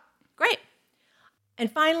a lot. Great.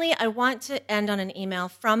 And finally, I want to end on an email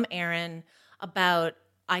from Aaron about,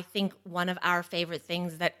 I think, one of our favorite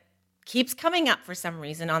things that keeps coming up for some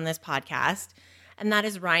reason on this podcast, and that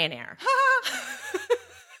is Ryanair.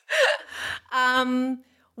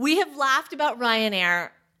 We have laughed about Ryanair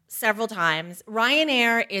several times.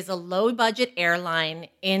 Ryanair is a low-budget airline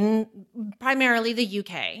in primarily the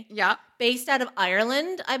UK, Yeah, based out of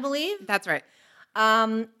Ireland, I believe. that's right.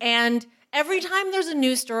 And every time there's a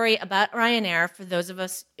news story about Ryanair, for those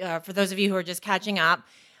of you who are just catching up,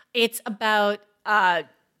 it's about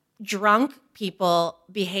drunk people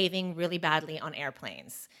behaving really badly on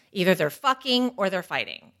airplanes. Either they're fucking or they're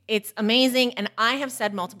fighting. It's amazing, and I have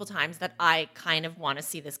said multiple times that I kind of want to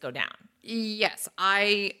see this go down. Yes,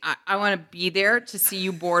 I want to be there to see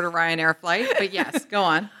you board a Ryanair flight, but yes, go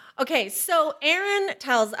on. Okay, so Aaron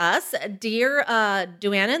tells us, Dear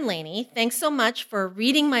Duana and Lainey, thanks so much for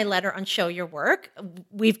reading my letter on Show Your Work.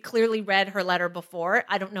 We've clearly read her letter before.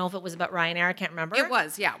 I don't know if it was about Ryanair. I can't remember. It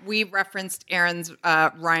was, yeah. We referenced Aaron's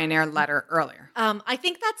Ryanair letter earlier. I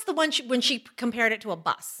think that's the one when she compared it to a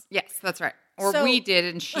bus. Yes, that's right. Or So- we did,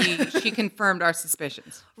 and she confirmed our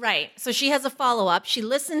suspicions. Right. So she has a follow-up. She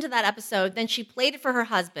listened to that episode, then she played it for her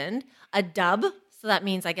husband, a dub. So that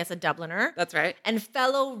means, I guess, a Dubliner. That's right. And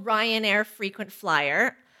fellow Ryanair frequent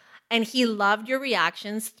flyer. and he loved your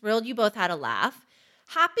reactions, thrilled you both had a laugh.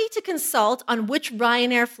 Happy to consult on which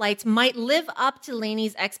Ryanair flights might live up to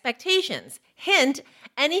Lainey's expectations. Hint,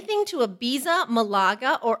 anything to Ibiza,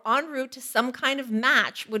 Malaga, or en route to some kind of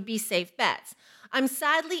match would be safe bets. I'm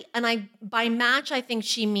sadly, and by match, I think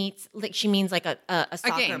she means like a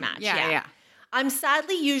soccer match. Yeah. I'm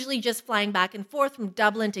sadly usually just flying back and forth from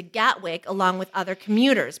Dublin to Gatwick along with other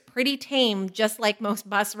commuters. Pretty tame, just like most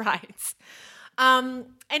bus rides.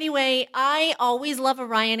 Anyway, I always love a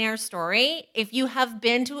Ryanair story. If you have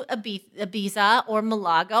been to Ibiza or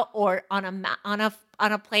Malaga or on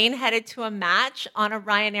a plane headed to a match on a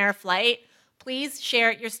Ryanair flight, please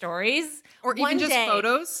share your stories. Or even just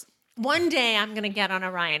photos. One day I'm going to get on a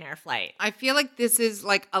Ryanair flight. I feel like this is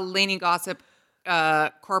like a Lainey Gossip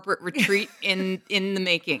corporate retreat in the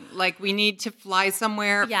making. Like, we need to fly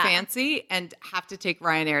somewhere fancy and have to take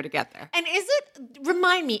Ryanair to get there. And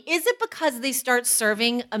remind me, is it because they start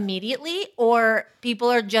serving immediately or people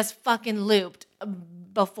are just fucking looped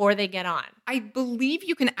before they get on? I believe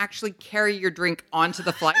you can actually carry your drink onto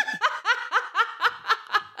the flight.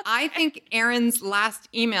 I think Erin's last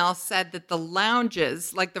email said that the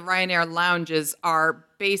lounges, like the Ryanair lounges, are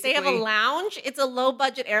basically... They have a lounge? It's a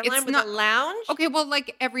low-budget airline with a lounge? Okay, well,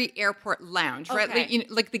 like every airport lounge, right? Okay.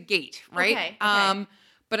 Like the gate, right? Okay.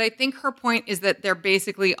 But I think her point is that they're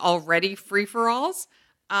basically already free-for-alls,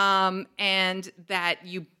 and that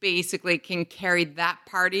you basically can carry that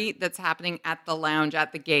party that's happening at the lounge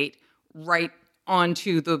at the gate right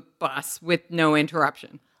onto the bus with no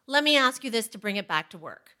interruption. Let me ask you this to bring it back to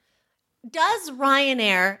work. Does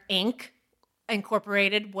Ryanair Inc.,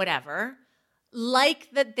 Incorporated, whatever, like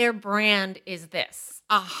that their brand is this?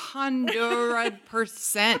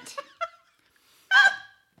 100%.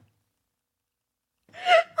 Oh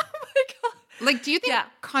my God. Like, do you think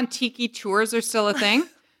Kontiki tours are still a thing?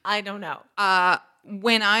 I don't know.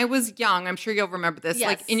 When I was young, I'm sure you'll remember this, Yes.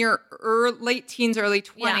 like in your late teens, early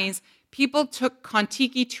 20s, people took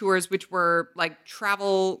Kontiki tours, which were like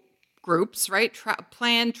travel groups, right?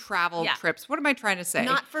 Planned travel trips. What am I trying to say?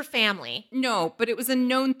 Not for family. No, but it was a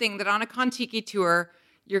known thing that on a Kontiki tour,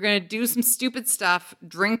 you're going to do some stupid stuff,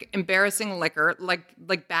 drink embarrassing liquor,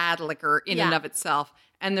 like bad liquor in and of itself,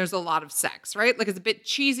 and there's a lot of sex, right? Like, it's a bit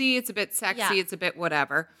cheesy, it's a bit sexy, it's a bit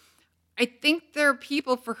whatever. I think there are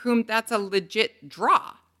people for whom that's a legit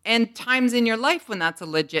draw, and times in your life when that's a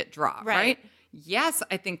legit draw, right? Yes,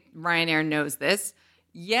 I think Ryanair knows this.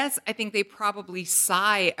 Yes, I think they probably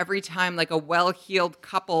sigh every time like a well-heeled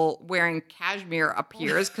couple wearing cashmere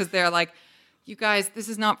appears because they're like, you guys, this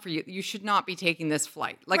is not for you. You should not be taking this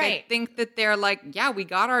flight. Like, I think that they're like, yeah, we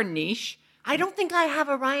got our niche. I don't think I have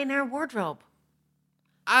a Ryanair wardrobe.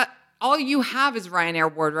 All you have is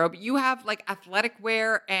Ryanair wardrobe. You have like athletic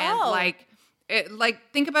wear and like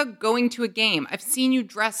think about going to a game. I've seen you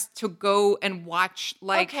dressed to go and watch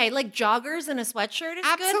like joggers and a sweatshirt is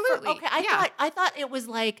absolutely. Good. I thought it was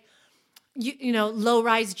like you know,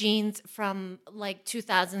 low-rise jeans from like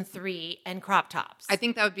 2003 and crop tops. I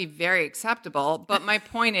think that would be very acceptable. But my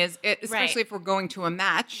point is, especially if we're going to a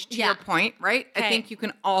match, to your point, right? Okay. I think you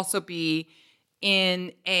can also be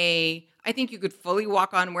I think you could fully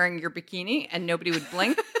walk on wearing your bikini and nobody would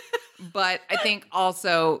blink. But I think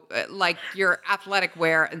also like your athletic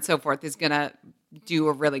wear and so forth is going to do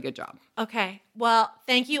a really good job. Okay. Well,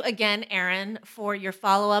 thank you again, Erin, for your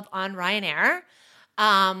follow-up on Ryanair.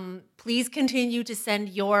 Please continue to send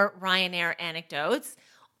your Ryanair anecdotes.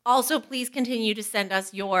 Also, please continue to send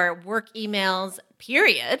us your work emails,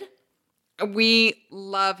 period. We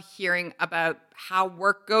love hearing about how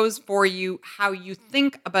work goes for you, how you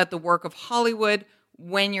think about the work of Hollywood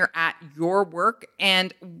when you're at your work,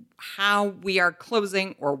 and how we are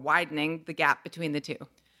closing or widening the gap between the two.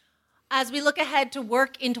 As we look ahead to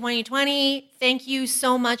work in 2020, thank you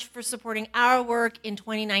so much for supporting our work in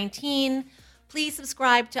 2019. Please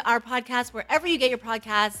subscribe to our podcast wherever you get your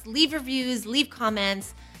podcasts. Leave reviews, leave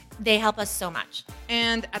comments. They help us so much.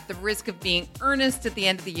 And at the risk of being earnest at the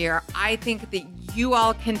end of the year, I think that you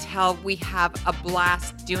all can tell we have a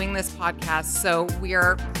blast doing this podcast. So we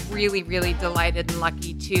are really, really delighted and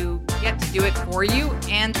lucky to get to do it for you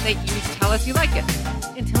and that you tell us you like it.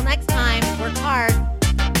 Until next time, work hard.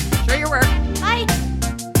 Enjoy your work. Bye.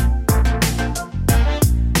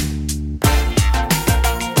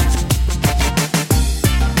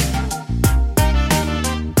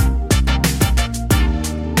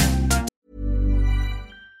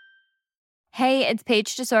 Hey, it's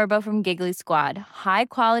Paige DeSorbo from Giggly Squad. High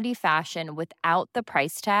quality fashion without the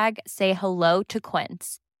price tag. Say hello to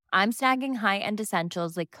Quince. I'm snagging high-end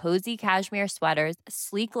essentials like cozy cashmere sweaters,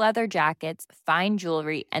 sleek leather jackets, fine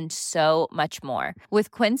jewelry, and so much more.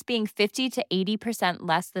 With Quince being 50 to 80%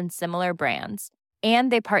 less than similar brands.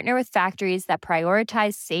 And they partner with factories that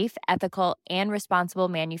prioritize safe, ethical, and responsible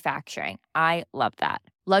manufacturing. I love that.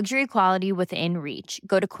 Luxury quality within reach.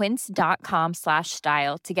 Go to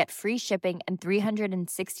quince.com/style to get free shipping and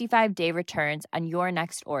 365-day returns on your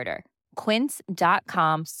next order.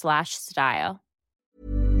 Quince.com/style.